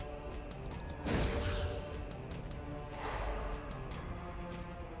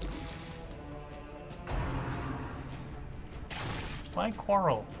 Why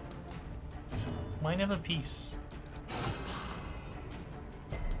quarrel? Why never peace?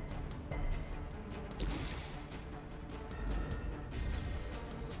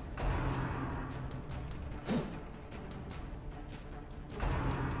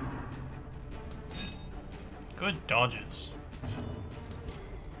 Good dodges.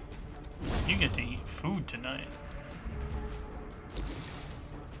 You get to eat food tonight.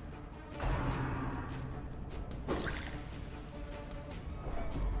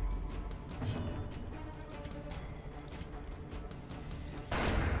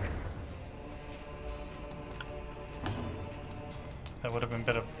 That would have been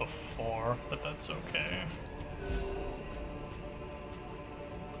better before, but that's okay.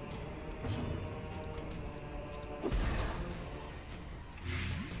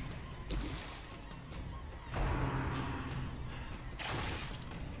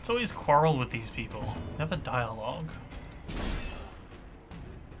 It's always quarrel with these people. Never dialogue.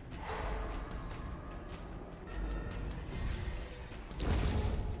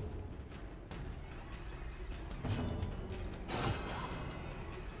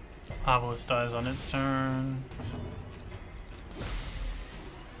 Obelisk dies on its turn.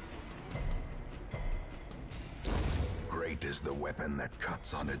 Great is the weapon that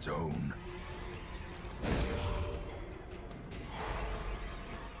cuts on its own.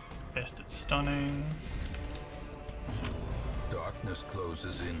 Best at stunning. Darkness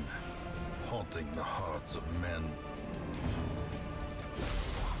closes in, haunting the hearts of men.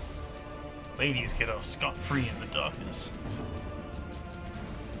 Ladies get off scot-free in the darkness.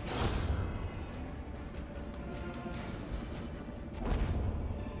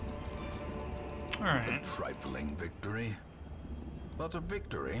 Alright. A trifling victory, but a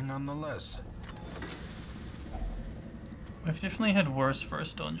victory nonetheless. I've definitely had worse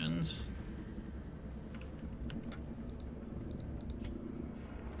first dungeons.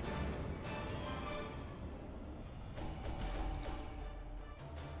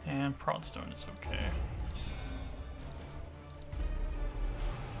 And Prodstone is okay.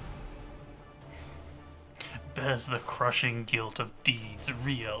 Bears the crushing guilt of deeds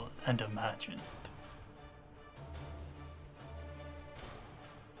real and imagined.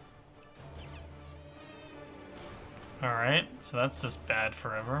 Alright, so that's just bad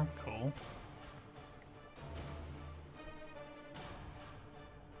forever. Cool.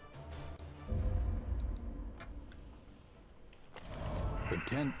 The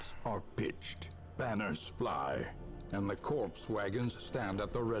tents are pitched, banners fly, and the corpse wagons stand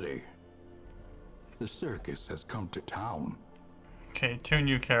at the ready. The circus has come to town. Okay, 2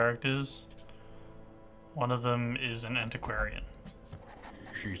 new characters. One of them is an antiquarian.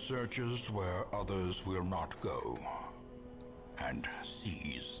 She searches where others will not go, and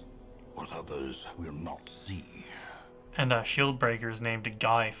sees what others will not see. And our shield breaker is named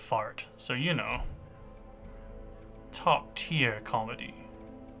Guy Fart, so you know. Top tier comedy.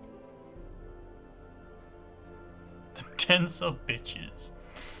 The tents are bitches.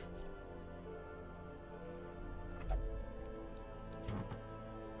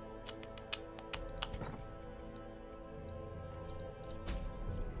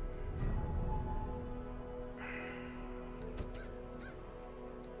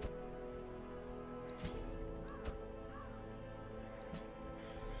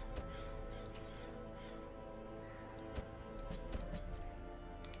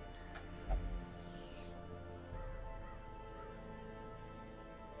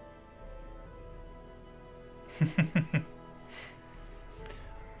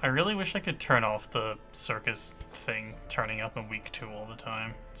 I really wish I could turn off the circus thing turning up in week 2 all the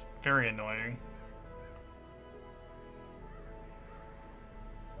time. It's very annoying.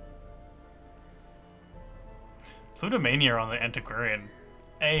 Plutomania on the Antiquarian,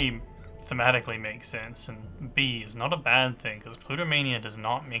 A, thematically makes sense, and B, is not a bad thing, because Plutomania does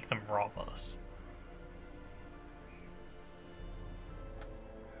not make them rob us.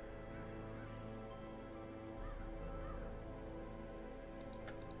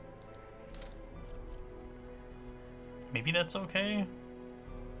 Maybe that's okay.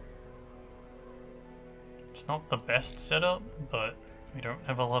 It's not the best setup, but we don't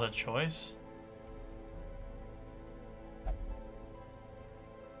have a lot of choice.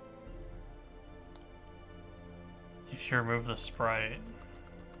 If you remove the sprite.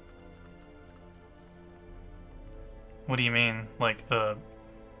 What do you mean? Like the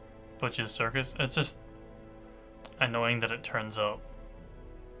Butch's Circus? It's just annoying that it turns up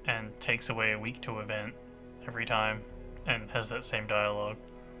and takes away a week 2 event every time. And has that same dialogue.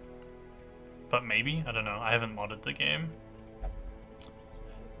 But maybe? I don't know. I haven't modded the game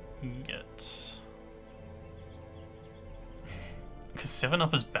yet. Because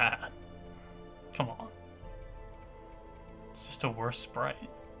 7-Up is bad. Come on. It's just a worse sprite.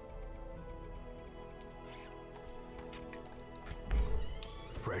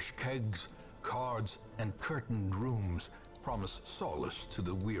 Fresh kegs, cards, and curtained rooms promise solace to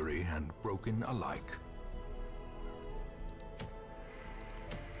the weary and broken alike.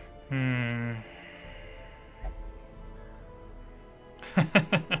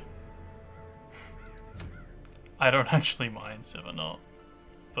 I don't actually mind 7-Up,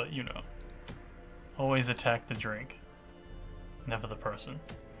 but you know, always attack the drink, never the person.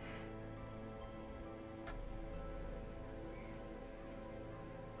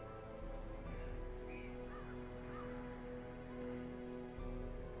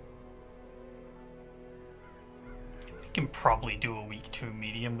 We can probably do a week 2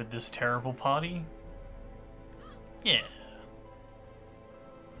 medium with this terrible party. Yeah.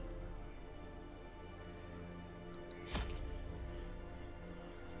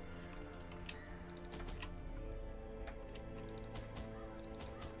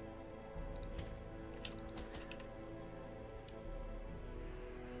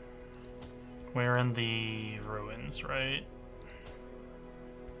 We're in the ruins, right?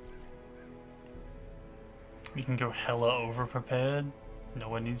 We can go hella over-prepared. No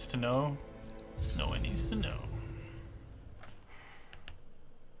one needs to know. No one needs to know.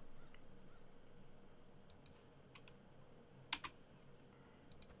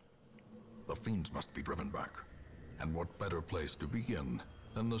 The fiends must be driven back. And what better place to begin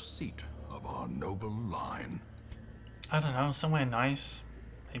than the seat of our noble line? I don't know, somewhere nice.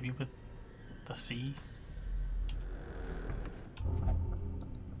 Maybe with the sea.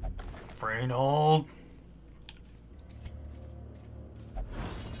 Brainhold.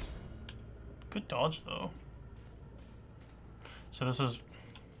 Good dodge though. So this is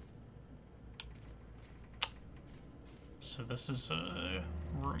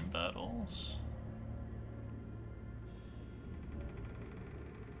room battles.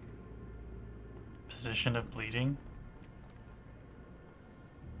 Position of bleeding.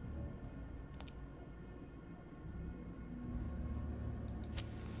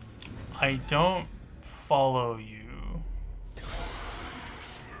 I don't follow you.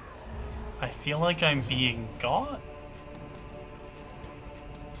 I feel like I'm being got?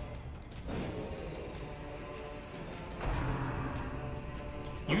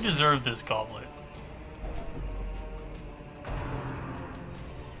 You deserve this goblet.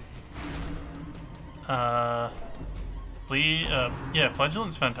 Yeah,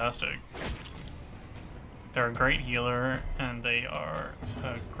 Flagellant's fantastic. They're a great healer, and they are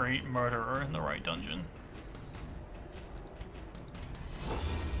a great murderer in the right dungeon.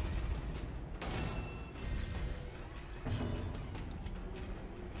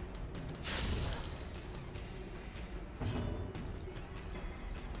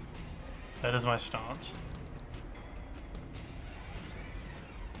 That is my stance.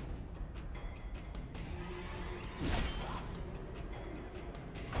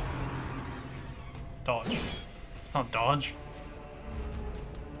 Dodge. It's not dodge.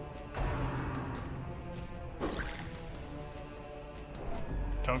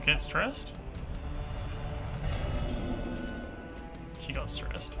 Don't get stressed. She got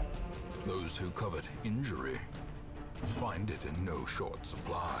stressed. Those who covet injury find it in no short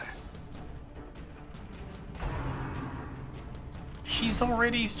supply. She's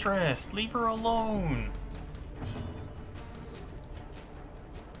already stressed. Leave her alone.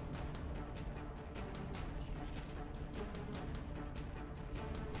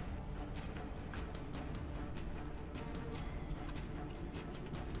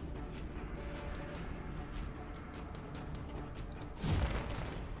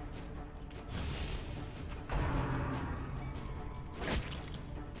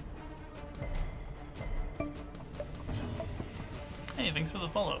 Hey, thanks for the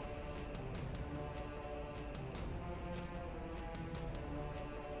follow.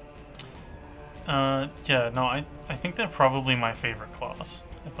 Yeah, no, I think they're probably my favorite class,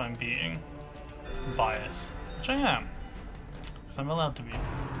 if I'm being biased. Which I am. Because I'm allowed to be.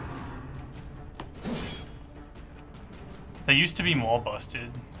 They used to be more busted.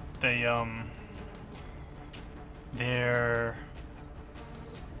 Their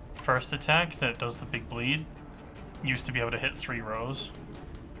first attack that does the big bleed used to be able to hit 3 rows.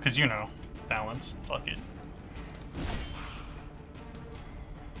 Because, you know, balance, fuck it.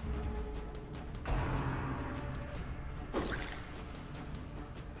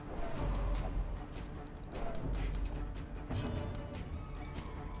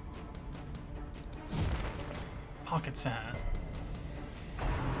 Pocket sand.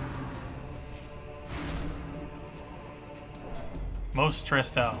 Most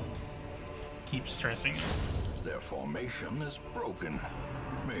stressed out. Keep stressing. Their formation is broken.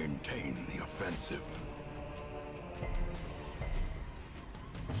 Maintain the offensive.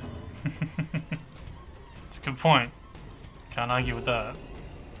 It's a good point. Can't argue with that.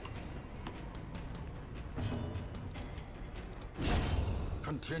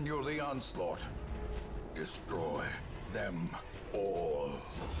 Continue the onslaught. Destroy them all.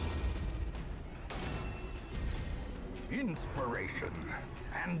 Inspiration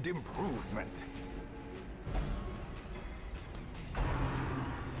and improvement.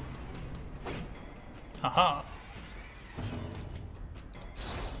 Haha.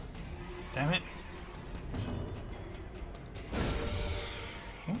 Damn it.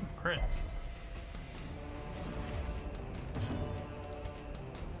 Ooh, crit.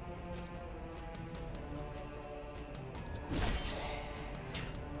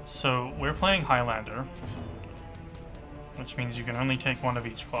 So we're playing Highlander, which means you can only take one of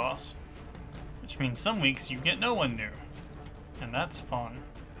each class. Which means some weeks you get no one new. And that's fun.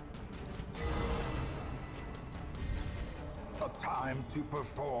 A time to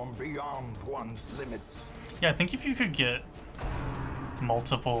perform beyond one's limits. Yeah, I think if you could get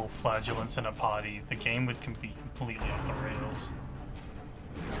multiple flagellants in a party, the game would be completely off the rails.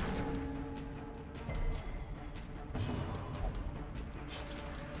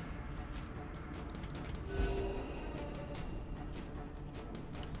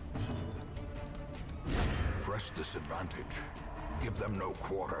 Press this advantage. Give them no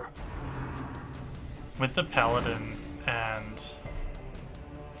quarter. With the Paladin and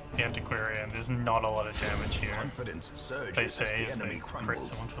the Antiquarian, there's not a lot of damage here. Confidence surges They as say the is enemy they crit crumbles.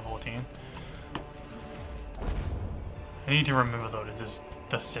 someone for 14. I need to remember though to just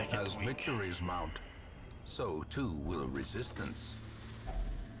the second As week. victories mount, so too will resistance.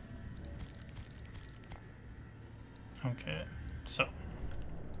 Okay, so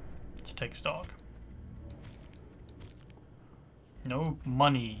let's take stock. No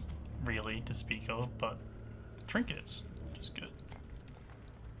money really to speak of, but trinkets, which is good.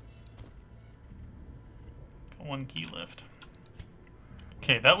 Got one key left.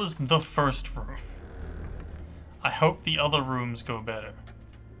 Okay, that was the first room. I hope the other rooms go better.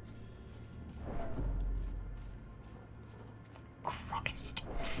 Christ.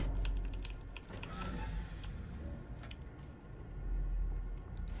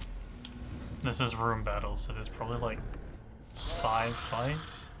 This is room battle, so there's probably like 5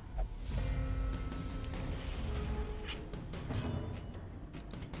 fights.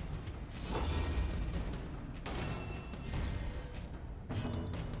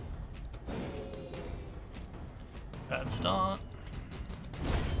 Bad start.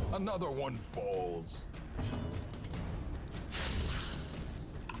 Another one falls.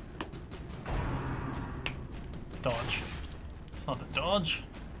 Dodge. It's not a dodge.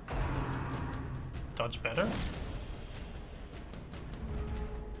 Dodge better?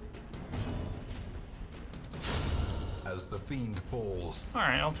 As the fiend falls,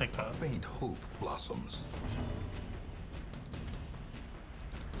 Alright, I'll take that. faint hope blossoms.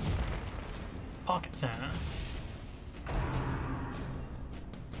 Pocket Santa.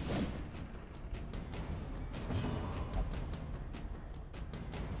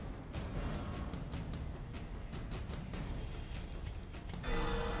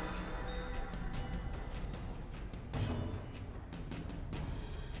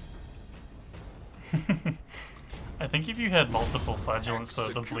 I think if you had multiple flagellants though,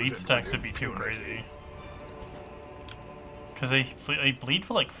 the bleed stacks would be too crazy. Because they bleed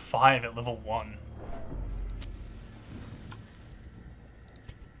for like 5 at level 1. You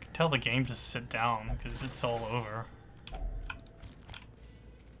can tell the game to sit down because it's all over.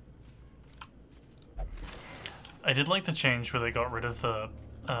 I did like the change where they got rid of the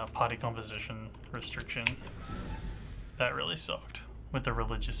party composition restriction. That really sucked with the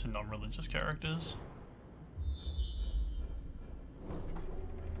religious and non-religious characters.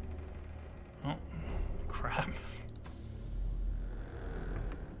 Oh, crap.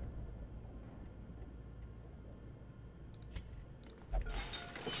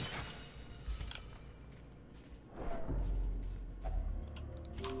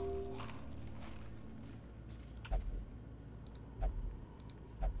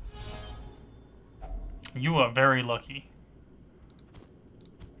 You are very lucky.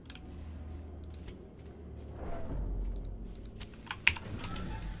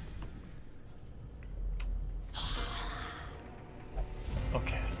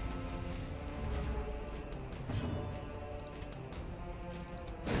 Okay.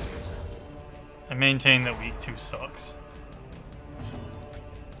 I maintain that week 2 sucks.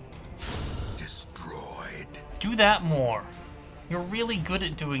 Destroyed. Do that more. You're really good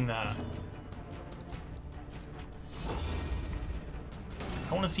at doing that.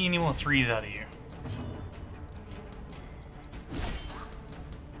 I want to see any more 3s out of you.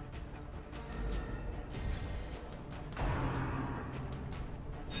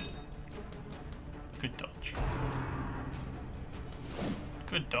 Good dodge.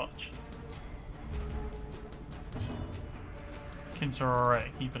 Good dodge. Kids are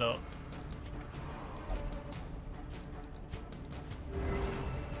alright, keep it up.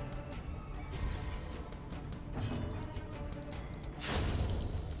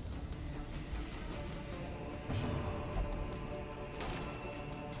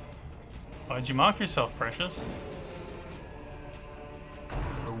 Why'd you mark yourself, Precious?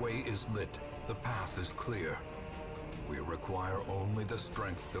 The way is lit. The path is clear. We require only the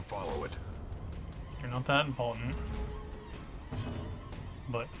strength to follow it. You're not that important.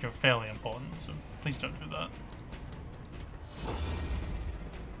 but you're fairly important, so please don't do that.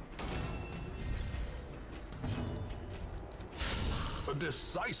 A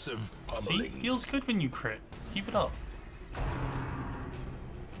decisive See? pummeling. Feels good when you crit. Keep it up.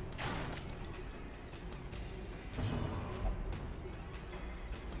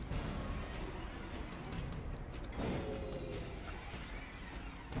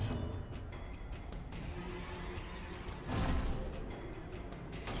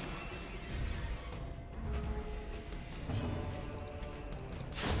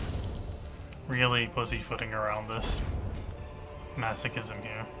 Really pussyfooting around this masochism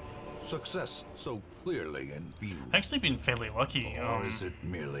here. Success so clearly in view. Actually been fairly lucky, Or is it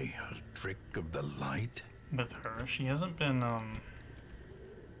merely a trick of the light? with her. She hasn't been,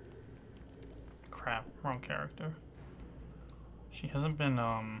 crap, wrong character. She hasn't been,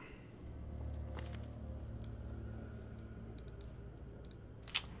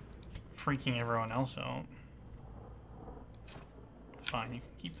 freaking everyone else out. Fine, you can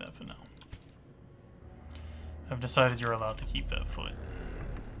keep that for now. I've decided you're allowed to keep that foot.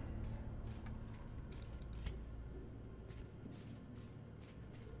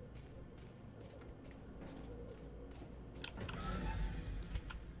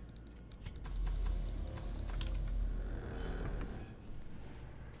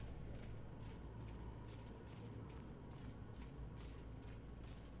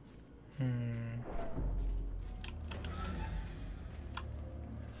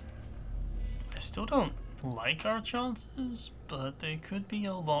 I still don't like our chances, but they could be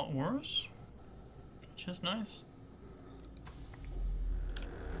a lot worse, which is nice.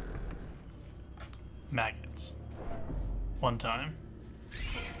 Maggots. One time.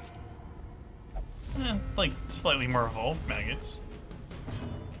 Like slightly more evolved maggots.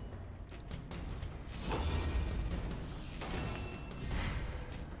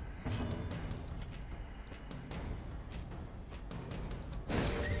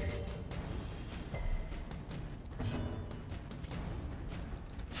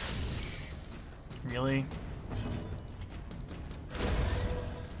 Really?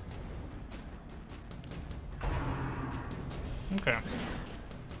 Okay.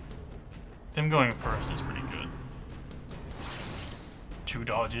 Them going first is pretty good. 2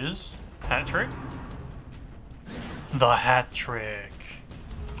 dodges. Hat trick? The hat trick.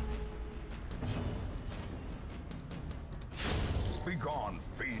 Be gone,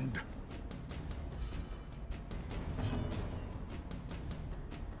 fiend.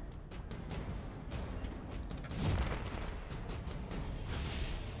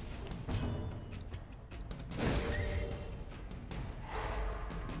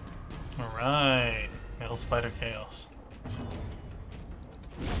 Alright. Metal Spider Chaos.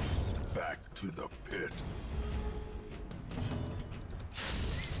 Back to the pit.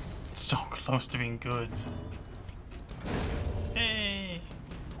 So close to being good. Hey!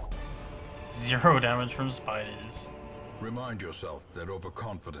 0 damage from spiders. Remind yourself that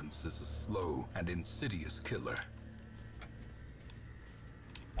overconfidence is a slow and insidious killer.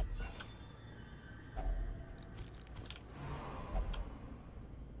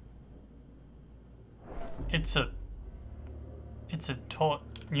 It's a taught.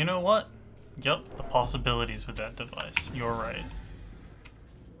 You know what? Yup, the possibilities with that device. You're right.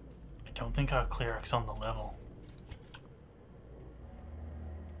 I don't think our cleric's on the level.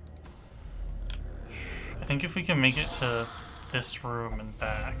 I think if we can make it to this room and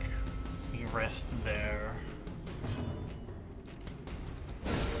back, we rest there.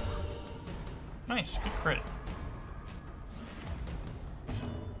 Nice, good crit.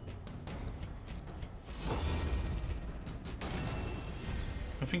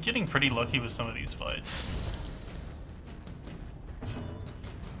 We've been getting pretty lucky with some of these fights.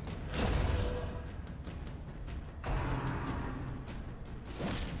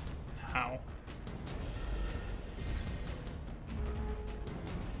 How?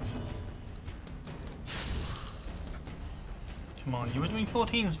 Come on, you were doing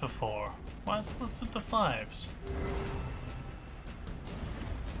 14s before. What's with the 5s?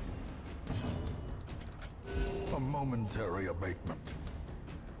 A momentary abatement.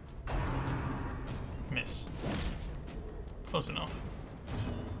 Miss. Close enough.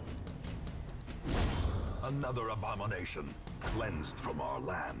 Another abomination cleansed from our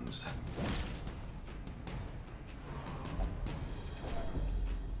lands.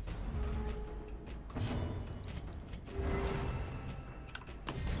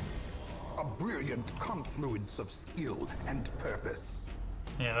 A brilliant confluence of skill and purpose.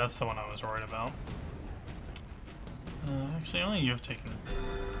 Yeah, that's the one I was worried about. Actually, only you've taken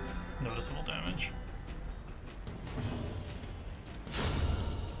noticeable damage.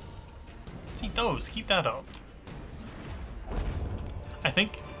 Just eat those. Keep that up. I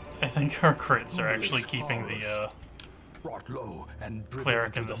think her crits are actually keeping the brought low and driven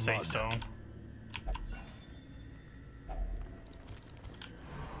cleric in into the safe mud. zone.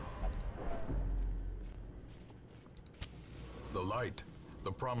 The light,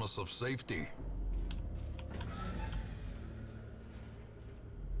 the promise of safety.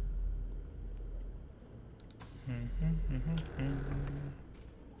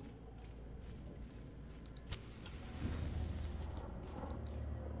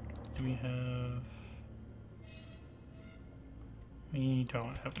 Do we have... We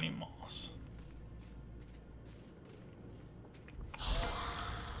don't have any moss.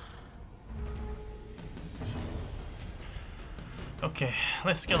 Okay,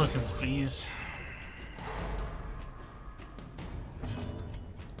 less skeletons, please.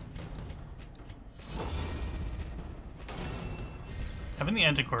 Having the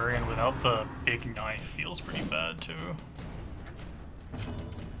antiquarian without the big knife feels pretty bad, too.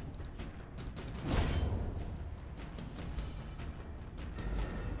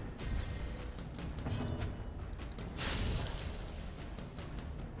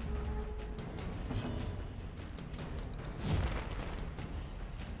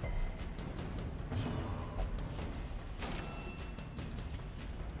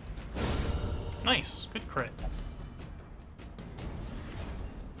 Nice, good crit.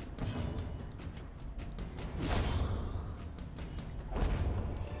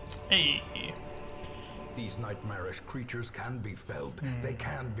 Hey. These nightmarish creatures can be felled. They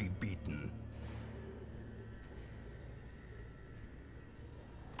can be beaten.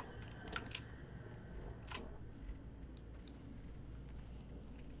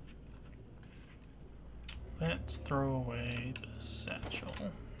 Let's throw away the satchel.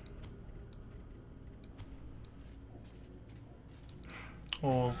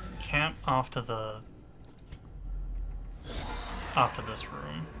 We'll camp after this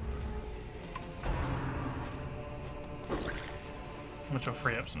room, which will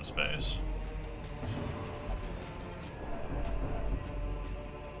free up some space.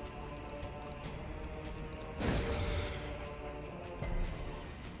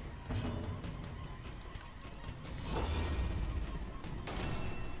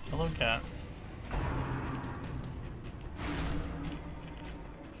 Hello, cat.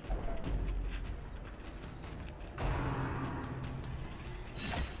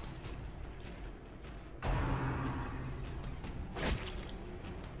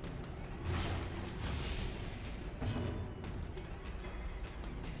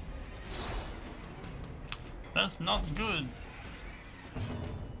 That's not good.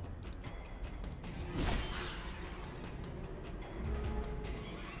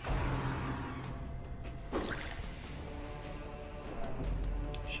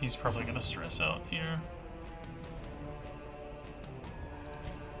 She's probably gonna stress out here.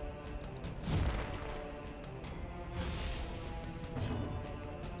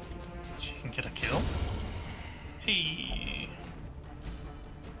 She can get a kill. Hey.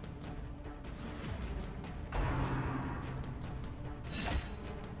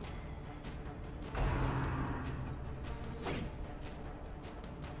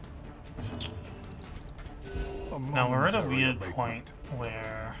 Now we're at a weird point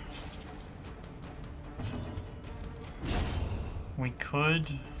where we could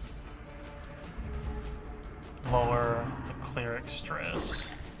lower the cleric stress.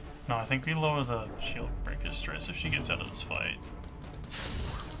 No, I think we lower the shield breaker stress if she gets out of this fight,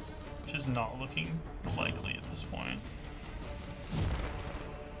 which is not looking likely at this point.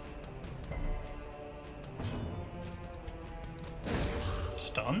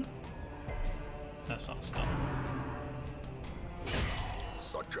 Stun? That's not stun.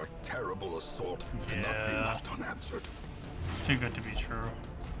 Such a terrible assault cannot be left unanswered. Too good to be true.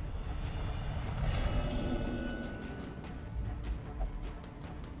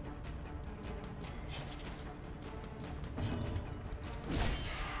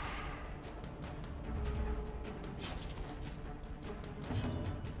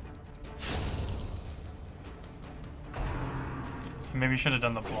 Maybe should have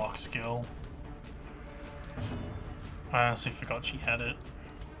done the block skill. I honestly forgot she had it.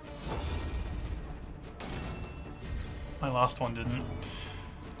 My last one didn't.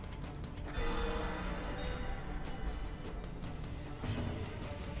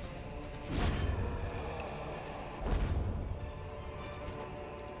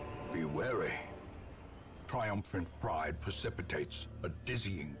 Be wary. Triumphant pride precipitates a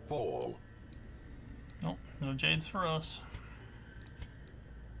dizzying fall. Nope, no jades for us.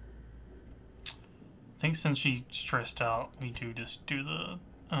 I think since she stressed out, we do just do the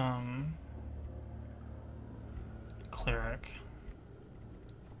cleric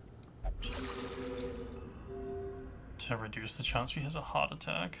to reduce the chance she has a heart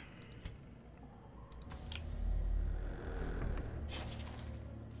attack.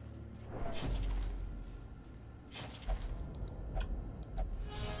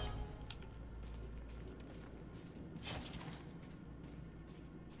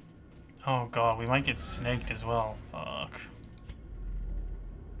 Oh god, we might get snaked as well. Fuck.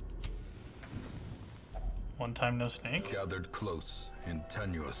 One time no snake. Gathered close in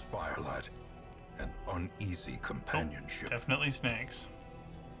tenuous firelight and uneasy companionship. Oh, definitely snakes.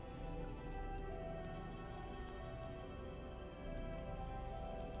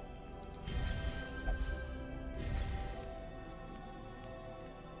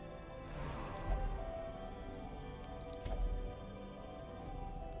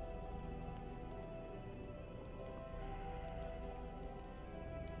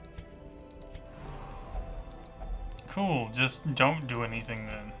 Cool, just don't do anything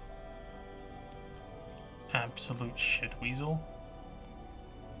then. Absolute shit weasel.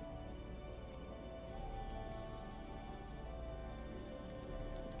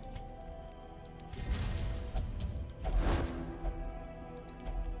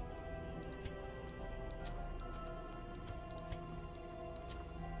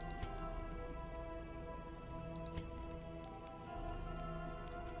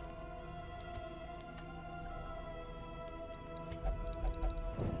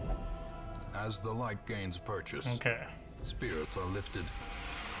 As the light gains purchase, Okay. spirits are lifted,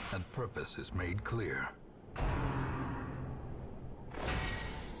 and purpose is made clear.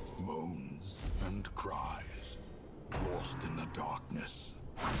 Moans and cries, lost in the darkness.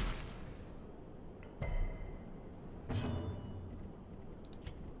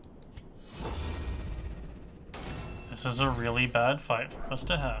 This is a really bad fight for us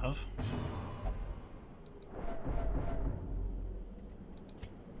to have.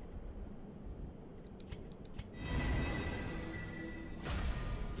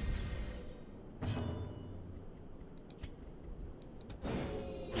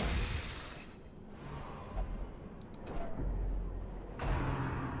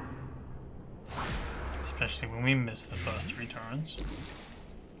 Especially when we miss the first 3 turns.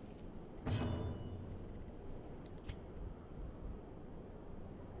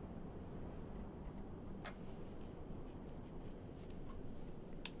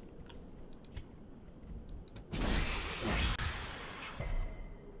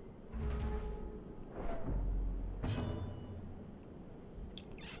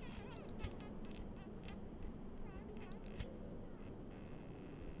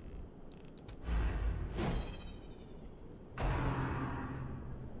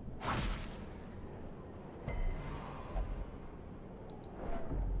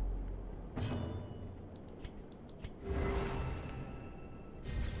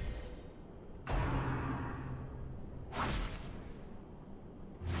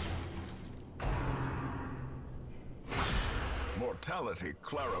 Mortality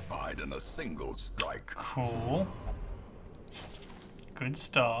clarified in a single strike. Cool. Good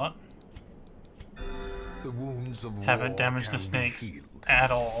start. The wounds of Haven't war damaged can the be snakes healed,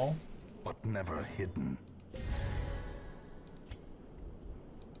 at all. but never hidden.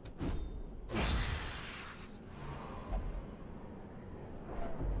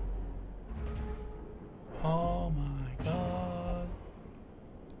 Oh my god.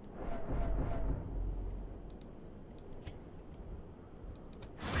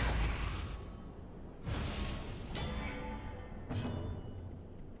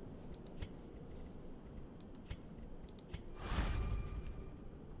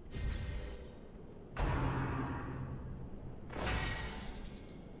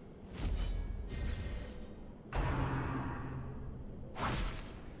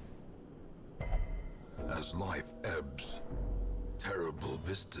 As life ebbs, terrible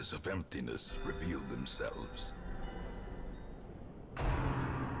vistas of emptiness reveal themselves.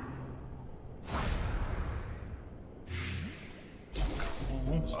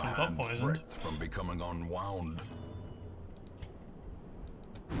 Cool. Still A got hand's poisoned. breadth from becoming unwound.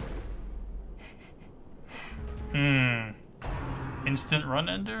 Instant run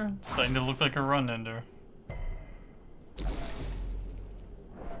ender? Starting to look like a run ender.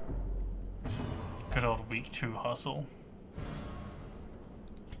 Good old week 2 hustle.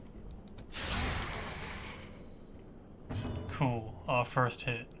 Cool. Our first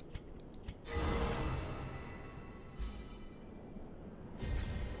hit.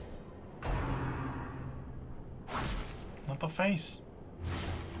 Not the face.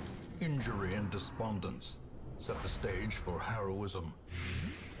 Injury and despondence set the stage for heroism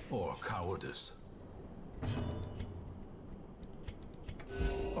or cowardice.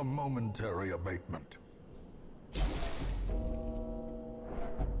 A momentary abatement.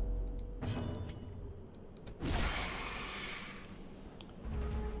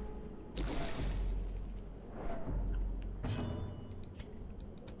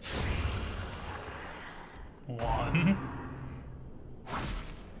 One.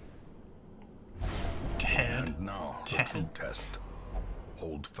 Dead. And now the Dead. true test.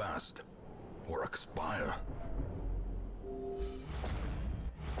 Hold fast or expire.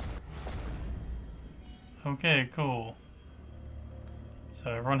 Okay, cool.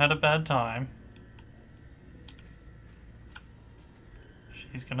 So everyone had a bad time.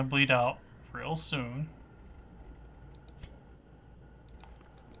 She's gonna bleed out real soon.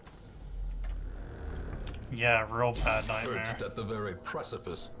 Yeah, real bad nightmare. Perched at the very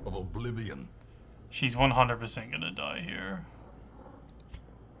precipice of oblivion. She's 100% gonna die here.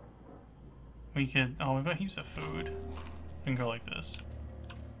 We could... Oh, we've got heaps of food. We can go like this.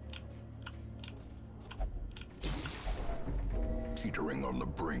 Teetering on the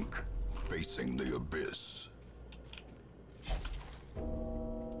brink, facing the abyss.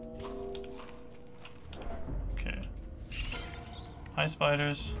 Okay. Hi,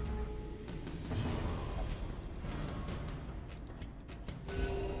 spiders.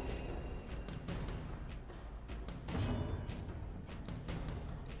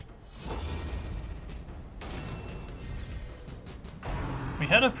 We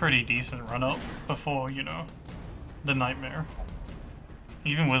had a pretty decent run up before, you know, the nightmare.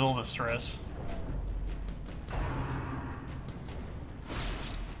 Even with all the stress.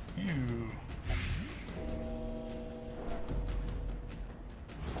 Ew.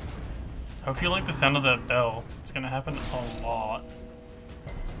 Hope you like the sound of that bell, 'cause it's gonna happen a lot.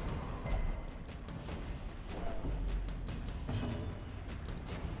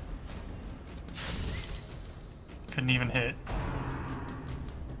 Couldn't even hit.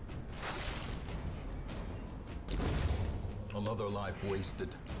 Another life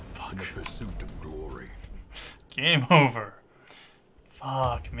wasted in the pursuit of glory. Game over.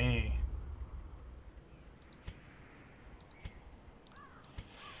 Fuck me.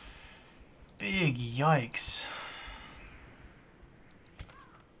 Big yikes.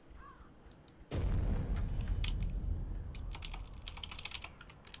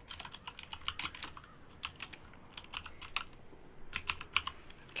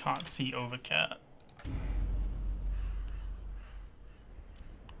 Can't see Overcat.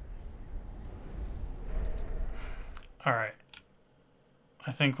 Alright.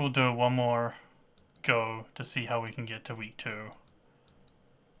 I think we'll do one more go to see how we can get to week 2.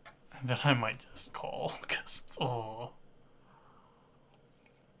 And then I might just call, because, oh.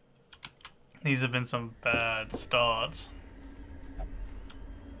 These have been some bad starts.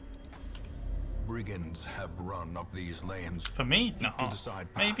 Brigands have run up these lanes. For me? No. To the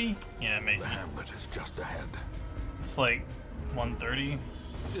side path. Maybe? Yeah, maybe. The hamlet is just ahead. It's like 1:30.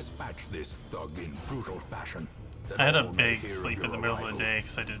 Dispatch this thug in brutal fashion. I had a big sleep in the middle of the day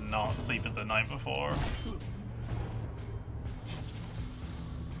because I did not sleep it the night before.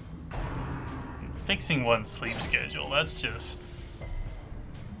 Fixing one sleep schedule, that's just...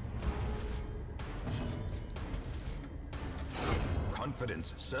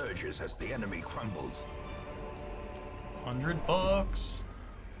 Confidence surges as the enemy crumbles. $100.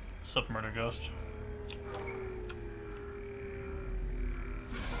 Sup, Murder Ghost?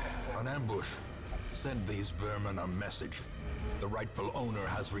 An ambush. Send these vermin a message. The rightful owner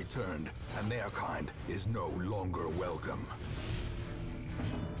has returned, and their kind is no longer welcome.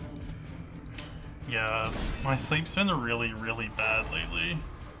 Yeah, my sleep's been really, really bad lately.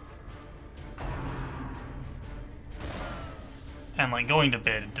 And like going to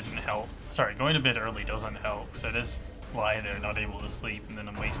bed didn't help. Sorry, going to bed early doesn't help, because I just lie there not able to sleep, and then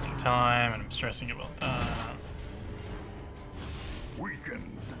I'm wasting time, and I'm stressing about that.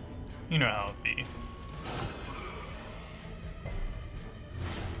 Weakened. You know how it be.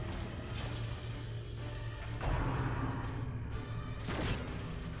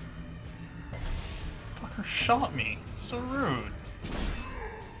 Fucker shot me. So rude.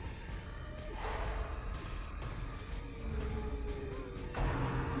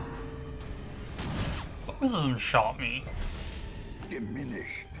 Both of them shot me.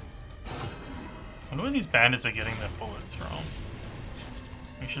 Diminished. I wonder where these bandits are getting their bullets from.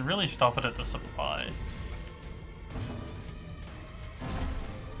 We should really stop it at the supply.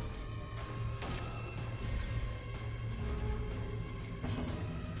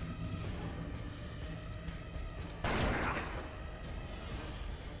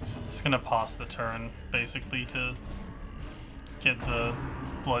 Just gonna pause the turn, basically, to get the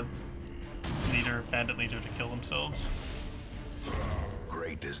blood leader, bandit leader, to kill themselves.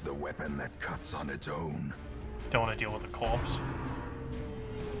 great is the weapon that cuts on its own. Don't want to deal with a corpse.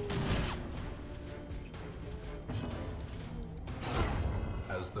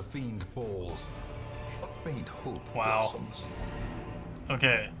 As the fiend falls, a faint hope Wow. blossoms.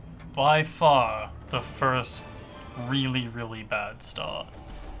 Okay, by far the first really, really bad start.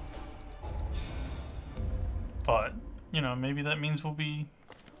 But, you know, maybe that means we'll be,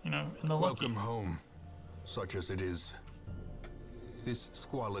 you know, in the lucky. Welcome home, such as it is. This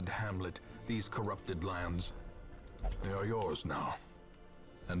squalid hamlet, these corrupted lands, they are yours now,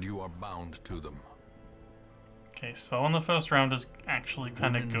 and you are bound to them. Okay, slow in the first round is actually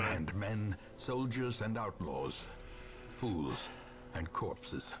kind of Women good. and men, soldiers and outlaws, fools and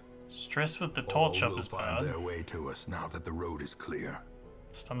corpses. Stress with the torch All up will is find bad. their way to us now that the road is clear.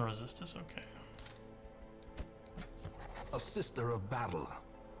 Stun resist is okay. A sister of battle,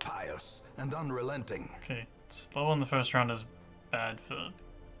 pious and unrelenting. Okay, slow in the first round is bad for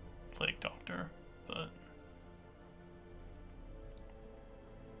Plague Doctor, but...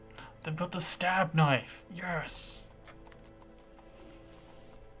 They've got the stab knife! Yes!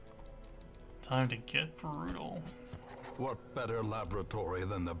 Time to get brutal. What better laboratory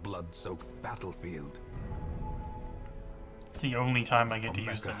than the blood-soaked battlefield? It's the only time I get A to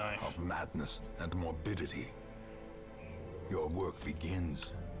use the mecca knife. of madness and morbidity. Your work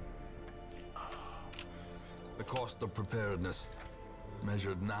begins. The cost of preparedness,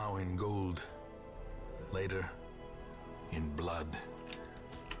 measured now in gold, later in blood.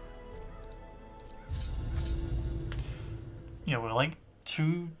 Yeah, we're like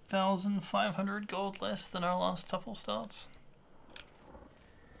 2,500 gold less than our last couple starts.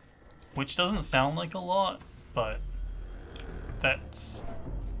 Which doesn't sound like a lot, but that's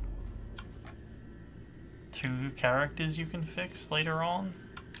 2 characters you can fix later on.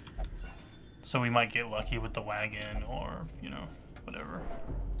 So we might get lucky with the wagon or, you know, whatever.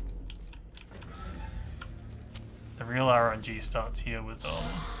 The real RNG starts here with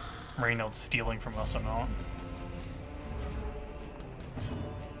Reynolds stealing from us or not.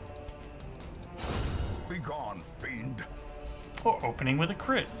 Be gone, fiend. Or opening with a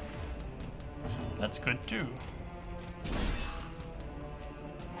crit. That's good too.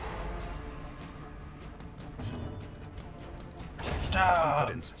 Stop!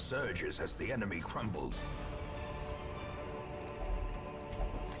 Confidence surges as the enemy crumbles.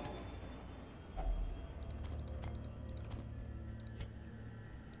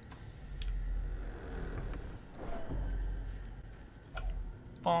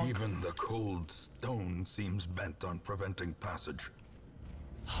 Bonk. Even the cold stone seems bent on preventing passage.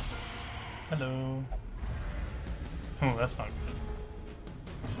 Hello. Oh, that's not good.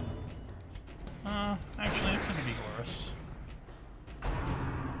 Actually, it could be worse.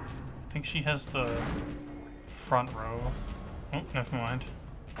 I think she has the front row. Oh, never mind.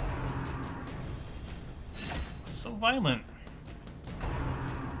 So violent.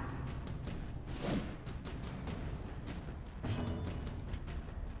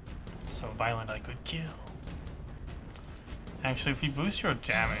 So violent I could kill. Actually, if you boost your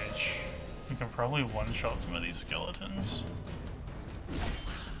damage, you can probably one-shot some of these skeletons.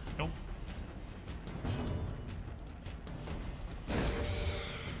 Nope.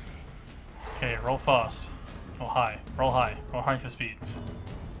 Okay, roll fast. Roll high. Roll high. Roll high for speed.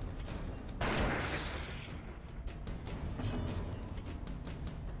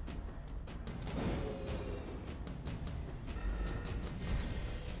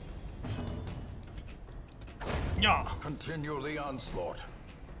 Yeah. Continue the onslaught.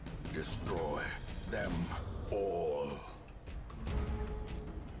 Destroy them all.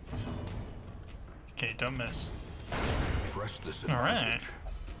 Okay, don't miss. Press this All right. advantage.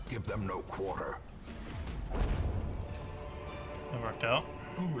 Give them no quarter. That worked out.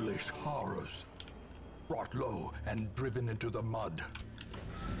 Foolish horrors. Brought low and driven into the mud.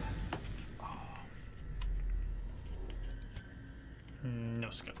 No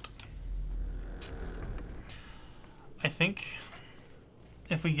scout. I think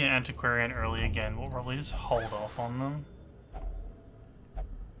if we get Antiquarian early again, we'll probably just hold off on them.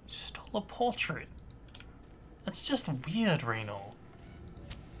 Stole a portrait. That's just weird, Reynold.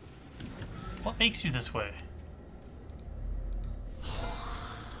 What makes you this way?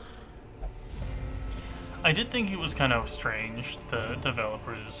 I did think it was kind of strange, the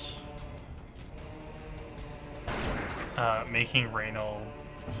developers making Reynold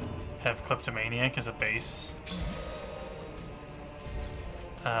have Kleptomaniac as a base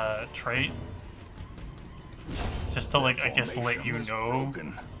trait. Just to, like, I guess let you know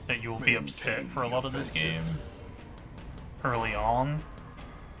that you'll be upset for a lot of this game early on.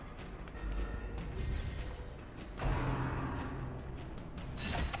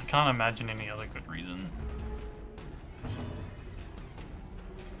 can't imagine any other good reason.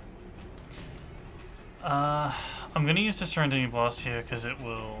 I'm gonna use the Serenity Blast here because it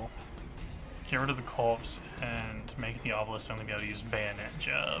will get rid of the corpse and make the obelisk only be able to use bayonet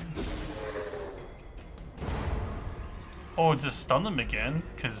jab. Oh, just stun them again,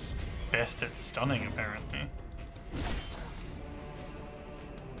 because best at stunning apparently.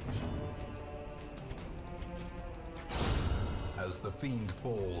 As the fiend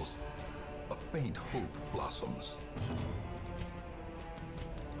falls, a faint hope blossoms.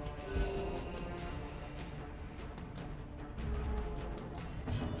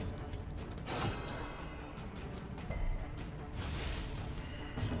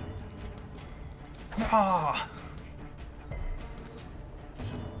 Ah!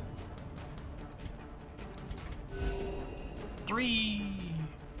 Three!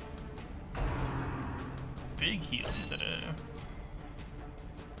 Big heal today.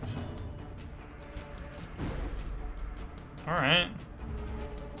 Alright.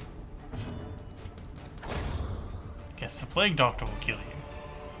 Guess the Plague Doctor will kill you.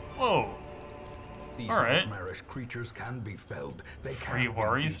 Whoa! These Alright. nightmarish creatures can be felled. They Free can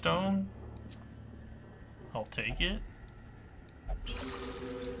Worry be Stone? I'll take it.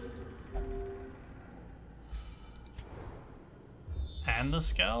 And the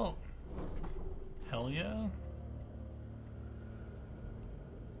Scout? Hell yeah.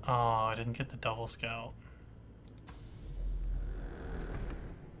 Oh, I didn't get the double Scout.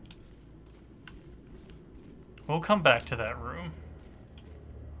 We'll come back to that room.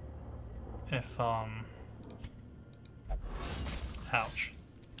 If, ouch.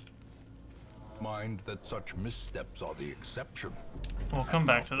 Mind that such missteps are the exception. We'll come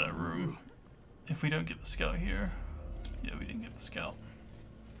back to that room. If we don't get the Scout here. Yeah, we didn't get the Scout.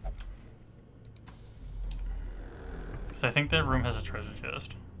 Because I think that room has a treasure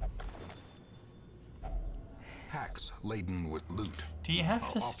chest. Packs laden with loot. Do you have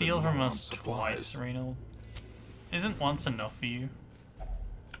are to often steal low from on us twice, supplies. Reynold? Isn't once enough for you?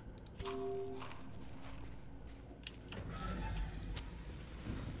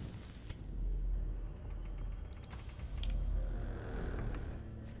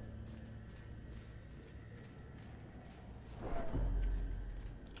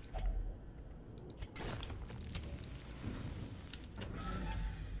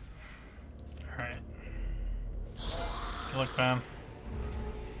 Alright. Good luck, Bam.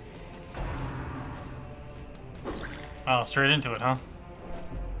 Oh, straight into it, huh?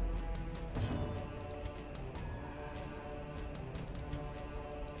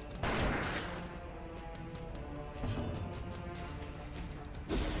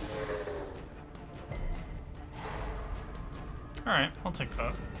 Alright, I'll take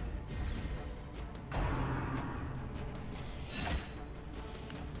that.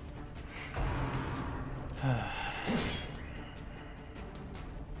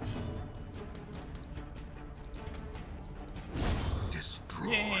 Destroyed.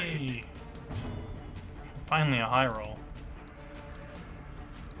 Yay! Finally a high roll.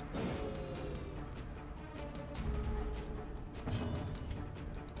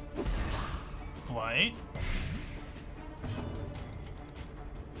 Blight.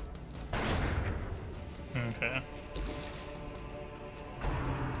 Okay.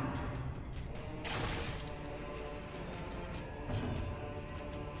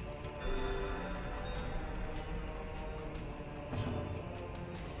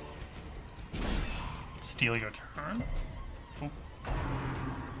 Steal your turn? Oop.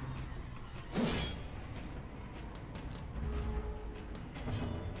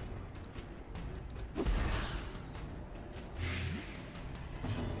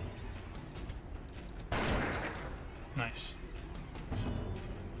 Nice.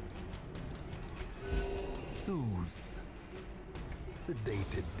 Soothed.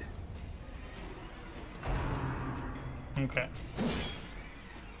 Sedated. Okay.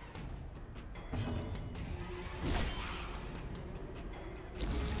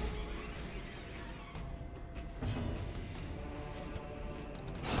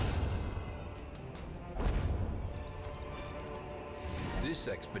 This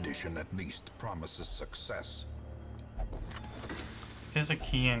expedition at least promises success. There's a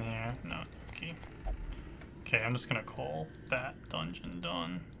key in here. No, key. Okay, I'm just gonna call that dungeon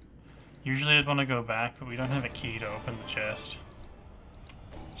done. Usually I'd want to go back, but we don't have a key to open the chest.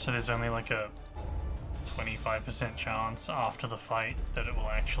 So there's only like a 25% chance after the fight that it will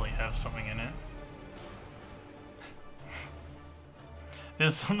actually have something in it.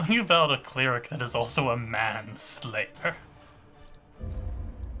 There's something about a cleric that is also a manslayer.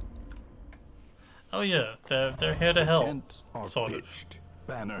 Oh yeah, they're here to help. Tents are Sort of. pitched.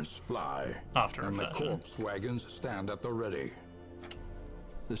 Banners fly, After a and the fashion. corpse wagons stand at the ready.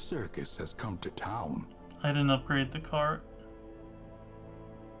 The circus has come to town. I didn't upgrade the cart.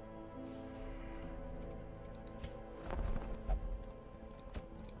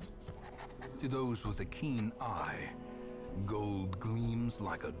 To those with a keen eye, gold gleams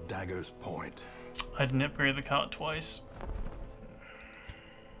like a dagger's point. I didn't upgrade the cart twice.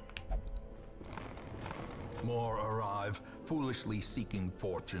 More arrive, foolishly seeking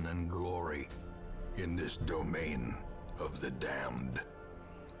fortune and glory in this domain of the damned.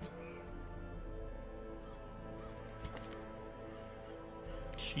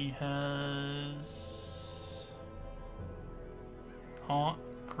 She has not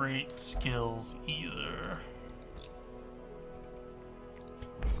great skills either.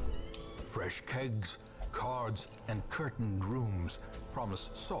 Fresh kegs, cards, and curtained rooms promise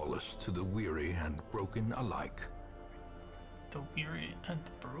solace to the weary and broken alike. The weary and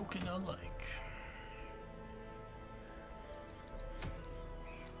broken alike.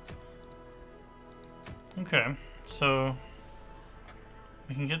 Okay, so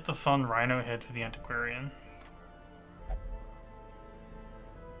we can get the fun rhino head for the antiquarian.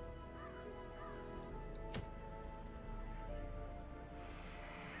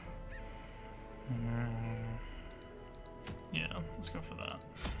 Yeah, let's go for that.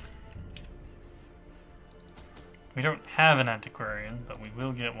 We don't have an antiquarian, but we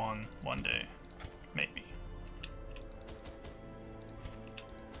will get one day. Maybe.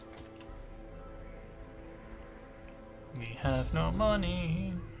 We have no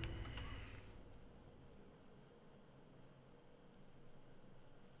money.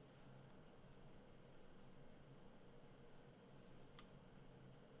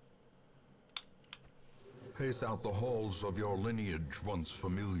 Pace out the halls of your lineage once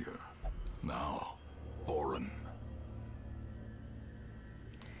familiar, now foreign.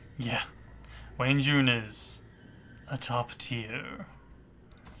 Yeah, Wayne June is a top tier.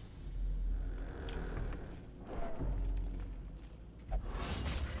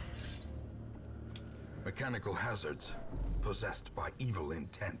 Mechanical hazards, possessed by evil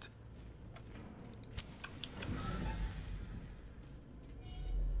intent.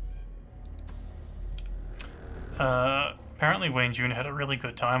 Apparently Wayne June had a really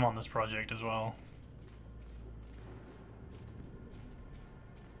good time on this project as well.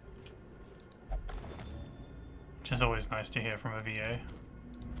 Which is always nice to hear from a VA.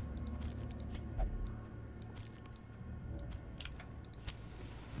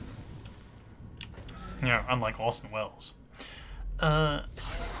 You know, unlike Orson Welles. Oh,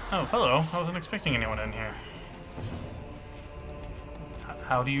 hello. I wasn't expecting anyone in here.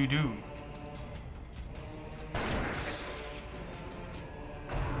 How do you do?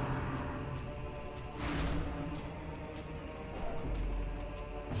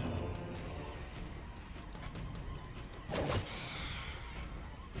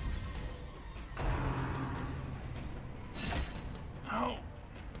 Ow.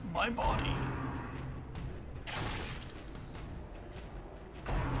 My body.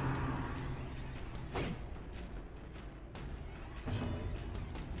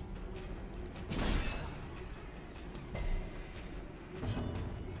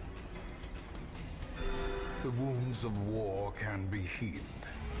 The wounds of war can be healed,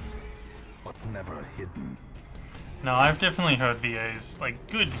 but never hidden. No, I've definitely heard VAs, like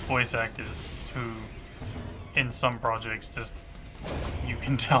good voice actors, who in some projects just, you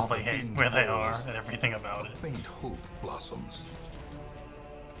can tell they hate where they are and everything about it. Faint hope blossoms.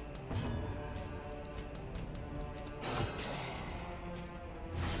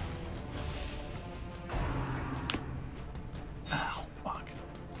 Ow, fuck.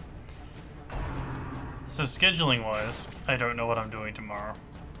 So scheduling wise, I don't know what I'm doing tomorrow.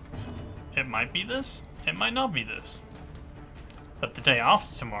 It might be this, it might not be this. But the day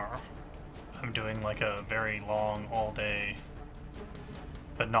after tomorrow, I'm doing like a very long, all day,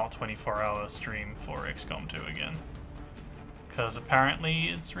 but not 24-hour stream for XCOM 2 again. Because apparently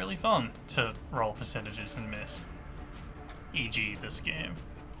it's really fun to roll percentages and miss. E.g. this game.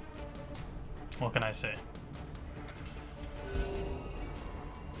 What can I say?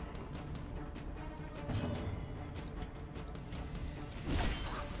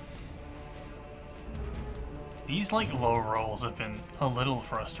 These like low rolls have been a little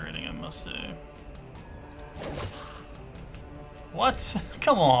frustrating, I must say. What?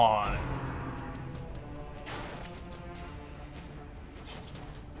 Come on!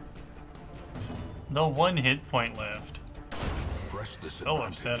 The one hit point left. Press this So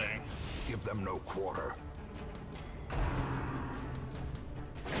advantage. upsetting. Give them no quarter.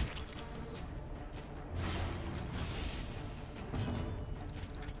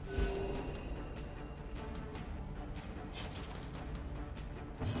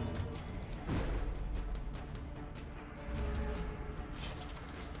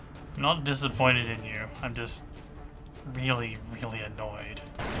 I'm not disappointed in you. I'm just really, really annoyed.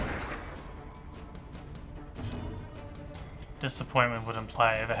 Disappointment would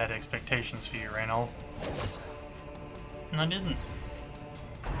imply I ever had expectations for you, Reynold. And I didn't.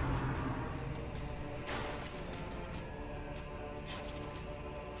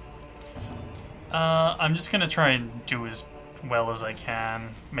 I'm just gonna try and do as well as I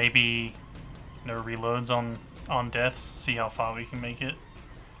can. Maybe no reloads on deaths, see how far we can make it.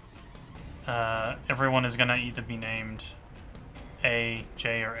 Everyone is gonna either be named A,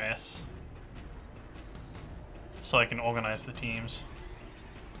 J, or S, so I can organize the teams.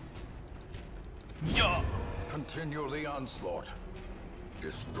 Yeah. Continue the onslaught.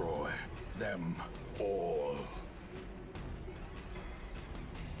 Destroy them all.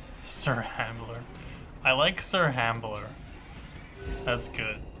 Sir Hambler. I like Sir Hambler. That's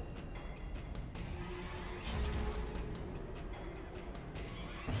good.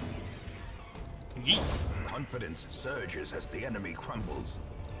 Yeet. Confidence surges as the enemy crumbles.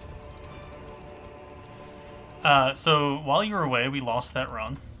 So while you were away, we lost that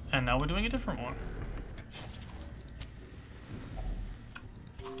run, and now we're doing a different one.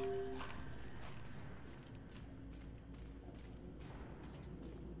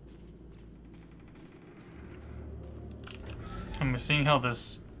 I'm seeing how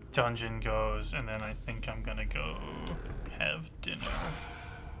this dungeon goes, and then I think I'm gonna go have dinner.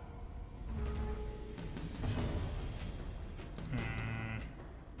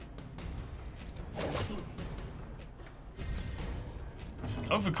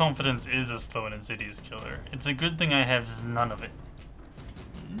 Overconfidence is a slow and insidious killer. It's a good thing I have none of it.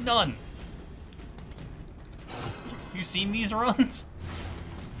 None! You seen these runs?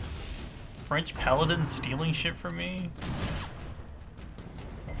 French paladins stealing shit from me?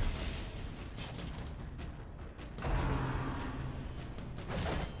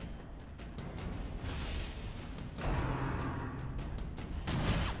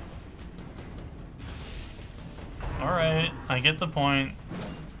 Alright, I get the point.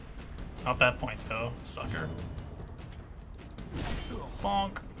 Not that point though, sucker.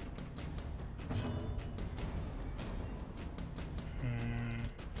 Bonk.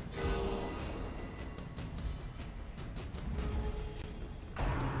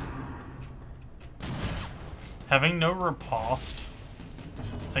 Having no riposte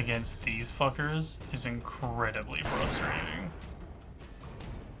against these fuckers is incredibly frustrating.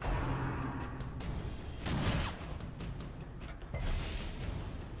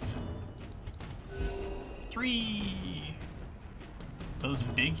 Three! Those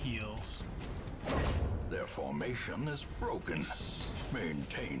big heals. Their formation is broken.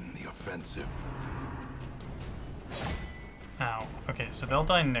 Maintain the offensive. Ow. Okay, so they'll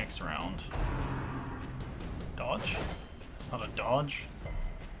die next round. Dodge? It's not a dodge.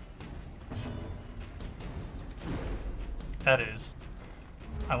 That is.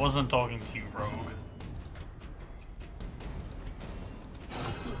 I wasn't talking to you, rogue.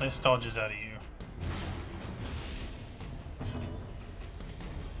 Nice dodges out of you.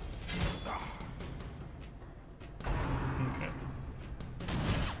 Okay.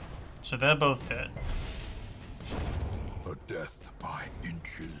 So they're both dead. A death by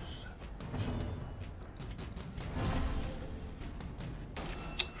inches.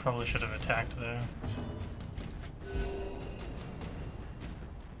 Probably should have attacked there.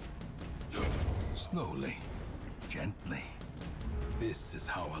 Slowly, gently. This is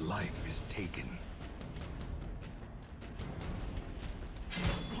how a life is taken.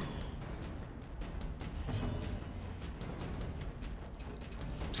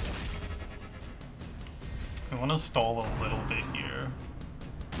 We want to stall a little bit here.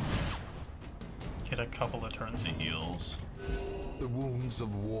 Get a couple of turns of heals. The wounds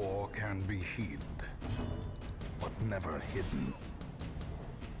of war can be healed, but never hidden.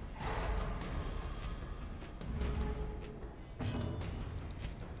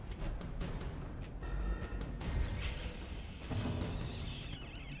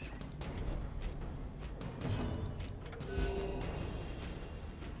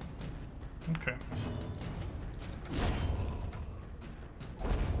 Okay.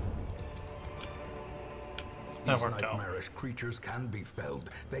 That These worked out. nightmarish creatures can be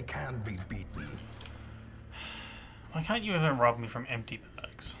felled. They can be beaten. Why can't you even rob me from empty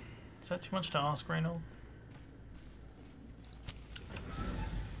bags? Is that too much to ask, Reynold?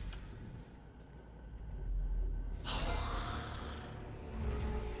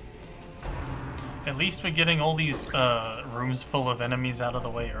 At least we're getting all these rooms full of enemies out of the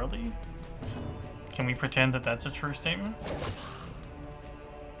way early. Can we pretend that that's a true statement?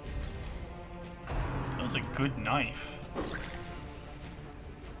 That was a good knife.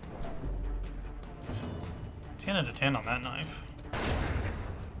 10 out of 10 on that knife.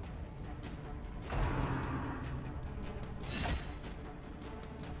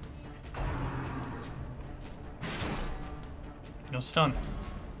 No stun.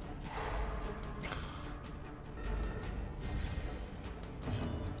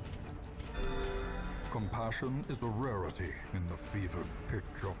 Compassion is a rarity in the fevered pitch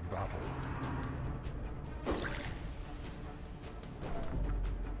of battle.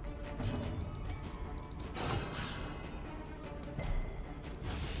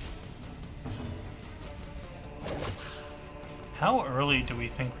 How early do we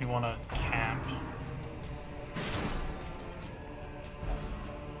think we want to camp?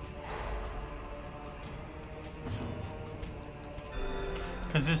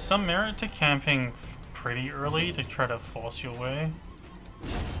 Because there's some merit to camping pretty early to try to force your way.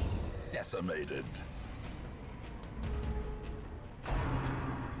 Decimated.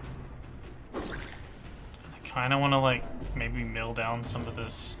 I kind of want to, like, maybe mill down some of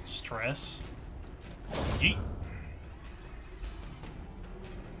this stress. Yeet.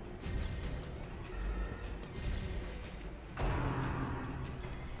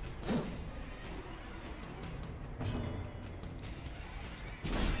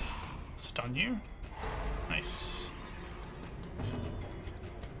 Stun you. Nice.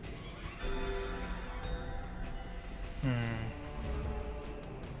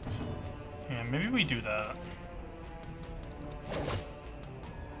 Yeah, maybe we do that.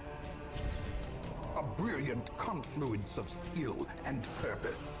 A brilliant confluence of skill and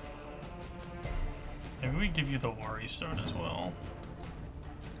purpose. Maybe we give you the worry stone as well.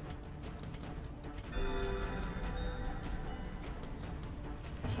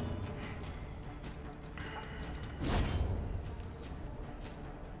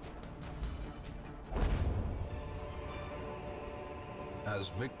 As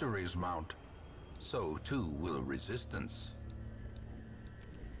victories mount, so too will resistance.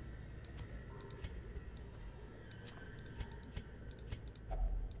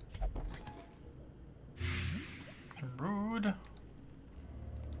 Rude.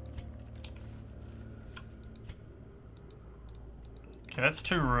 Okay, that's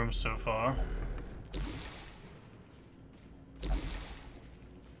 2 rooms so far.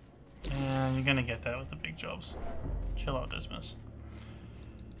 And you're gonna get that with the big jobs. Chill out, Dismas.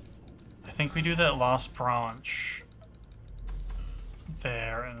 I think we do that last branch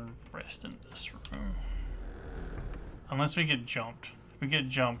there and rest in this room. Unless we get jumped. If we get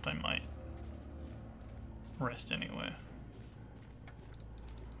jumped, I might rest anyway.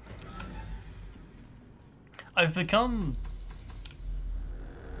 I've become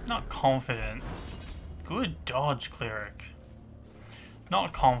not confident. Good dodge, cleric.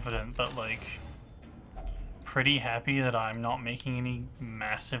 Not confident, but like pretty happy that I'm not making any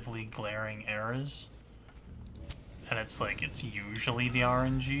massively glaring errors. And it's like, it's usually the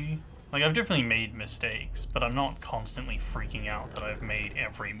RNG. Like, I've definitely made mistakes, but I'm not constantly freaking out that I've made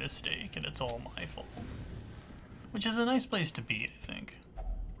every mistake and it's all my fault. Which is a nice place to be, I think.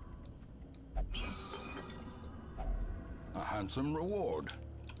 A handsome reward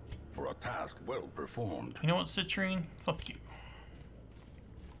for a task well performed. You know what, Citrine? Fuck you.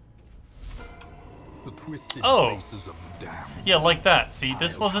 The twisted Oh. faces of the damned. Yeah, like that. See,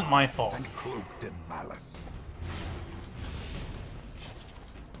 this wasn't my fault. And cloaked in malice.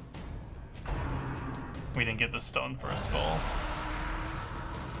 We didn't get the stun, first of all.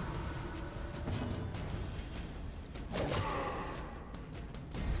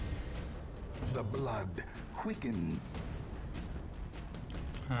 The blood quickens.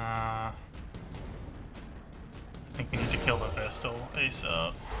 I think we need to kill the Vestal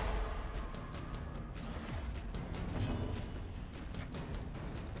ASAP.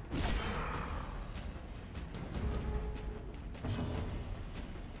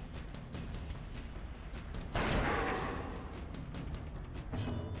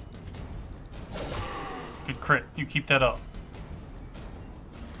 Good crit. You keep that up.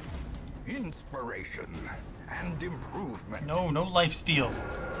 Inspiration and improvement. No, no life steal.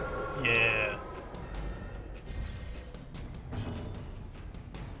 Yeah.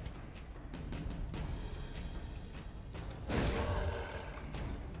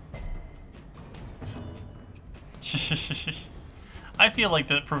 I feel like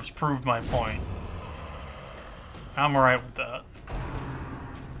that proved my point. I'm alright with that.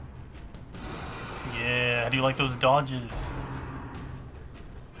 Yeah, how do you like those dodges?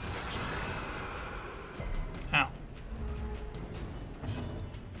 Ow.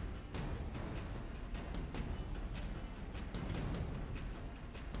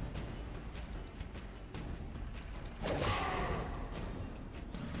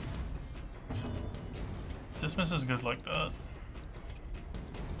 Dismiss is good like that.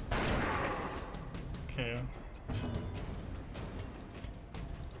 Okay.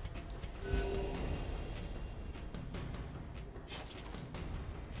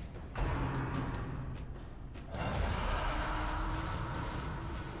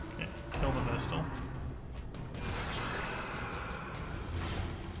 Okay, kill the Vestal.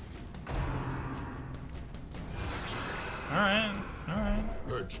 Alright, alright.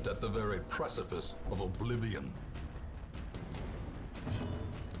 Perched at the very precipice of oblivion.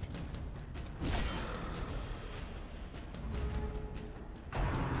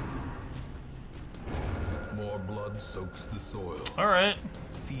 More blood soaks the soil, Alright.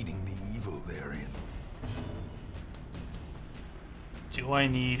 feeding the evil therein. Do I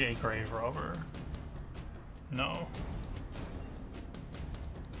need a grave robber? No.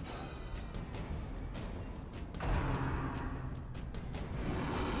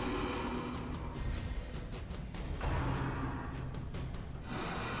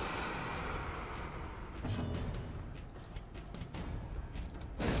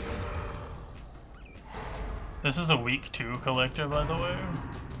 This is a week 2 collector, by the way.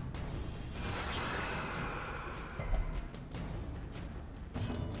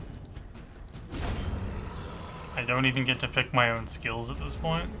 I don't even get to pick my own skills at this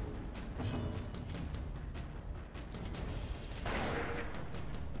point.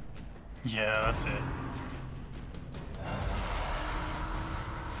 Yeah, that's it.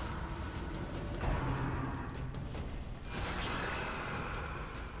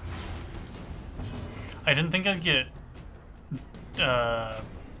 I didn't think I'd get, I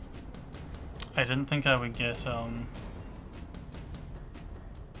didn't think I would get,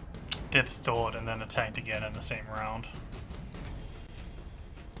 Death's Door and then attacked again in the same round.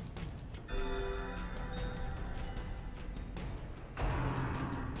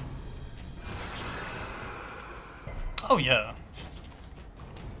 Oh yeah.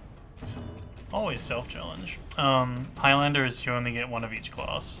 Always self-challenge. Highlander is you only get one of each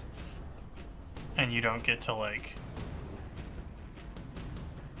class. And you don't get to, like,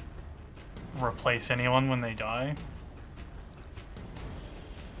 replace anyone when they die.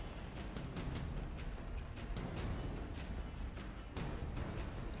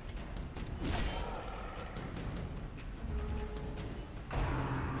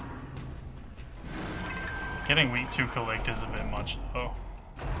 Getting week 2 collect is a bit much, though.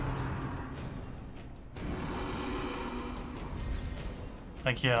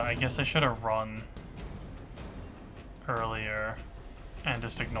 Like, yeah, I guess I should have run earlier and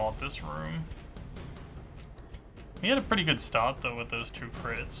just ignored this room. We had a pretty good start, though, with those 2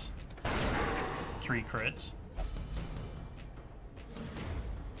 crits. 3 crits.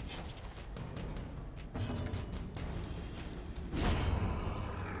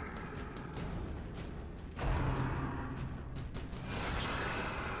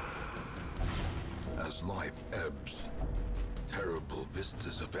 As life ebbs, terrible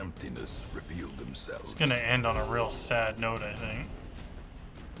vistas of emptiness reveal themselves. It's gonna end on a real sad note, I think.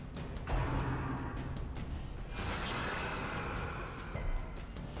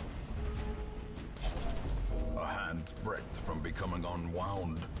 A hand's breadth from becoming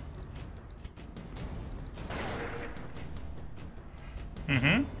unwound.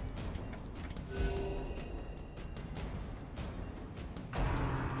 Mm-hmm.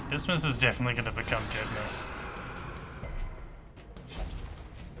 Dismiss is definitely gonna become Deadness.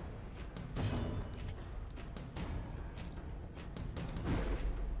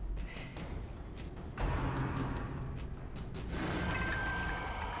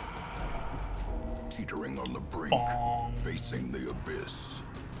 Teetering on the brink, Bong. facing the abyss.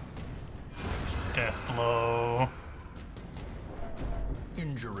 Death blow.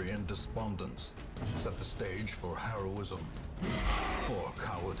 Injury and despondence set the stage for heroism or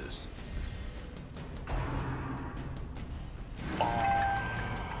cowardice.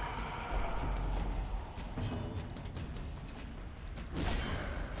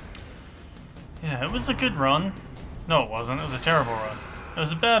 Yeah, it was a good run. No, it wasn't. It was a terrible run. It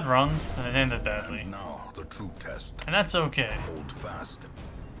was a bad run, and it ended badly. And now the true test. And that's okay. Hold fast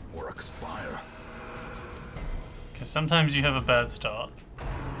or expire. Because sometimes you have a bad start.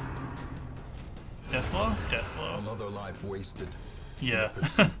 Death blow? Death blow. Another life wasted. Yeah. In the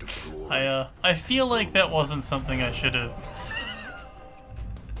pursuit of glory. I feel like that wasn't something I should have...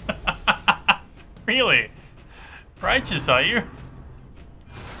 Really? Righteous, are you?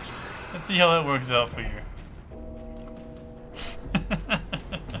 Let's see how that works out for you.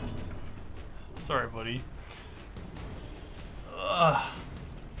 Sorry, buddy. Ugh.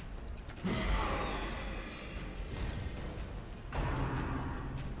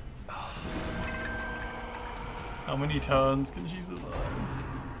 How many turns can she survive?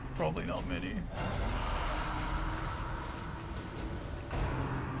 Probably not many.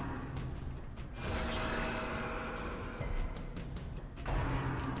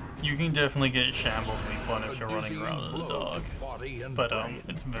 You can definitely get shambled week 1 if you're running around in the dark, but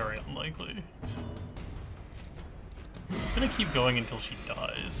it's very unlikely. I'm gonna keep going until she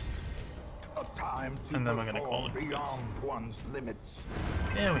dies, and then we're gonna call it quits.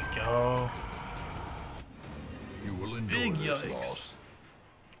 There we go. You will endure Big this yikes. loss.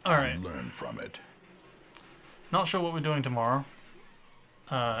 Alright. Learn from it. Not sure what we're doing tomorrow.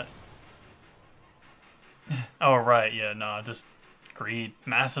 Oh, right, yeah, nah, just greed.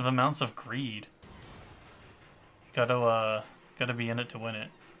 Massive amounts of greed. Gotta be in it to win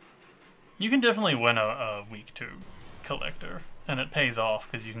it. You can definitely win a week 2 collector, and it pays off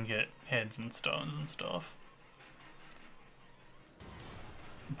because you can get heads and stones and stuff.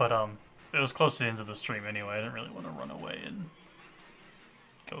 But, it was close to the end of the stream anyway. I didn't really want to run away and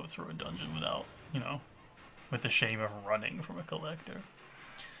go through a dungeon without, you know, with the shame of running from a collector.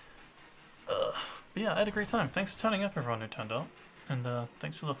 But yeah, I had a great time. Thanks for turning up, everyone who turned up. And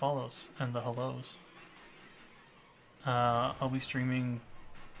thanks for the follows and the hellos. I'll be streaming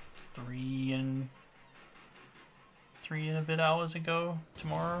 3 and a bit hours ago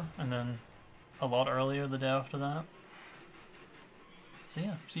tomorrow, and then a lot earlier the day after that. So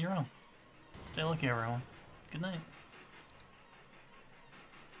yeah, see you around. Stay lucky, everyone. Good night.